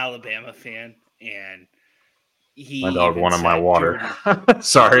he's an Alabama fan, and my dog wanted my water.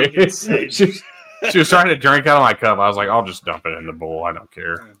 Sorry. She was trying to drink out of my cup. I was like, I'll just dump it in the bowl. I don't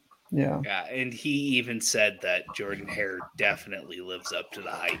care. Yeah. Yeah, and he even said that Jordan Hare definitely lives up to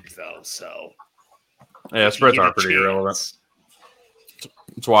the hype, though. So Yeah, if you spreads get a are pretty irrelevant. chance-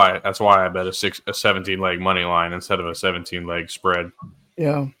 That's why I bet a 17-leg money line instead of a 17-leg spread.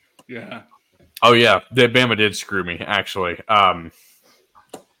 Yeah. Yeah. Oh yeah, Bama did screw me actually. I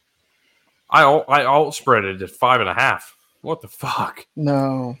alt spread it at 5.5. What the fuck?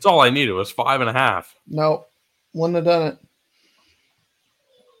 No. That's all I needed was 5.5. Nope. Wouldn't have done it.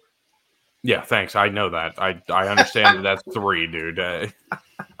 Yeah, thanks. I know that. I understand that that's 3, dude.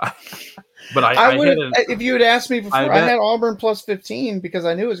 But I would hit have, it. if you had asked me before, I had Auburn plus 15 because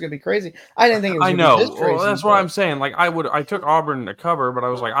I knew it was going to be crazy. I didn't think it was going to be this crazy. Well, that's what I'm saying. Like I took Auburn to cover, but I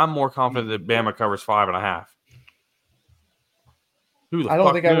was like, I'm more confident that Bama covers 5.5. Who the fuck I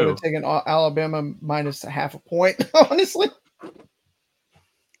don't think knew? I would have taken Alabama minus 0.5 point, honestly.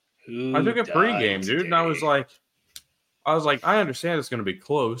 I took a pregame, dude, and I was like, I understand it's going to be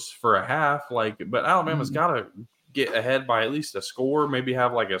close for a half, but Alabama's got to get ahead by at least a score, maybe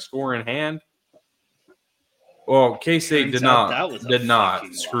have like a score in hand. Well, K-State did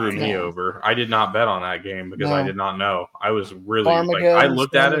not screw me over. I did not bet on that game because I did not know. I was really I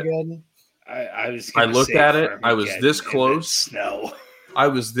looked at it. I looked at it. I was this close. No. I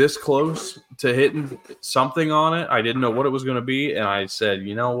was this close to hitting something on it. I didn't know what it was going to be, and I said,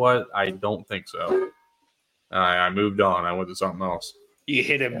 you know what? I don't think so. I moved on. I went to something else. You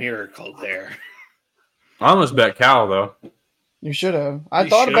hit a miracle there. I almost bet Cal though. You should have. I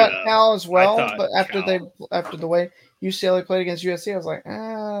thought about Cal as well, but after the way UCLA played against USC, I was like,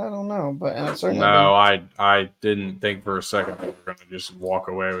 I don't know. But I certainly I didn't think for a second we were going to just walk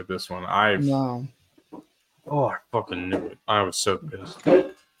away with this one. No. Oh, I fucking knew it. I was so pissed.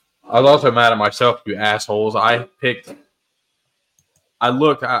 I was also mad at myself, you assholes. I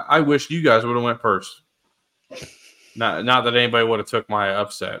wish you guys would have went first. Not that anybody would have took my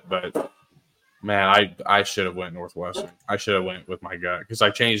upset, but man, I should have went Northwestern. I should have went with my gut because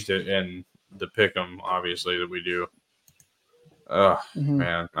I changed it in the pick'em, obviously, that we do.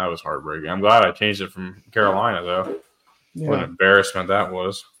 Man, that was heartbreaking. I'm glad I changed it from Carolina, though. Yeah. What an embarrassment that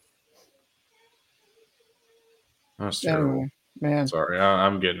was. That's terrible. Anyway, man. Sorry,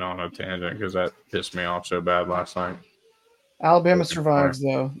 I'm getting on a tangent because that pissed me off so bad last night. Alabama survives,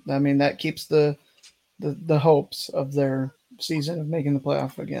 though. I mean, that keeps the hopes of their season of making the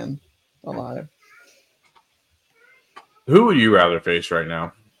playoff again alive. Who would you rather face right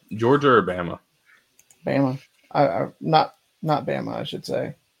now, Georgia or Bama? Bama. Not Bama, I should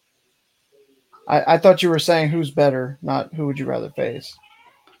say. I thought you were saying who's better, not who would you rather face.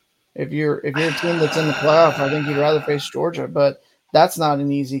 If you're a team that's in the playoff, I think you'd rather face Georgia, but that's not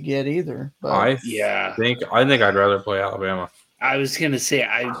an easy get either. But I think I'd rather play Alabama. I was gonna say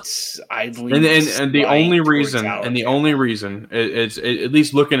I'd lean and the only reason it's at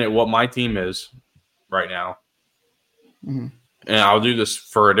least looking at what my team is right now. Mm-hmm. And I'll do this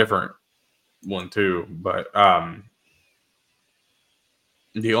for a different one too, but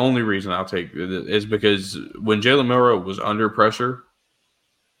the only reason I'll take it is because when Jalen Milroe was under pressure,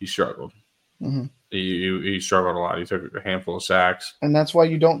 he struggled. Mm-hmm. He struggled a lot. He took a handful of sacks, and that's why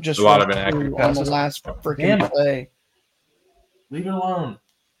you don't just a lot of on the last freaking play. Leave it alone.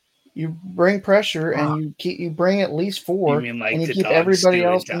 You bring pressure and you bring at least 4, you mean like and you the keep dogs everybody do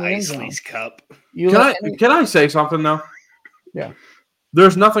else to in the end Isley's zone. Cup. Can I say something though? Yeah.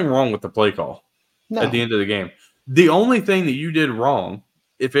 There's nothing wrong with the play call at the end of the game. The only thing that you did wrong,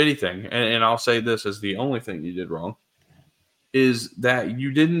 if anything, and I'll say this as the only thing you did wrong, is that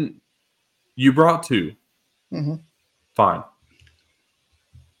you brought 2. Mm-hmm. Fine.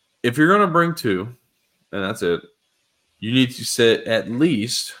 If you're going to bring 2, and that's it, you need to sit at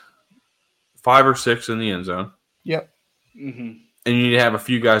least 5 or 6 in the end zone. Yep. Mm-hmm. And you need to have a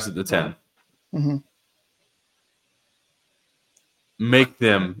few guys at the 10. Mm-hmm. Make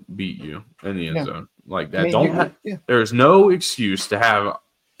them beat you in the end zone like that. I mean, There's no excuse to have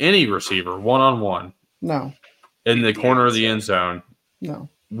any receiver one-on-one. No. In the corner of the end zone. No.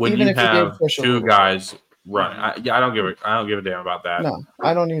 When Even you have 2 guys running. I don't give a damn about that. No,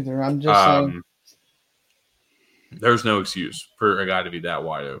 I don't either. I'm just saying. There's no excuse for a guy to be that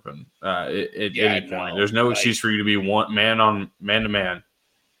wide open at any point. There's no excuse for you to be man to man.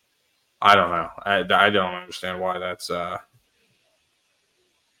 I don't know. I don't understand why that's. I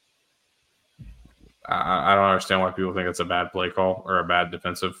don't understand why people think it's a bad play call or a bad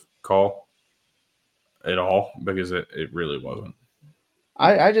defensive call at all, because it really wasn't.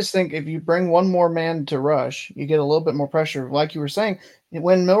 I just think if you bring one more man to rush, you get a little bit more pressure. Like you were saying,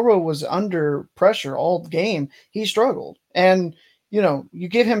 when Milroe was under pressure all game, he struggled. And, you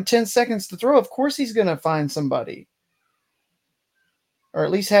give him 10 seconds to throw, of course he's going to find somebody. or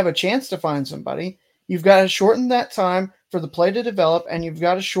at least have a chance to find somebody, you've got to shorten that time for the play to develop, and you've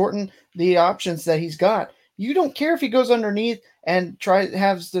got to shorten the options that he's got. You don't care if he goes underneath and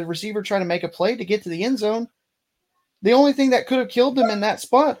has the receiver try to make a play to get to the end zone. The only thing that could have killed them in that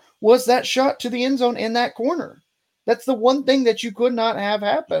spot was that shot to the end zone in that corner. That's the one thing that you could not have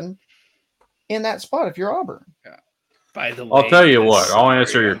happen in that spot if you're Auburn. Yeah. By the way, I'll tell you what. I'll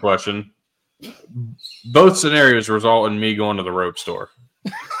answer your question. Both scenarios result in me going to the rope store.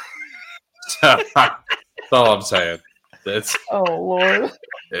 That's all I'm saying. Oh, Lord.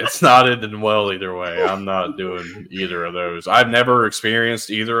 It's not ending well either way. I'm not doing either of those. I've never experienced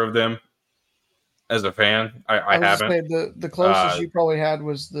either of them as a fan. I haven't. Say the closest you probably had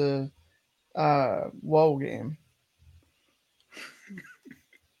was the Woe game.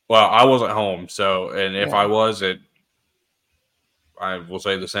 Well, I wasn't home, and if I was, I will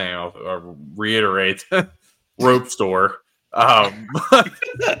say the same. I'll reiterate, rope store. The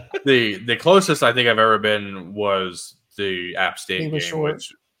closest I think I've ever been was the App State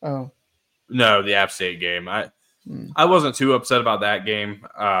game. No, the App State game. I wasn't too upset about that game.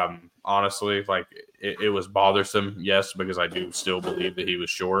 Honestly, like it was bothersome, yes, because I do still believe that he was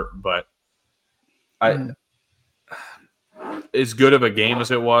short, but as good of a game as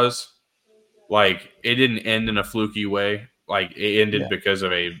it was, like it didn't end in a fluky way. Like it ended because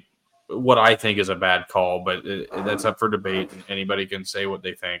of what I think is a bad call, but that's up for debate. Anybody can say what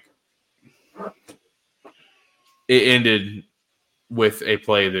they think. It ended with a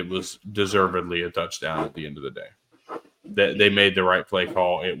play that was deservedly a touchdown at the end of the day. They made the right play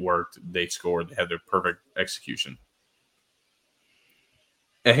call. It worked. They scored. They had their perfect execution.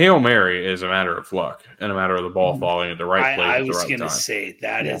 A Hail Mary is a matter of luck and a matter of the ball falling at the right place at the right time. I was going to say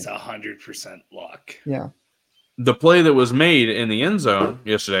that is 100% luck. Yeah. The play that was made in the end zone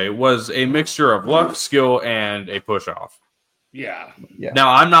yesterday was a mixture of luck, skill, and a push-off. Yeah.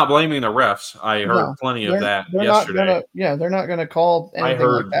 Now, I'm not blaming the refs. I heard plenty of that yesterday. They're not going to call anything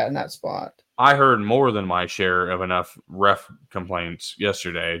like that in that spot. I heard more than my share of enough ref complaints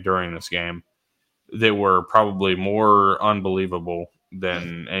yesterday during this game that were probably more unbelievable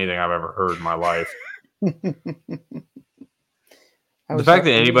than anything I've ever heard in my life. The fact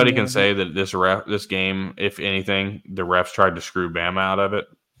that anybody can say that this game, if anything, the refs tried to screw Bama out of it,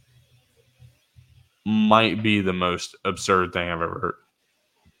 might be the most absurd thing I've ever heard.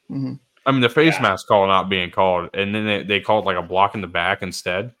 Mm-hmm. I mean, the face mask call not being called, and then they called like a block in the back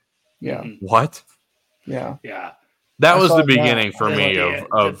instead. Yeah. What? Yeah. Yeah. That was the beginning for me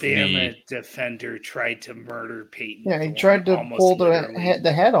of the Bama defender tried to murder Peyton. Yeah, he tried to pull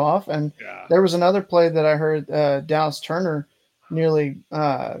the head off, and there was another play that I heard Dallas Turner nearly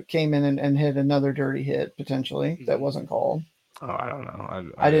came in and hit another dirty hit potentially that wasn't called. Oh, I don't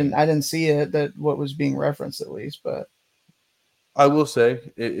know. I didn't see it, that what was being referenced at least, but I will say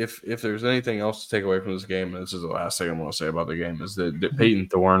if there's anything else to take away from this game, and this is the last thing I'm going to say about the game, is that Peyton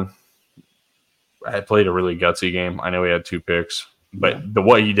Thorne had played a really gutsy game. I know he had 2 picks, but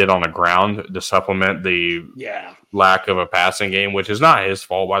what he did on the ground to supplement the lack of a passing game, which is not his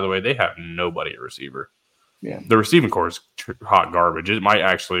fault, by the way. They have nobody at receiver. Yeah, the receiving core is hot garbage. It might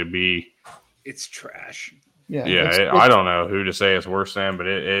actually be. It's trash. I don't know who to say it's worse than, but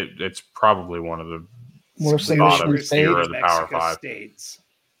it's probably one of the worst bottom tier of the Power 5. States.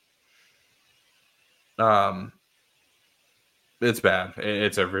 It's bad.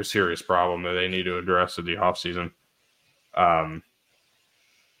 It's a very serious problem that they need to address in the offseason.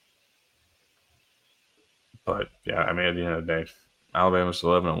 But yeah, I mean, at the end of the day, Alabama's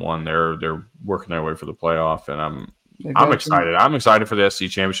 11-1. They're working their way for the playoff, and I'm excited. I'm excited for the SC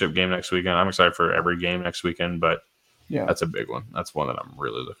championship game next weekend. I'm excited for every game next weekend, but that's a big one. That's one that I'm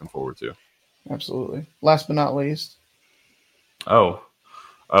really looking forward to. Absolutely. Last but not least. Oh,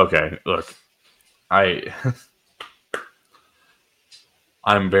 okay. Look,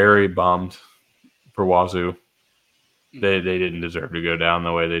 I'm very bummed for Wazoo. They didn't deserve to go down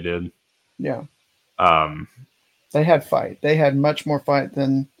the way they did. Yeah. They had fight. They had much more fight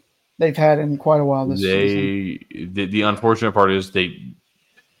than they've had in quite a while this season. The unfortunate part is they're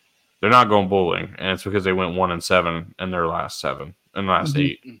not going bowling, and it's because they went 1-7 in their last 8.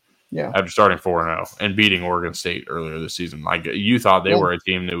 Yeah. After starting 4-0 and beating Oregon State earlier this season. Like, you thought they were a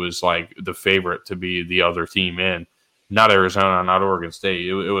team that was like the favorite to be the other team in. Not Arizona, not Oregon State.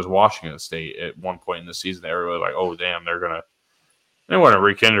 It was Washington State at one point in the season. Everybody was like, oh, damn, they weren't a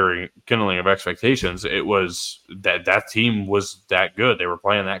rekindling of expectations. It was that team was that good. They were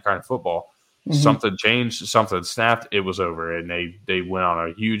playing that kind of football. Mm-hmm. Something changed, something snapped, it was over. And they went on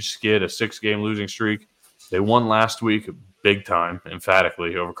a huge skid, a 6-game losing streak. They won last week big time,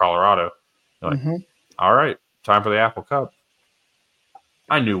 emphatically, over Colorado. Like, all right, time for the Apple Cup.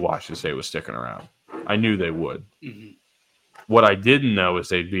 I knew Washington State was sticking around. I knew they would. Mm-hmm. What I didn't know is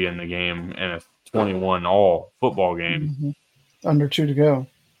they'd be in the game in a 21-all football game. Mm-hmm. Under 2 to go.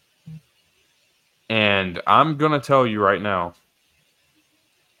 And I'm going to tell you right now,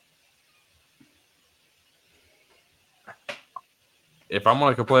 if I'm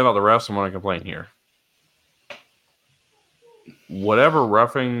going to complain about the refs, I'm going to complain here. Whatever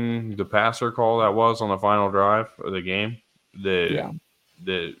roughing the passer call that was on the final drive of the game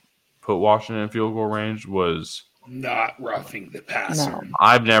that put Washington in field goal range was not roughing the passer. No.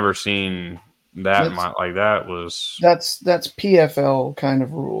 I've never seen that like that was. That's PFL kind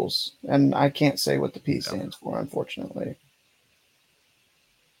of rules, and I can't say what the P stands for, unfortunately.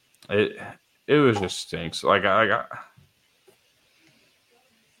 It was just stinks. Like I got.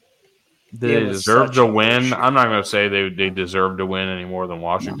 They deserve to win. I'm not going to say they deserve to win any more than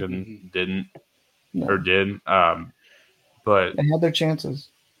Washington didn't or did. But they had their chances.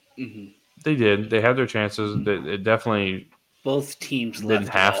 Mm-hmm. They did. They had their chances. It definitely both teams didn't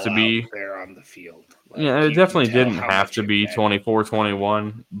have to be there on the field. Like, yeah, it definitely didn't have to be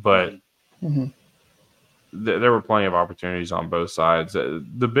 24-21, but there were plenty of opportunities on both sides.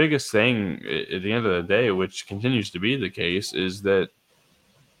 The biggest thing at the end of the day, which continues to be the case, is that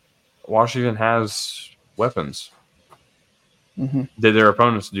Washington has weapons that their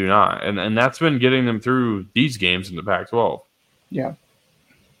opponents do not. And that's been getting them through these games in the Pac-12. Yeah.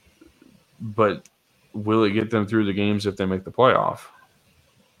 But will it get them through the games if they make the playoff?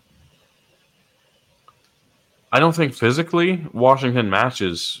 I don't think physically Washington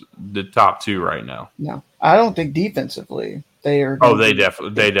matches the top 2 right now. No. I don't think defensively they are. Oh, they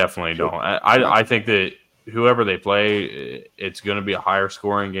definitely don't. I think that whoever they play, it's going to be a higher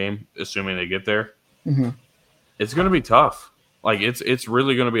scoring game, assuming they get there. Mm-hmm. It's going to be tough. Like it's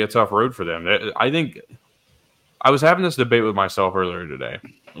really going to be a tough road for them. I think I was having this debate with myself earlier today,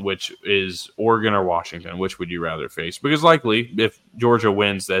 which is Oregon or Washington. Which would you rather face? Because likely, if Georgia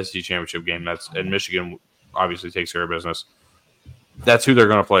wins the SEC championship game, and Michigan obviously takes care of business, that's who they're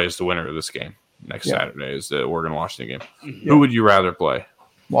going to play as the winner of this game next Saturday. Is the Oregon-Washington game? Mm-hmm. Who would you rather play?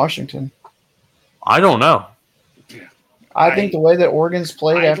 Washington. I don't know. I think the way that Oregon's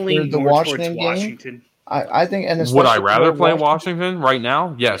played after the Washington game, I think. And would I rather play Washington right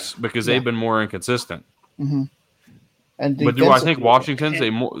now? Yes, because they've been more inconsistent. Mm-hmm. But do I think Washington's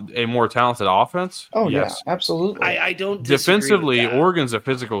a more talented offense? Oh yes, yeah, absolutely. I don't defensively. Oregon's a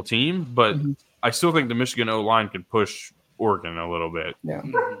physical team, but I still think the Michigan O-line can push Oregon a little bit. Yeah.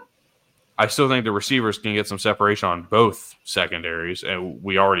 I still think the receivers can get some separation on both secondaries, and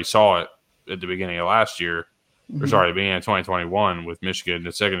we already saw it at the beginning of last year, or sorry, the beginning of 2021 with Michigan.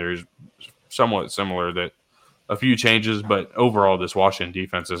 The secondary is somewhat similar, that a few changes, but overall this Washington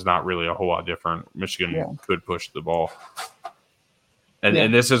defense is not really a whole lot different. Michigan could push the ball.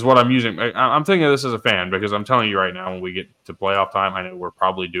 And this is what I'm using. I'm thinking of this as a fan because I'm telling you right now, when we get to playoff time, I know we're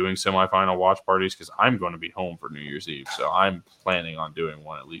probably doing semifinal watch parties because I'm going to be home for New Year's Eve. So I'm planning on doing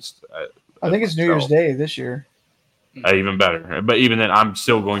one at least. I think it's New Year's Day this year. Even better. But even then, I'm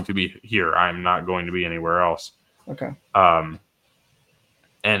still going to be here. I'm not going to be anywhere else. Okay.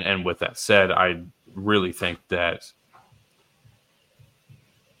 And with that said, I really think that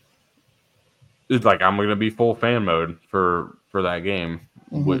like I'm going to be full fan mode for that game,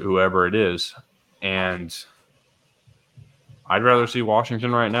 whoever it is. And I'd rather see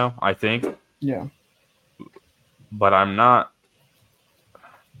Washington right now, I think. Yeah. But I'm not.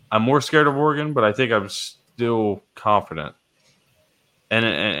 I'm more scared of Oregon, but I think I'm still confident. And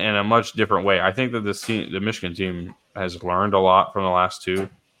in a much different way. I think that this team, the Michigan team, has learned a lot from the last 2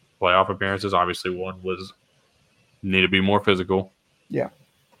 playoff appearances. Obviously, one was you need to be more physical. Yeah.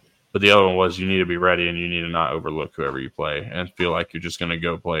 But the other one was you need to be ready and you need to not overlook whoever you play and feel like you're just going to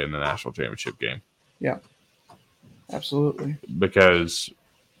go play in the national championship game. Yeah. Absolutely. Because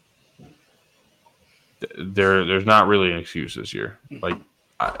there's not really an excuse this year. Like,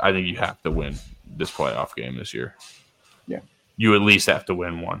 I think you have to win this playoff game this year. Yeah. You at least have to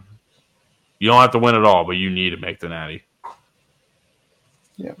win one. You don't have to win it all, but you need to make the natty.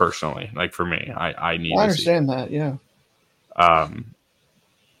 Yeah. Personally, like for me, I need. I understand that. Yeah.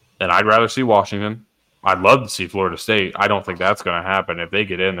 And I'd rather see Washington. I'd love to see Florida State. I don't think that's going to happen if they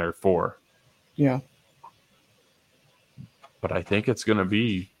get in there 4. Yeah. But I think it's going to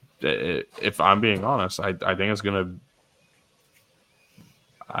be, if I'm being honest, I think it's going to.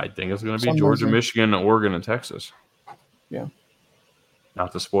 I think it's going to be Georgia, Michigan, Oregon, and Texas. Yeah.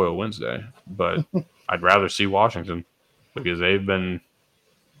 Not to spoil Wednesday, but I'd rather see Washington because they've been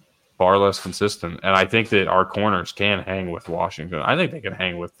far less consistent. And I think that our corners can hang with Washington. I think they can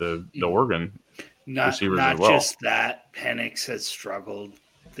hang with the Oregon receivers not as well. just that, Penix has struggled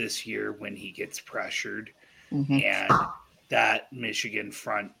this year when he gets pressured, and that Michigan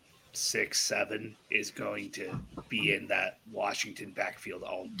front 6-7 is going to be in that Washington backfield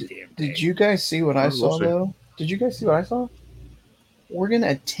all damn day. Did you guys see what I saw though? Did you guys see what I saw? Oregon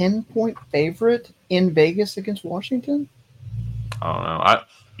a 10-point favorite in Vegas against Washington. I don't know.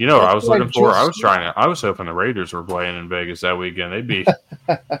 What I was looking for? I was hoping the Raiders were playing in Vegas that weekend. They'd be,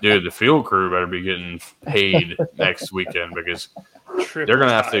 dude, the field crew better be getting paid next weekend because they're going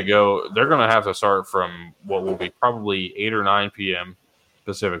to have to go. They're going to have to start from what will be probably 8 or 9 p.m.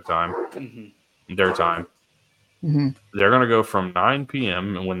 Pacific time, their time. They're going to go from 9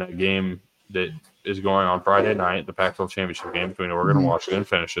 p.m. and when that game that is going on Friday night, the Pac-12 championship game between Oregon and Washington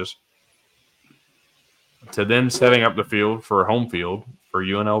finishes, to then setting up the field for home field for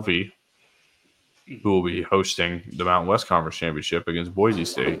UNLV, who will be hosting the Mountain West Conference Championship against Boise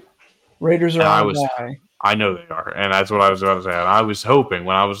State. Raiders are on high. I know they are, and that's what I was about to say. And I was hoping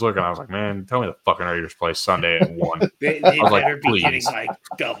when I was looking, I was like, man, tell me the fucking Raiders play Sunday at 1. They better be getting like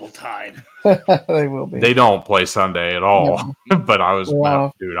double time. They will be. They don't play Sunday at all. But I was,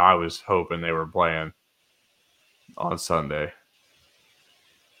 I was hoping they were playing on Sunday.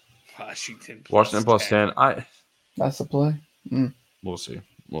 Washington plus 10. That's the play. We'll see.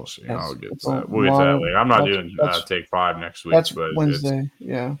 Yes, I'll get that. We'll get that later. I'm not doing Take 5 next week. That's but Wednesday.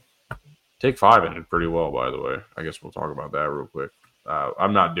 Yeah. Take 5 ended pretty well, by the way. I guess we'll talk about that real quick.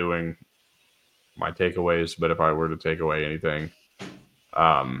 I'm not doing my takeaways, but if I were to take away anything,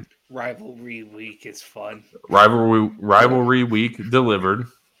 Rivalry week is fun. Rivalry week delivered.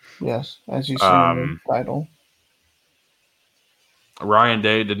 Yes, as you see in the title. Ryan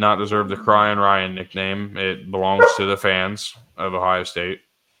Day did not deserve the Crying Ryan nickname. It belongs to the fans of Ohio State.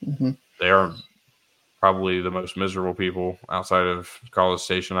 They are probably the most miserable people outside of College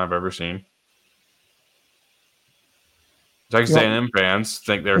Station I've ever seen. Texas A&M fans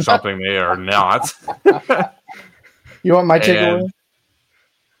think they're something they are not. You want my takeaway?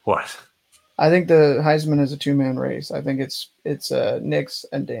 What? I think the Heisman is a two-man race. I think it's Nix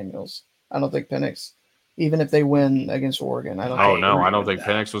and Daniels. I don't think Penix, even if they win against Oregon, I don't. I don't think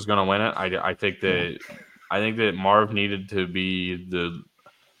Penix was going to win it. I think that Marvin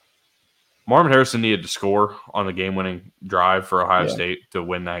Harrison needed to score on the game-winning drive for Ohio State to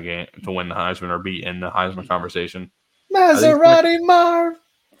win that game, to win the Heisman or be in the Heisman conversation. Maserati Marv.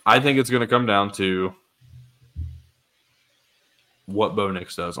 I think it's going to come down to what Bo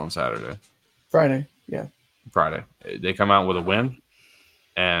Nix does on Saturday. Friday. They come out with a win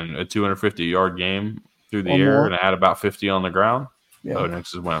and a 250-yard game through the air and add about 50 on the ground. Bo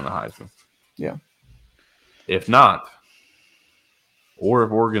Nix is winning the Heisman. Yeah. If not, or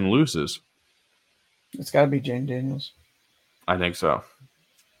if Oregon loses, it's got to be Jane Daniels. I think so.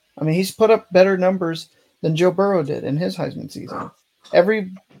 I mean, he's put up better numbers than Joe Burrow did in his Heisman season.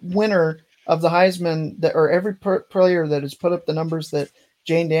 Every winner of the Heisman, or every player that has put up the numbers that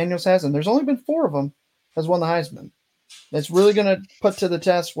Jane Daniels has, and there's only been 4 of them, has won the Heisman. It's really going to put to the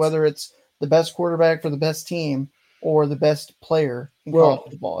test whether it's the best quarterback for the best team or the best player in college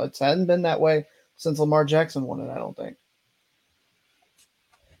football. It hasn't been that way since Lamar Jackson won it, I don't think.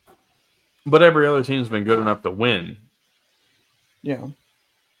 But every other team's been good enough to win. Yeah.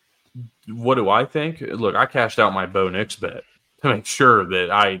 What do I think? Look, I cashed out my Bo Nix bet to make sure that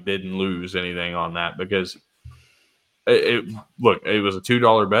I didn't lose anything on that because it was a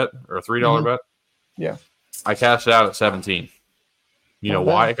 $2 bet or a $3 bet. Yeah. I cashed out at 17. You know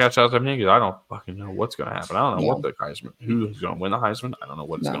why I cashed out at 17? Because I don't fucking know what's going to happen. I don't know what the Heisman, who's going to win the Heisman. I don't know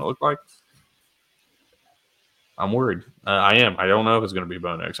what it's going to look like. I'm worried. I am. I don't know if it's going to be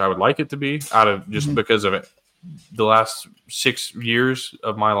Bo Nix. I would like it to be because of it. The last 6 years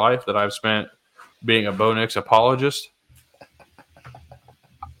of my life that I've spent being a Bo Nix apologist,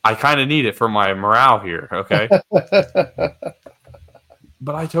 I kind of need it for my morale here, okay?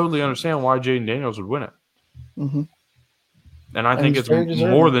 But I totally understand why Jaden Daniels would win it. And I think it's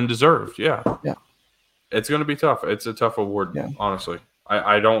more than deserved. Yeah. It's going to be tough. It's a tough award, honestly.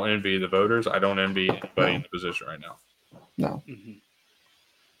 I don't envy the voters. I don't envy anybody in the position right now. No.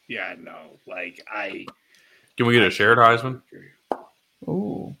 Yeah, no. Can we get a shared Heisman?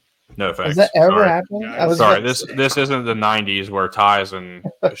 Ooh. No thanks. Has that ever happened? Sorry, this isn't the 90s where ties and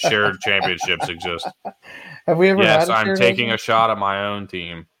shared championships exist. Have we ever Yes, had I'm taking a shot at my own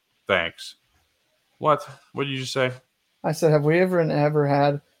team. Thanks. What? What did you just say? I said, have we ever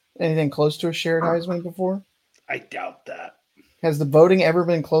had anything close to a shared Heisman before? I doubt that. Has the voting ever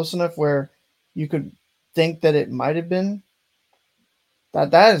been close enough where you could think that it might have been?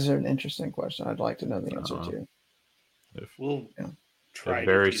 That is an interesting question. I'd like to know the answer to. We'll try. If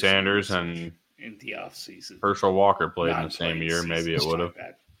Barry Sanders and in the offseason. Herschel Walker played in the same Non-playing year. Maybe it would have.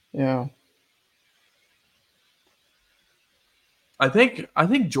 Yeah. I think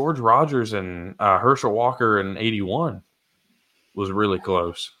George Rogers and Herschel Walker in '81 was really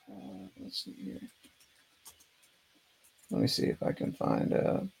close. Let's see here. Let me see if I can find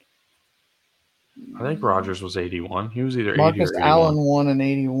I think Rogers was '81. He was either Marcus 80 or 81. Allen won in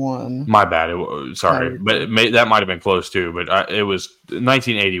 '81. My bad. Sorry, but that might have been close too. But it was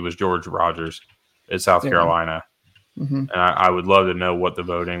 1980 was George Rogers at South Carolina. Mm-hmm. And I would love to know what the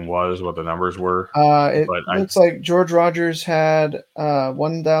voting was, what the numbers were. It looks like George Rogers had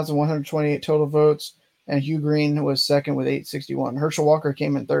 1,128 total votes, and Hugh Green was second with 861. Herschel Walker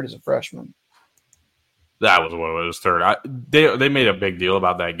came in third as a freshman. That was what it was, third. They made a big deal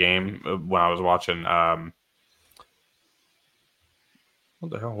about that game when I was watching. What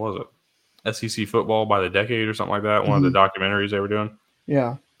the hell was it? SEC football by the decade or something like that. One of the documentaries they were doing.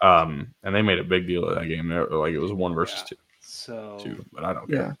 Yeah. And they made a big deal of that game. Like it was 1 versus 2. So, but I don't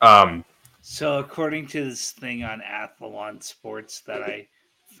care. So according to this thing on Athlon Sports that I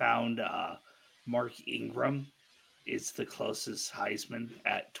found, Mark Ingram is the closest Heisman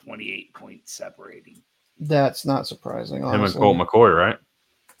at 28 points separating. That's not surprising. Honestly. Him and Colt McCoy, right?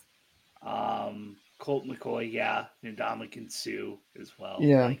 Colt McCoy, yeah, and Ndamukong Suh as well.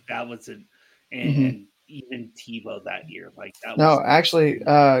 Yeah, like that was and even Tebow that year. Like that. No, actually,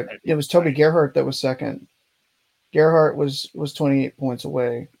 it was Toby Gerhart that was second. Gerhart was 28 points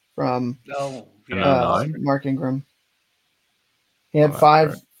away from Mark Ingram. He had 5.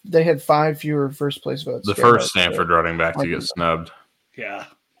 Right. They had 5 fewer first place votes. The first Stanford running back to get snubbed. Yeah.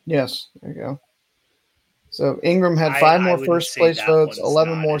 Yes, there you go. So Ingram had 5 more first place votes,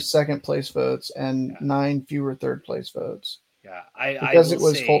 11 more second place votes, and 9 fewer third place votes. Yeah, because it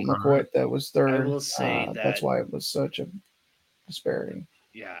was Colt McCoy that was third. I will say that's why it was such a disparity.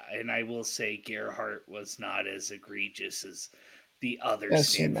 Yeah, and I will say Gerhart was not as egregious as the other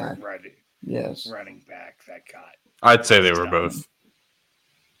Stanford running back that got. I'd say they were both.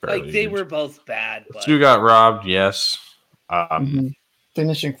 Like they were both bad. But Suh got robbed, yes.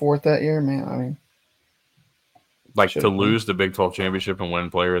 Finishing 4th that year, man. I mean, like to lose the Big 12 championship and win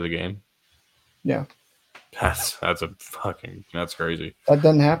Player of the Game. Yeah, that's crazy. That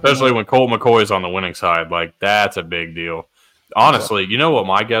doesn't happen, especially when Colt McCoy is on the winning side. Like that's a big deal. Honestly, you know what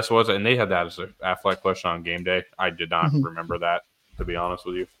my guess was, and they had that as an Affleck question on game day. I did not remember that, to be honest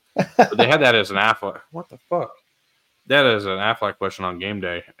with you. But they had that as an Affleck. What the fuck? That is an Affleck question on game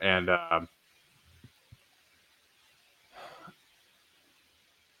day, and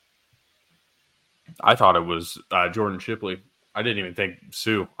I thought it was Jordan Shipley. I didn't even think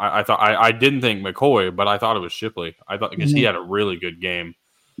Suh. I didn't think McCoy, but I thought it was Shipley. I thought because he had a really good game,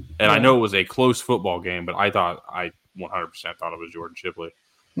 and I know it was a close football game, but I 100% thought it was Jordan Shipley,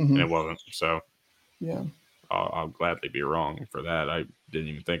 and it wasn't. So yeah, I'll gladly be wrong for that. I didn't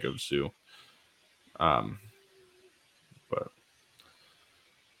even think of Suh. But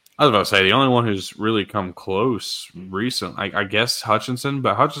I was about to say the only one who's really come close recent, I guess Hutchinson,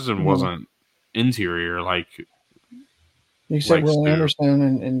 but Hutchinson wasn't interior like. You said Will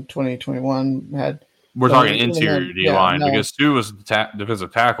Anderson in 2021 had. We're talking interior D line because Suh was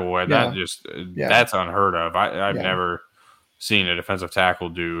defensive tackle. And that's unheard of. I've never seen a defensive tackle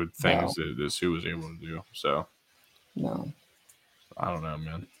do things that Suh was able to do. So, no, I don't know,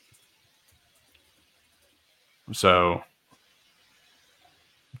 man. So,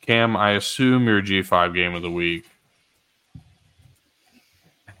 Cam, I assume your G5 game of the week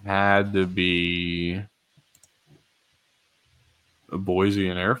had to be a Boise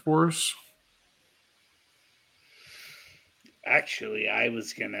and Air Force. Actually, I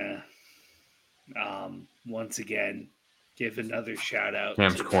was gonna once again give another shout out.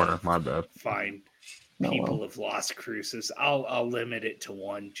 Cam's corner, my bad. Fine. People of Las Cruces. I'll limit it to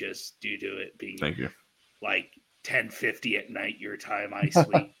one just due to it being like 10:50 at night your time. I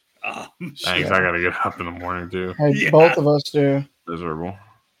sleep. Thanks. I gotta get up in the morning too. Both of us do. Miserable.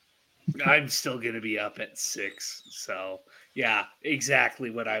 I'm still gonna be up at 6. So yeah, exactly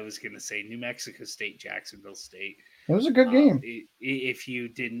what I was gonna say. New Mexico State, Jacksonville State. It was a good game. If you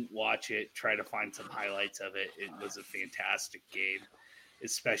didn't watch it, try to find some highlights of it. It was a fantastic game,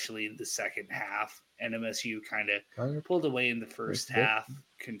 especially in the second half. NMSU kind of pulled away in the first half,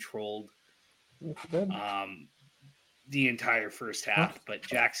 controlled the entire first half, but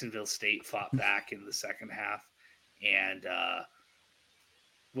Jacksonville State fought back in the second half and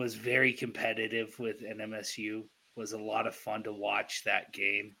was very competitive with NMSU. Was a lot of fun to watch that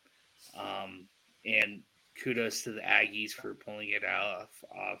game. And kudos to the Aggies for pulling it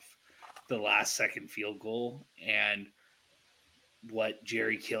off the last second field goal and what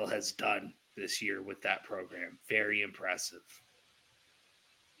Jerry Kill has done this year with that program. Very impressive.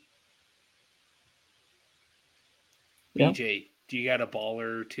 Yeah. BJ, do you got a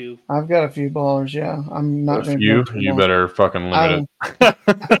baller or two? I've got a few ballers. Yeah, I'm not going to. You better fucking limit it.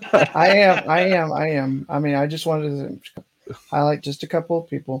 I am. I mean, I just wanted to highlight just a couple of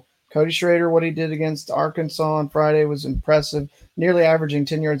people. Cody Schrader, what he did against Arkansas on Friday was impressive. Nearly averaging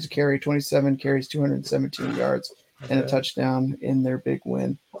 10 yards a carry, 27 carries, 217 yards, and a touchdown in their big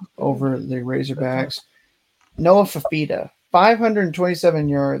win over the Razorbacks. Noah Fafita, 527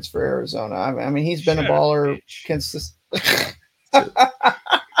 yards for Arizona. I mean, he's been a baller consistent.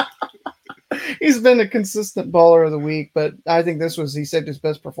 He's been a consistent baller of the week, but I think this was, he said, his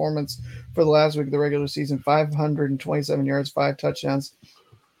best performance for the last week of the regular season. 527 yards, 5 touchdowns.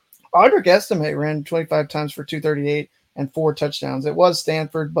 Audric Estimate ran 25 times for 238 and 4 touchdowns. It was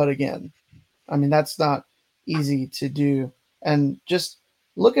Stanford, but again, I mean, that's not easy to do. And just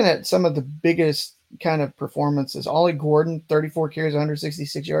looking at some of the biggest kind of performances, Ollie Gordon, 34 carries,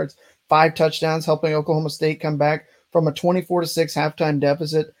 166 yards, 5 touchdowns, helping Oklahoma State come back from a 24-6 halftime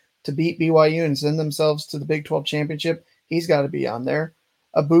deficit to beat BYU and send themselves to the Big 12 championship. He's got to be on there.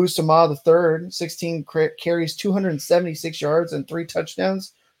 Abu Sama III, 16 carries, 276 yards, and 3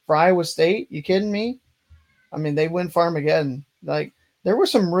 touchdowns for Iowa State. You kidding me? I mean, they win Farmageddon. Like, there were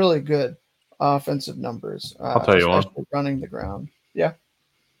some really good offensive numbers. I'll tell you one. Running the ground. Yeah.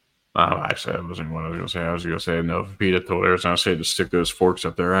 Actually, that wasn't what I was going to say. I was going to say, no, Peter told Arizona State to stick those forks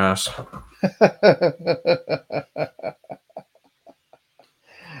up their ass.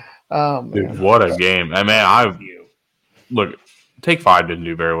 Dude, what a game. I mean, look, Take 5 didn't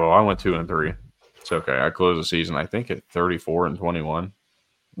do very well. I went 2-3. It's okay. I closed the season, I think, at 34-21.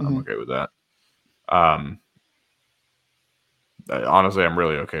 Mm-hmm. I'm okay with that. Honestly, I'm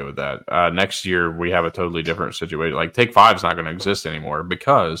really okay with that. Next year, we have a totally different situation. Like, Take 5 is not going to exist anymore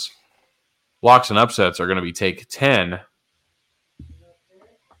because locks and upsets are going to be Take 10.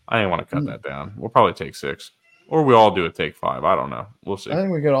 I didn't want to cut that down. We'll probably take 6. Or we all do a Take 5. I don't know. We'll see. I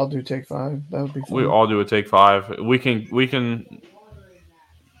think we could all do Take 5. That would be fun. We all do a Take 5. We can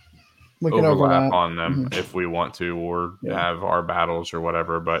overlap on them if we want to, or have our battles or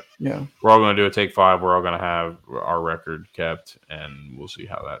whatever. But we're all going to do a Take 5. We're all going to have our record kept, and we'll see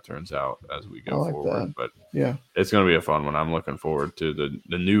how that turns out as we go forward. But it's going to be a fun one. I'm looking forward to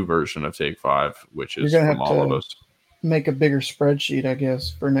the new version of Take 5, which is from all of us. Make a bigger spreadsheet, I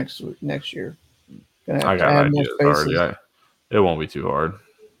guess, for next year. I got ideas already. It won't be too hard.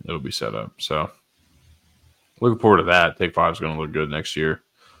 It'll be set up. So looking forward to that. Take 5 is going to look good next year.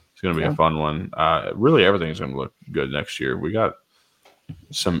 It's going to be a fun one. Really, everything's going to look good next year. We got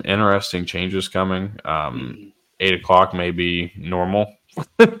some interesting changes coming. 8 o'clock may be normal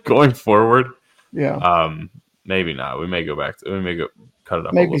going forward. Yeah. Maybe not. We may go back. We may cut it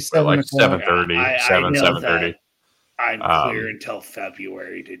up maybe a little bit, like 7:30, 7:30. I'm clear until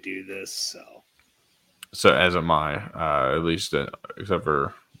February to do this, So as am I, at least except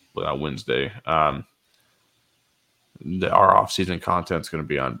for Wednesday. Our off-season content is going to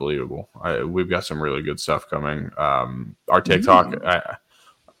be unbelievable. We've got some really good stuff coming. Our TikTok,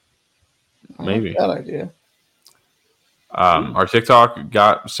 maybe that idea. Our TikTok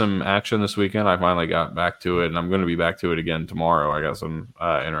got some action this weekend. I finally got back to it, and I'm going to be back to it again tomorrow. I got some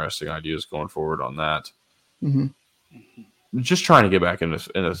interesting ideas going forward on that. Mm-hmm. Just trying to get back in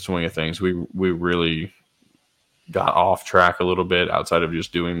the swing of things. We really got off track a little bit outside of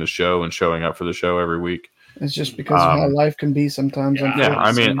just doing the show and showing up for the show every week. It's just because of how life can be sometimes. Yeah,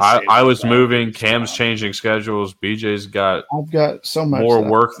 I mean, I was moving. Cam's changing schedules. BJ's I've got so much more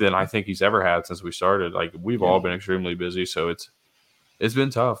work than I think he's ever had since we started. Like, we've all been extremely busy, so it's been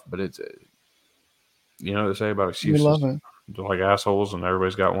tough. But it's they say about excuses. We love it. They're like assholes, and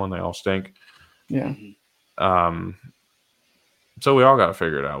everybody's got one. They all stink. Yeah. So we all got to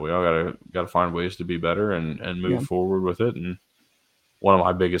figure it out. We all got to find ways to be better and move forward with it. And one of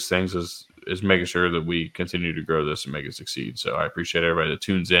my biggest things is making sure that we continue to grow this and make it succeed. So I appreciate everybody that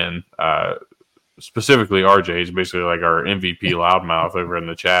tunes in. Specifically, RJ, he's basically like our MVP loudmouth over in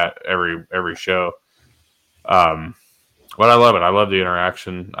the chat every show. But I love it. I love the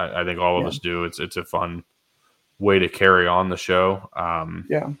interaction. I think all of us do. It's a fun way to carry on the show.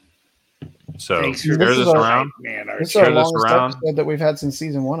 So share this around. This is our longest episode that we've had since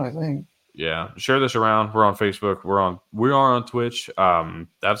season 1, I think. Yeah, share this around. We're on Facebook. We are on Twitch.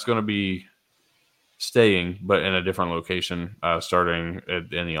 That's going to be staying, but in a different location. Starting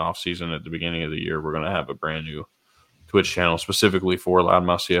in the off season at the beginning of the year, we're going to have a brand new Twitch channel specifically for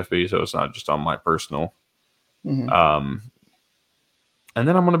Loudmouth CFB. So it's not just on my personal. And then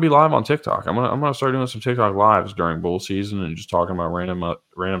I'm going to be live on TikTok. I'm going to start doing some TikTok lives during bowl season and just talking about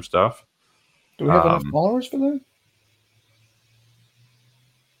random stuff. Do we have enough followers for that?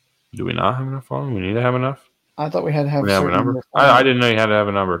 Do we not have enough followers? We need to have enough. I thought we had to have a number. I didn't know you had to have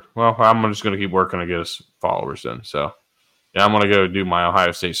a number. Well, I'm just going to keep working to get us followers then. So, yeah, I'm going to go do my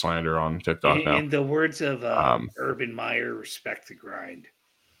Ohio State slander on TikTok now. In the words of Urban Meyer, respect the grind.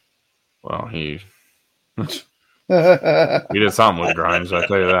 Well, he did something with Grimes, I'll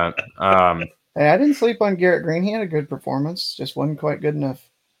tell you that. Hey, I didn't sleep on Garrett Green. He had a good performance, just wasn't quite good enough.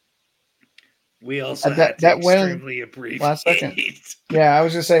 We also had to extremely abbreviate. Last second. Yeah, I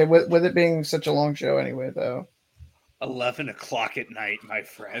was going to say, with it being such a long show anyway, though. 11 o'clock at night, my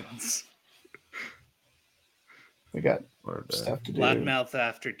friends. We got stuff to do. Loudmouth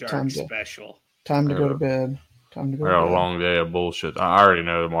After Dark special. Time to go to bed. Time to go to bed. A long day of bullshit. I already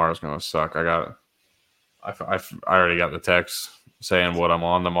know tomorrow's going to suck. I already got the text saying what I'm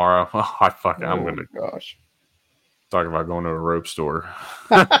on tomorrow. I'm going to talk about going to a rope store.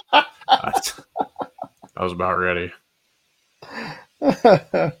 I was about ready.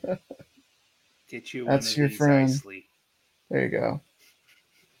 Get you That's your friend. There you go.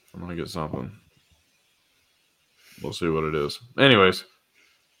 I'm going to get something. We'll see what it is. Anyways.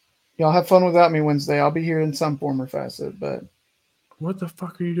 Y'all have fun without me Wednesday. I'll be here in some form or facet, but... What the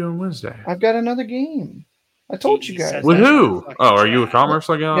fuck are you doing Wednesday? I've got another game. I told you guys. With who? Oh, are you with Commerce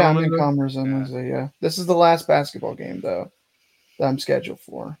again? Yeah, I'm in Commerce on Wednesday, yeah. This is the last basketball game, though, that I'm scheduled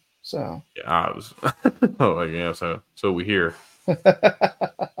for. So yeah, I was. Oh yeah, so we hear.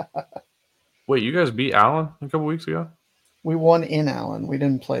 Wait, you guys beat Allen a couple weeks ago? We won in Allen. We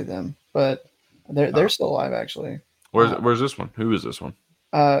didn't play them, but they're still alive actually. Where's this one? Who is this one?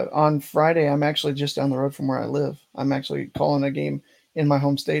 On Friday, I'm actually just down the road from where I live. I'm actually calling a game in my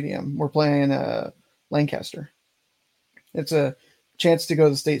home stadium. We're playing Lancaster. It's a chance to go to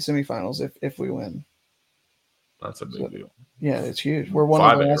the state semifinals if we win. That's a big deal. Yeah, it's huge. We're one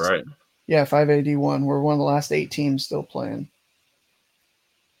of the last, right? Yeah, 5AD1. We're one of the last 8 teams still playing.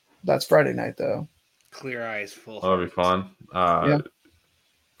 That's Friday night, though. Clear eyes, full. That'll be fun. Yeah.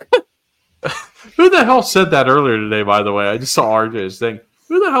 Who the hell said that earlier today? By the way, I just saw RJ's thing.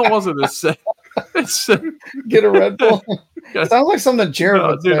 Who the hell was it that said? Get a Red Bull. Sounds like something Jared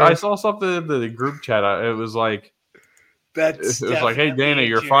would dude, say. I saw something in the group chat. It was like, it was like, "Hey Dana,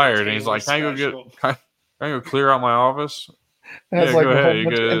 you're fired," and he's like, "Can I go clear out my office?" Yeah, like go ahead. You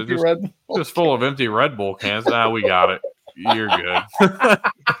could just full of empty Red Bull cans. We got it. You're good.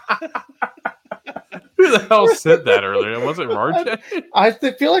 Who the hell said that earlier? Was it RJ? I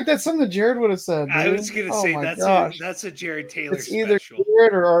feel like that's something Jared would have said. Dude. I was going to say that's a Jared Taylor it's either special.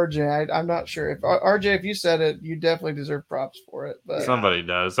 Jared or RJ. I'm not sure. If RJ, if you said it, you definitely deserve props for it. But somebody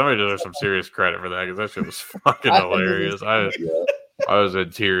does. Somebody deserves some serious credit for that because that shit was fucking hilarious. I was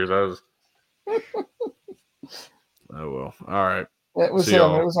in tears. Oh well. All right. It was him.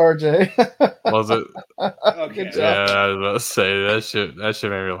 It was RJ. Was it? Okay. Good job. Yeah, I was about to say that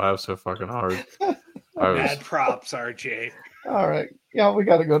shit made me laugh so fucking hard. Bad props, RJ. All right. Yeah, we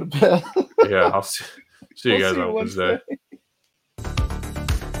got to go to bed. Yeah, I'll see you guys on Wednesday.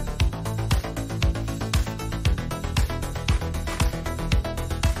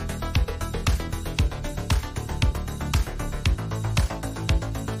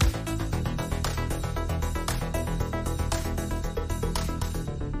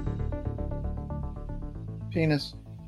 Penis.